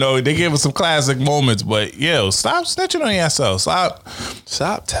 They gave us some classic moments, but stop snitching on yourself.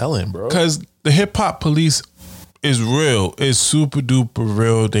 Stop telling, bro. Because the hip hop police is real. It's super duper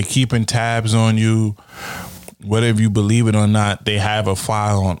real. They keeping tabs on you. Whether you believe it or not, they have a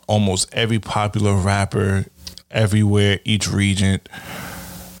file on almost every popular rapper everywhere, each region.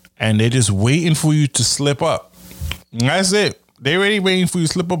 And they're just waiting for you to slip up. And that's it. They already waiting for you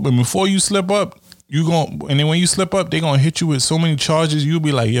to slip up. And before you slip up, and then when you slip up, they're going to hit you with so many charges. You'll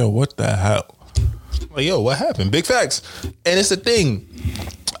be like, yo, what the hell? What happened? Big facts. And it's the thing.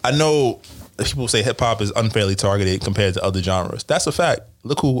 I know people say hip hop is unfairly targeted compared to other genres. That's a fact.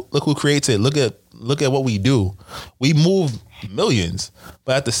 Look who creates it. Look at what we do. We move millions,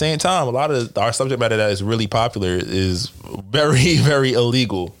 but at the same time, a lot of our subject matter that is really popular is very, very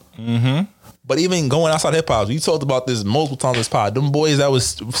illegal. Mm-hmm. But even going outside hip hop, you talked about this multiple times this pod. Them boys that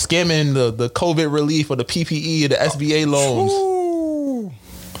was scamming the COVID relief or the PPE or the SBA loans. Ooh.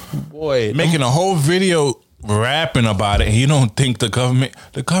 Boy, making a whole video rapping about it, and you don't think the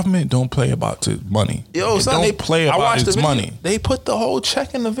government don't play about its money. Yo, son, they play about its money. They put the whole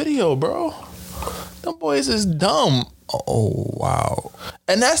check in the video, bro. Them boys is dumb. Oh wow!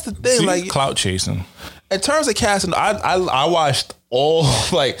 And that's the thing, See, clout chasing. In terms of Casanova, I watched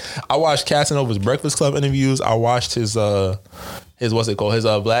I watched Casanova's Breakfast Club interviews. I watched his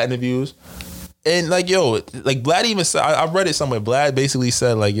Vlad interviews. And Vlad even said, I read it somewhere. Vlad basically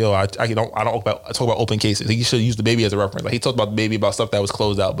said I talk about open cases. He should use the baby as a reference. He talked about the baby about stuff that was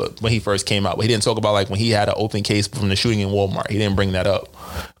closed out, but when he first came out, but he didn't talk about when he had an open case from the shooting in Walmart. He didn't bring that up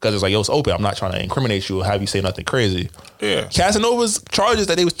because it's it's open. I'm not trying to incriminate you or have you say nothing crazy. Yeah. Casanova's charges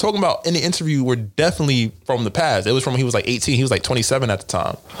that they was talking about in the interview were definitely from the past. It was from when he was 18. He was 27 at the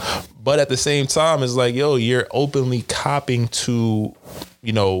time. But at the same time, it's you're openly copping to,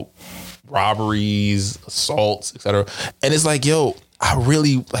 robberies, assaults, etc. And it's I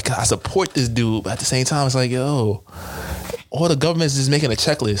really I support this dude, but at the same time, it's all the government's just making a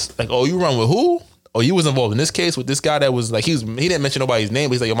checklist. You run with who? oh, you was involved in this case with this guy that was like, he didn't mention nobody's name,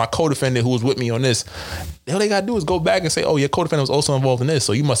 but he's like, yo, my co-defendant who was with me on this. All they gotta do is go back and say, oh, your co-defendant was also involved in this,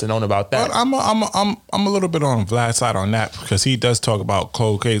 so you must have known about that. But I'm a little bit on Vlad's side on that because he does talk about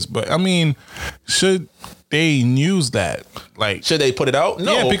cold case. But I mean, should they use that? Like, should they put it out?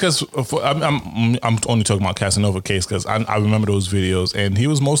 No, yeah, because I'm only talking about Casanova case because I remember those videos and he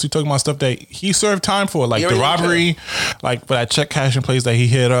was mostly talking about stuff that he served time for, like the robbery, like for that check cashing place that he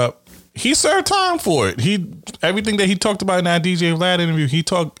hit up. He served time for it. Everything that he talked about in that DJ Vlad interview,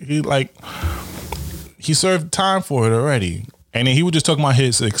 he served time for it already. And then he was just talking about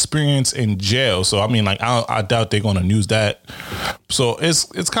his experience in jail. So I mean, like, I doubt they're gonna use that. So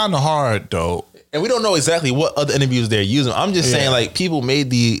it's kind of hard though. And we don't know exactly what other interviews they're using. I'm just saying, like, people made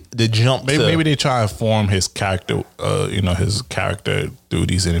the jump. Maybe they try to form his character, his character through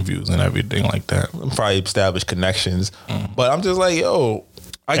these interviews and everything like that. Probably establish connections. But I'm just like, yo,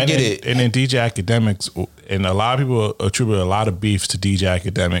 I get it. And then DJ Academics, and a lot of people attribute a lot of beefs to DJ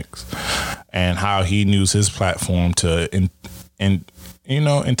Academics and how he used his platform to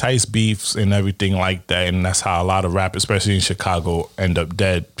entice beefs and everything like that. And that's how a lot of rappers, especially in Chicago, end up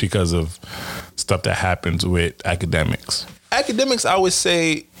dead because of stuff that happens with Academics. Academics, I would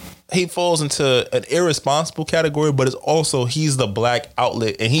say he falls into an irresponsible category, but it's also, he's the black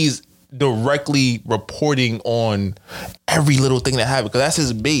outlet and he's directly reporting on every little thing that happened because that's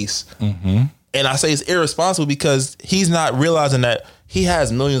his base. Mm-hmm. And I say it's irresponsible because he's not realizing that he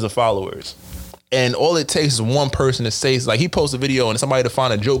has millions of followers. And all it takes is one person to say, like, he posts a video and somebody to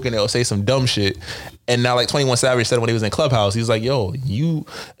find a joke in it or say some dumb shit. And now, like 21 Savage said when he was in Clubhouse, he was like, yo,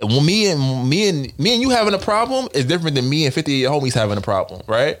 me and you having a problem is different than me and 50 of your homies having a problem,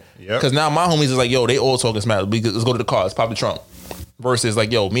 right? Because now my homies is like, yo, they all talking smack. Let's go to the car. Let's pop the trunk. Versus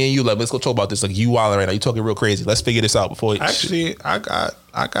like, yo, me and you, like, let's go talk about this. Like, you wilding right now. You talking real crazy. Let's figure this out before. Actually, I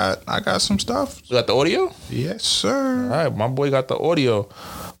got some stuff. You got the audio? Yes, sir. All right, my boy got the audio,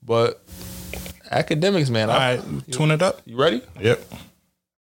 but Academics, man. All right, tune it up. You ready? Yep.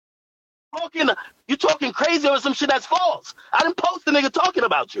 You talking crazy or some shit that's false. I didn't post the nigga talking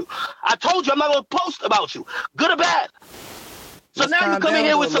about you. I told you I'm not gonna post about you, good or bad. So now you come in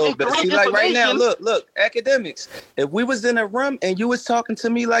here with some incorrect information. Like right now, look, Academics. If we was in a room and you was talking to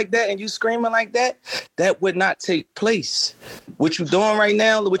me like that and you screaming like that, that would not take place. What you doing right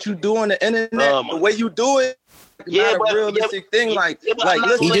now, what you do on the internet, the way you do it, not a realistic thing. Listen,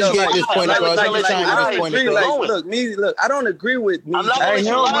 he just get this point across. Look, I don't agree with me. I'm not gonna I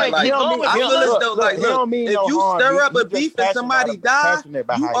feel as though, like, look, if you stir up a beef and somebody dies,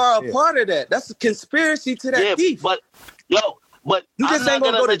 you are a part of that. That's a conspiracy to that beef. But you just ain't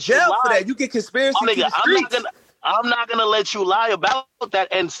gonna go to jail for that. You get conspiracy to the streets. I'm not gonna let you lie about that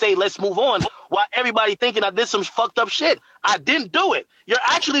and say let's move on while everybody thinking I did some fucked up shit. I didn't do it. You're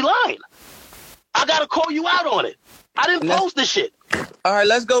actually lying. I gotta call you out on it. I didn't post this shit. All right,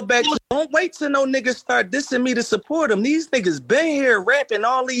 let's go back. Don't wait till no niggas start dissing me to support them. These niggas been here rapping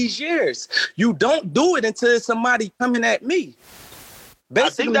all these years. You don't do it until somebody coming at me.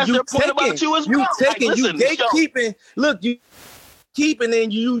 Basically, I think that's their point about you as well. You gatekeeping. Look, you keeping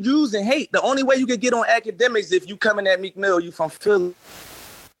and you using hate. The only way you can get on Academics if you coming at Meek Mill, you from Philly.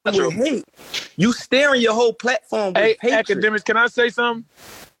 With hate. You staring your whole platform with hatred. Academics, can I say something?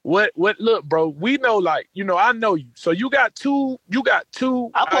 What look, bro, we know, like, I know you. So you got two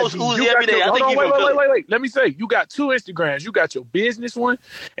I post Uzi every day. Wait. Let me say, you got two Instagrams. You got your business one,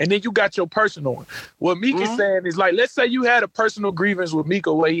 and then you got your personal one. What Meek is saying is, like, let's say you had a personal grievance with Meek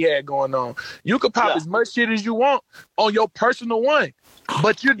or what he had going on. You could pop as much shit as you want on your personal one.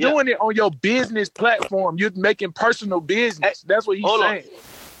 But you're doing it on your business platform. You're making personal business. That's what he's saying.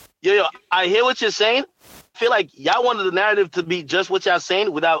 Yo, I hear what you're saying. I feel like y'all wanted the narrative to be just what y'all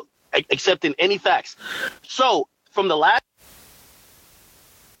saying without accepting any facts. So from the last,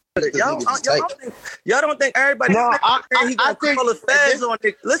 y'all don't think everybody? No, I think call the feds on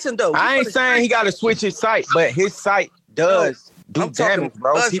it. Listen though, I ain't saying he got to switch his site, but his site does do damage,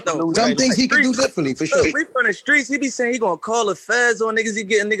 bro. Some things he can do differently for sure. We from the streets. He be saying he gonna call the feds on niggas. He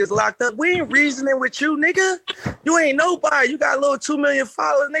getting niggas locked up. We ain't reasoning with you, nigga. You ain't nobody. You got a little 2 million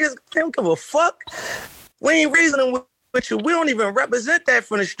followers. Niggas don't give a fuck. We ain't reasoning with you. We don't even represent that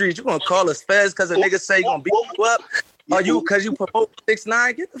from the streets. You gonna call us feds because a nigga say you gonna beat you up? Or you because you promote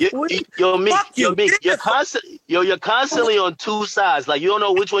 6ix9ine? Get the fuck you're constantly on two sides. Like, you don't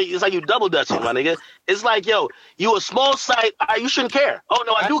know which way. It's like you double dutching, my nigga. It's like, yo, you a small site. You shouldn't care. Oh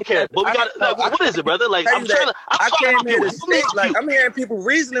no, I do care. But we got what is it, brother? Like, I came here to speak. Like, I'm hearing people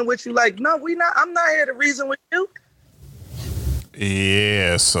reasoning with you. Like, no, we not. I'm not here to reason with you.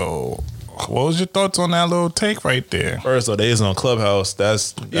 Yeah. So What was your thoughts on that little take right there? First of all, they is on Clubhouse.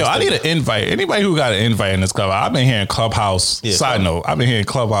 That's I need an invite. Anybody who got an invite in this Clubhouse. I've been hearing Clubhouse. Yeah, side note, I've been hearing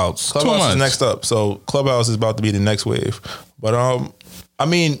Clubhouse. Clubhouse is next up. So Clubhouse is about to be the next wave. But I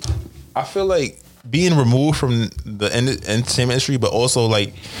mean, I feel like being removed from the entertainment industry, but also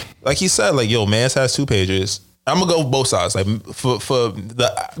like he said, like, yo, Mans has 2 pages. I'm gonna go both sides. Like for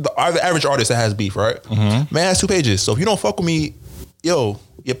the average artist that has beef, right? Mm-hmm. Man has 2 pages. So if you don't fuck with me, yo,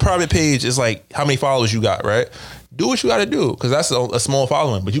 your private page is like how many followers you got, right? Do what you got to do, because that's a small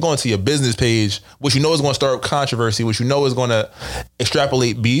following. But you go into your business page, which you know is going to start controversy, which you know is going to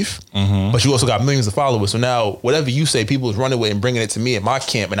extrapolate beef, but you also got millions of followers. So now whatever you say, people is running with and bringing it to me in my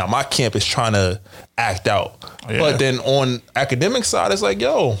camp, and now my camp is trying to act out. Yeah. But then on academic side, it's like,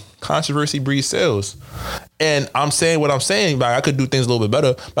 yo, controversy breeds sales. And I'm saying what I'm saying, like I could do things a little bit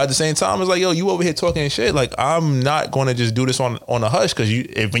better, but at the same time, it's like, yo, you over here talking shit. Like, I'm not going to just do this on a hush, because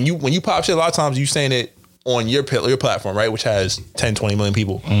when you pop shit, a lot of times you saying it on your platform, right, which has 10, 20 million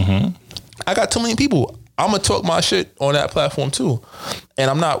people. Mm-hmm. I got 2 million people. I'm going to talk my shit on that platform too. And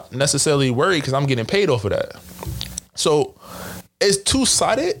I'm not necessarily worried because I'm getting paid off of that. So it's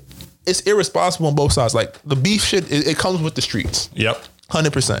two-sided. It's irresponsible on both sides. Like, the beef shit, it comes with the streets. Yep.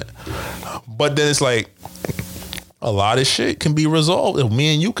 100%. But then it's like, a lot of shit can be resolved if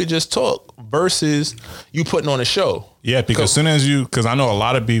me and you could just talk versus you putting on a show. Yeah, because as soon as because I know a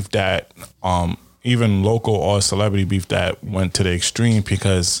lot of beef that even local or celebrity beef that went to the extreme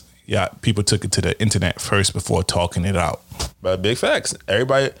because people took it to the internet first before talking it out. But big facts.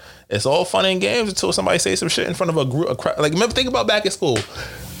 Everybody, it's all fun and games until somebody says some shit in front of a group. Like, remember, think about back in school.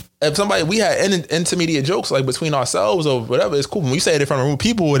 If we had intermediate jokes like between ourselves or whatever, it's cool. When we say it in front of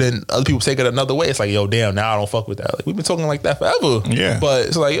people and then other people take it another way, it's like, yo, damn, now I don't fuck with that. Like, we've been talking like that forever. Yeah. But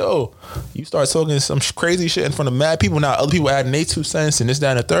it's like, yo, you start talking some crazy shit in front of mad people. Now other people adding their 2 cents and this,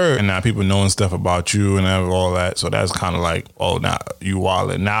 that, and the third. And now people knowing stuff about you and all that. So that's kind of like, oh, now you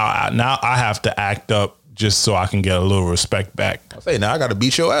wildin'. Now I have to act up just so I can get a little respect back. I say, now I got to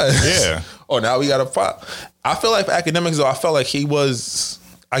beat your ass. Yeah. Oh, now we got to fight. I feel like for academics, though, I felt like he was...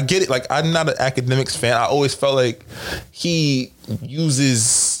 I get it. Like, I'm not an academics fan. I always felt like he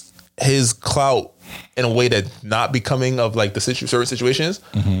uses his clout in a way that's not becoming of like the certain situations.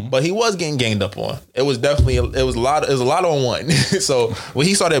 Mm-hmm. But he was getting ganged up on. It was a lot on one. So when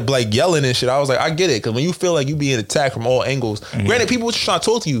he started like yelling and shit, I was like, I get it. Because when you feel like you being attacked from all angles, granted, people were just trying to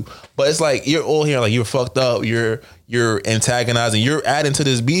talk to you, but it's like you're all here like you're fucked up. You're antagonizing. You're adding to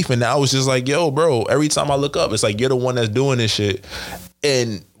this beef. And I was just like, yo, bro. Every time I look up, it's like you're the one that's doing this shit.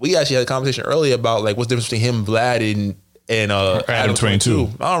 And we actually had a conversation earlier about like what's the difference between him, Vlad, and Adam 22.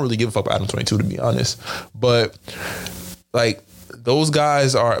 I don't really give a fuck about Adam 22, to be honest. But like those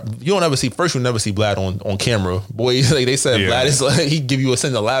guys are, you'll never see Vlad on camera. Boys, like they said, Vlad is like he give you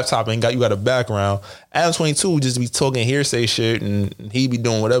a laptop and you got a background. Adam 22 just be talking hearsay shit and he be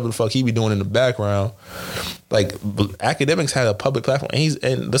doing whatever the fuck he be doing in the background. Like academics had a public platform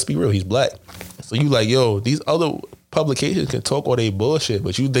and let's be real, he's black. So you like, yo, these other publications can talk all they bullshit,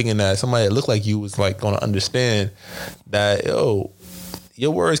 but you thinking that somebody that look like you was like gonna understand that, yo,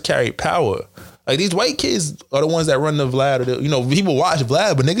 your words carry power. Like these white kids are the ones that run the Vlad, or people watch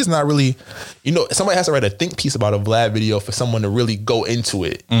Vlad, but niggas not really, somebody has to write a think piece about a Vlad video for someone to really go into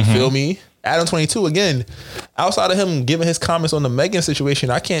it. You feel me? Adam 22, again, outside of him giving his comments on the Megan situation,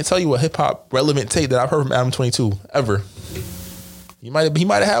 I can't tell you a hip hop relevant take that I've heard from Adam 22 ever. He might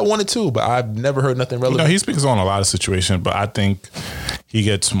have had 1 or 2, but I've never heard nothing relevant. He speaks on a lot of situations, but I think he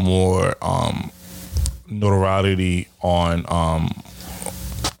gets more notoriety on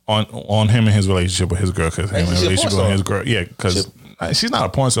him and his relationship with his girl, because because she's not a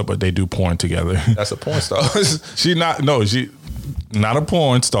porn star, but they do porn together. That's a porn star. She's not a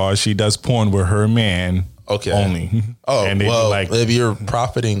porn star. She does porn with her man only. Oh, and if you're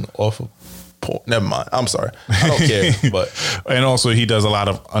profiting off of porn, never mind. I'm sorry. I don't care. But and also he does a lot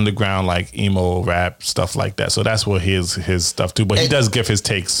of underground like emo rap stuff like that. So that's what his stuff too. But he does give his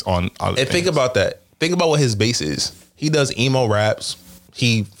takes on other things. Think about that. Think about what his base is. He does emo raps.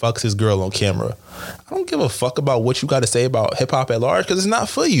 He fucks his girl on camera. I don't give a fuck about what you got to say about hip hop at large, because it's not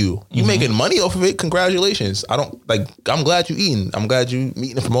for you. You making money off of it. Congratulations. I'm glad you eating. I'm glad you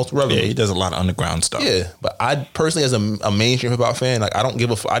meeting for most revenue. Yeah, he does a lot of underground stuff. Yeah, but I personally, as a mainstream hip hop fan, like I don't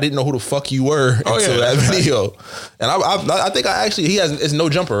give a fuck. I didn't know who the fuck you were until that video. And I think it's No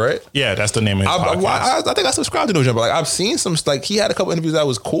Jumper, right? Yeah, that's the name of his podcast. I think I subscribed to No Jumper. Like I've seen some, like he had a couple interviews that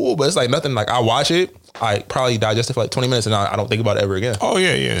was cool, but it's like nothing. Like I watch it, I probably digest it for like 20 minutes and I don't think about it ever again. Oh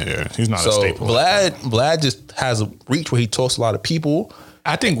yeah. He's not a staple. Vlad just has a reach where he talks to a lot of people.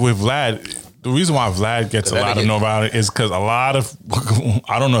 I think with Vlad, the reason why Vlad gets a lot of notoriety is because a lot of,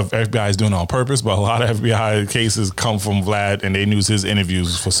 I don't know if FBI is doing it on purpose, but a lot of FBI cases come from Vlad and they use his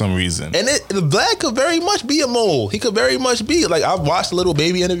interviews for some reason. And Vlad could very much be a mole. He could very much be. Like, I watched the Little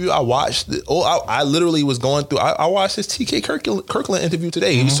Baby interview. I literally was going through, I watched his TK Kirkland interview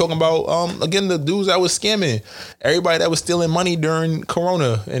today. He was talking about, again, the dudes that was scamming, everybody that was stealing money during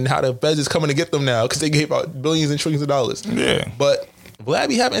Corona and how the feds is coming to get them now because they gave out billions and trillions of dollars. Yeah. But Vlad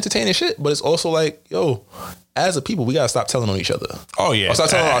be having entertaining shit, but it's also like, yo, as a people, we gotta stop telling on each other. Oh yeah, or stop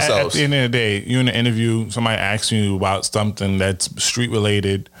telling on ourselves. At the end of the day, you're in an interview, somebody asks you about something that's street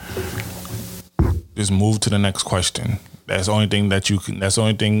related. Just move to the next question. That's the only thing that you can. That's the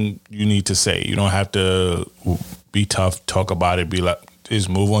only thing you need to say. You don't have to be tough, talk about it, be like. Just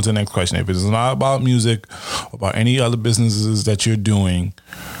move on to the next question. If it's not about music, about any other businesses that you're doing,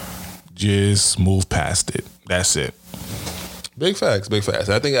 just move past it. That's it. Big facts, big facts.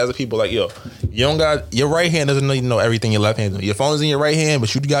 I think as a people, like, yo, you don't got, your right hand doesn't know everything your left hand knows. Your phone's in your right hand,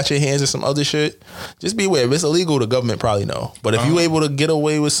 but you got your hands in some other shit. Just be aware. If it's illegal, the government probably know. But if you able to get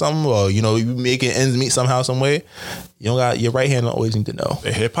away with something, or, you know, you making ends meet somehow, some way, you don't got, your right hand don't always need to know.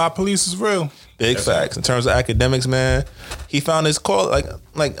 The hip hop police is real. Big facts. In terms of academics, man, he found his call. Like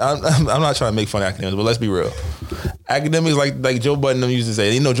I'm not trying to make fun of academics, but let's be real. Academics, like Joe Budden used to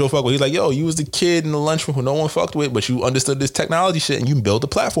say, you know, Joe fuck with. He's like, yo, you was the kid in the lunchroom who no one fucked with, but you understood this technology shit and you built a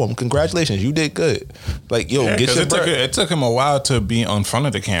platform. Congratulations, you did good. Like, yo, get your it took him a while to be on front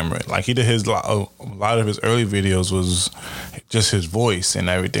of the camera. Like, he did a lot of his early videos was just his voice and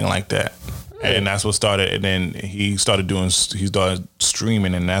everything like that. And that's what started. And then he started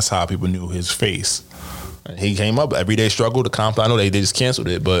streaming, and that's how people knew his face. He came up, everyday struggle, the comp. I know they just canceled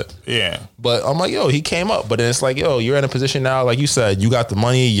it, but yeah. But I'm like, yo, he came up. But then it's like, yo, you're in a position now, like you said, you got the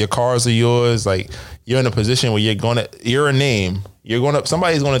money, your cars are yours. Like, you're in a position where you're a name.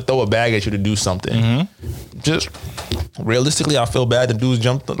 Somebody's gonna throw a bag at you to do something. Mm-hmm. Just realistically, I feel bad the dudes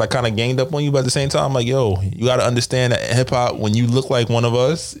jumped, like, kind of ganged up on you, but at the same time, I'm like, yo, you gotta understand that hip hop, when you look like one of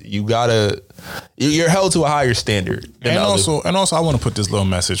us, you're held to a higher standard. And also, I want to put this little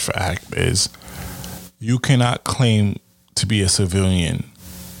message for ACT is, you cannot claim to be a civilian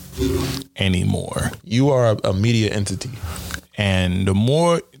anymore. You are a media entity, and the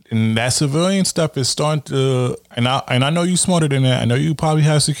more. And that civilian stuff is starting to, and I know you smarter than that. I know you probably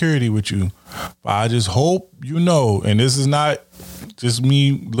have security with you, but I just hope you know, and this is not just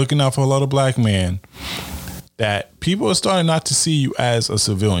me looking out for a lot of black men, that people are starting not to see you as a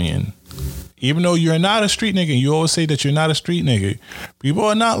civilian. Even though you're not a street nigga, you always say that you're not a street nigga, people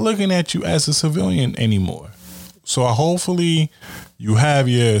are not looking at you as a civilian anymore. So hopefully you have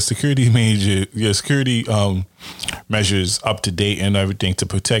your security measures up to date and everything to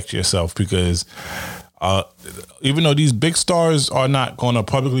protect yourself, because even though these big stars are not going to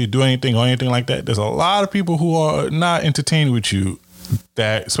publicly do anything or anything like that, there's a lot of people who are not entertained with you,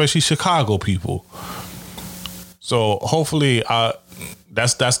 that especially Chicago people. So hopefully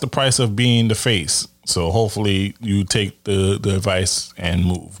that's the price of being the face. So hopefully you take the advice and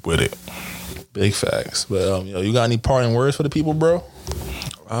move with it. Big facts. But you got any parting words for the people, bro?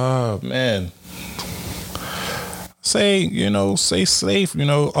 Man. Stay safe,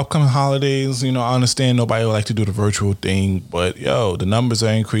 upcoming holidays. I understand nobody would like to do the virtual thing, but the numbers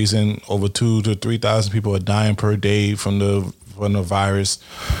are increasing. Over 2,000 to 3,000 people are dying per day from the virus.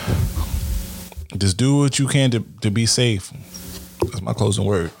 Just do what you can to be safe. That's my closing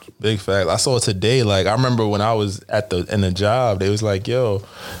word. Big fact. I saw it today. Like, I remember when I was in the job, they was like, yo,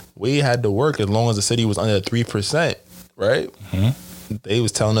 we had to work as long as the city was under 3%, right? Mm-hmm. They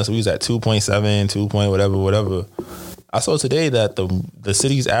was telling us we was at 2.7, 2 point whatever. I saw today that the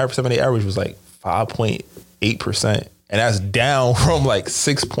city's average, 7-day average was like 5.8%. And that's down from like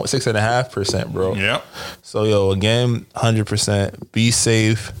 6.5%, bro. Yeah. So, again, 100%. Be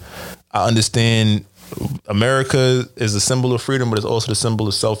safe. I understand America is a symbol of freedom, but it's also the symbol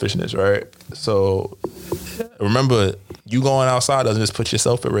of selfishness, right? So remember, you going outside doesn't just put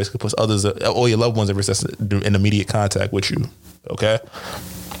yourself at risk. It puts others, all your loved ones at risk that's in immediate contact with you, okay?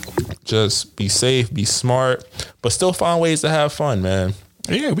 Just be safe, be smart, but still find ways to have fun, man.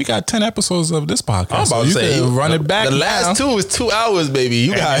 Yeah, we got 10 episodes of this podcast. I'm about to say, run it back. The last two is 2 hours, baby.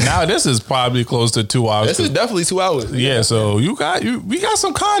 Now this is probably close to 2 hours. This is definitely 2 hours. Yeah, so we got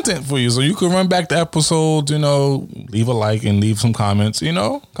some content for you, so you can run back the episodes. Leave a like and leave some comments. Come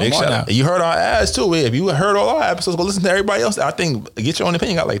on now. You heard our ads too. If you heard all our episodes, go listen to everybody else. I think Get Your Own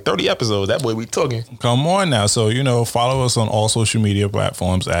Opinion got like 30 episodes. That boy we talking. Come on now. So follow us on all social media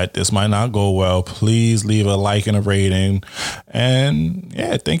platforms at This Might Not Go Well. Please leave a like and a rating, and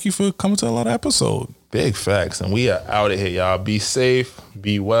thank you for coming to a lot of episodes. Big facts. And we are out of here, y'all. Be safe.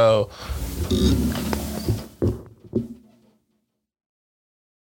 Be well. it.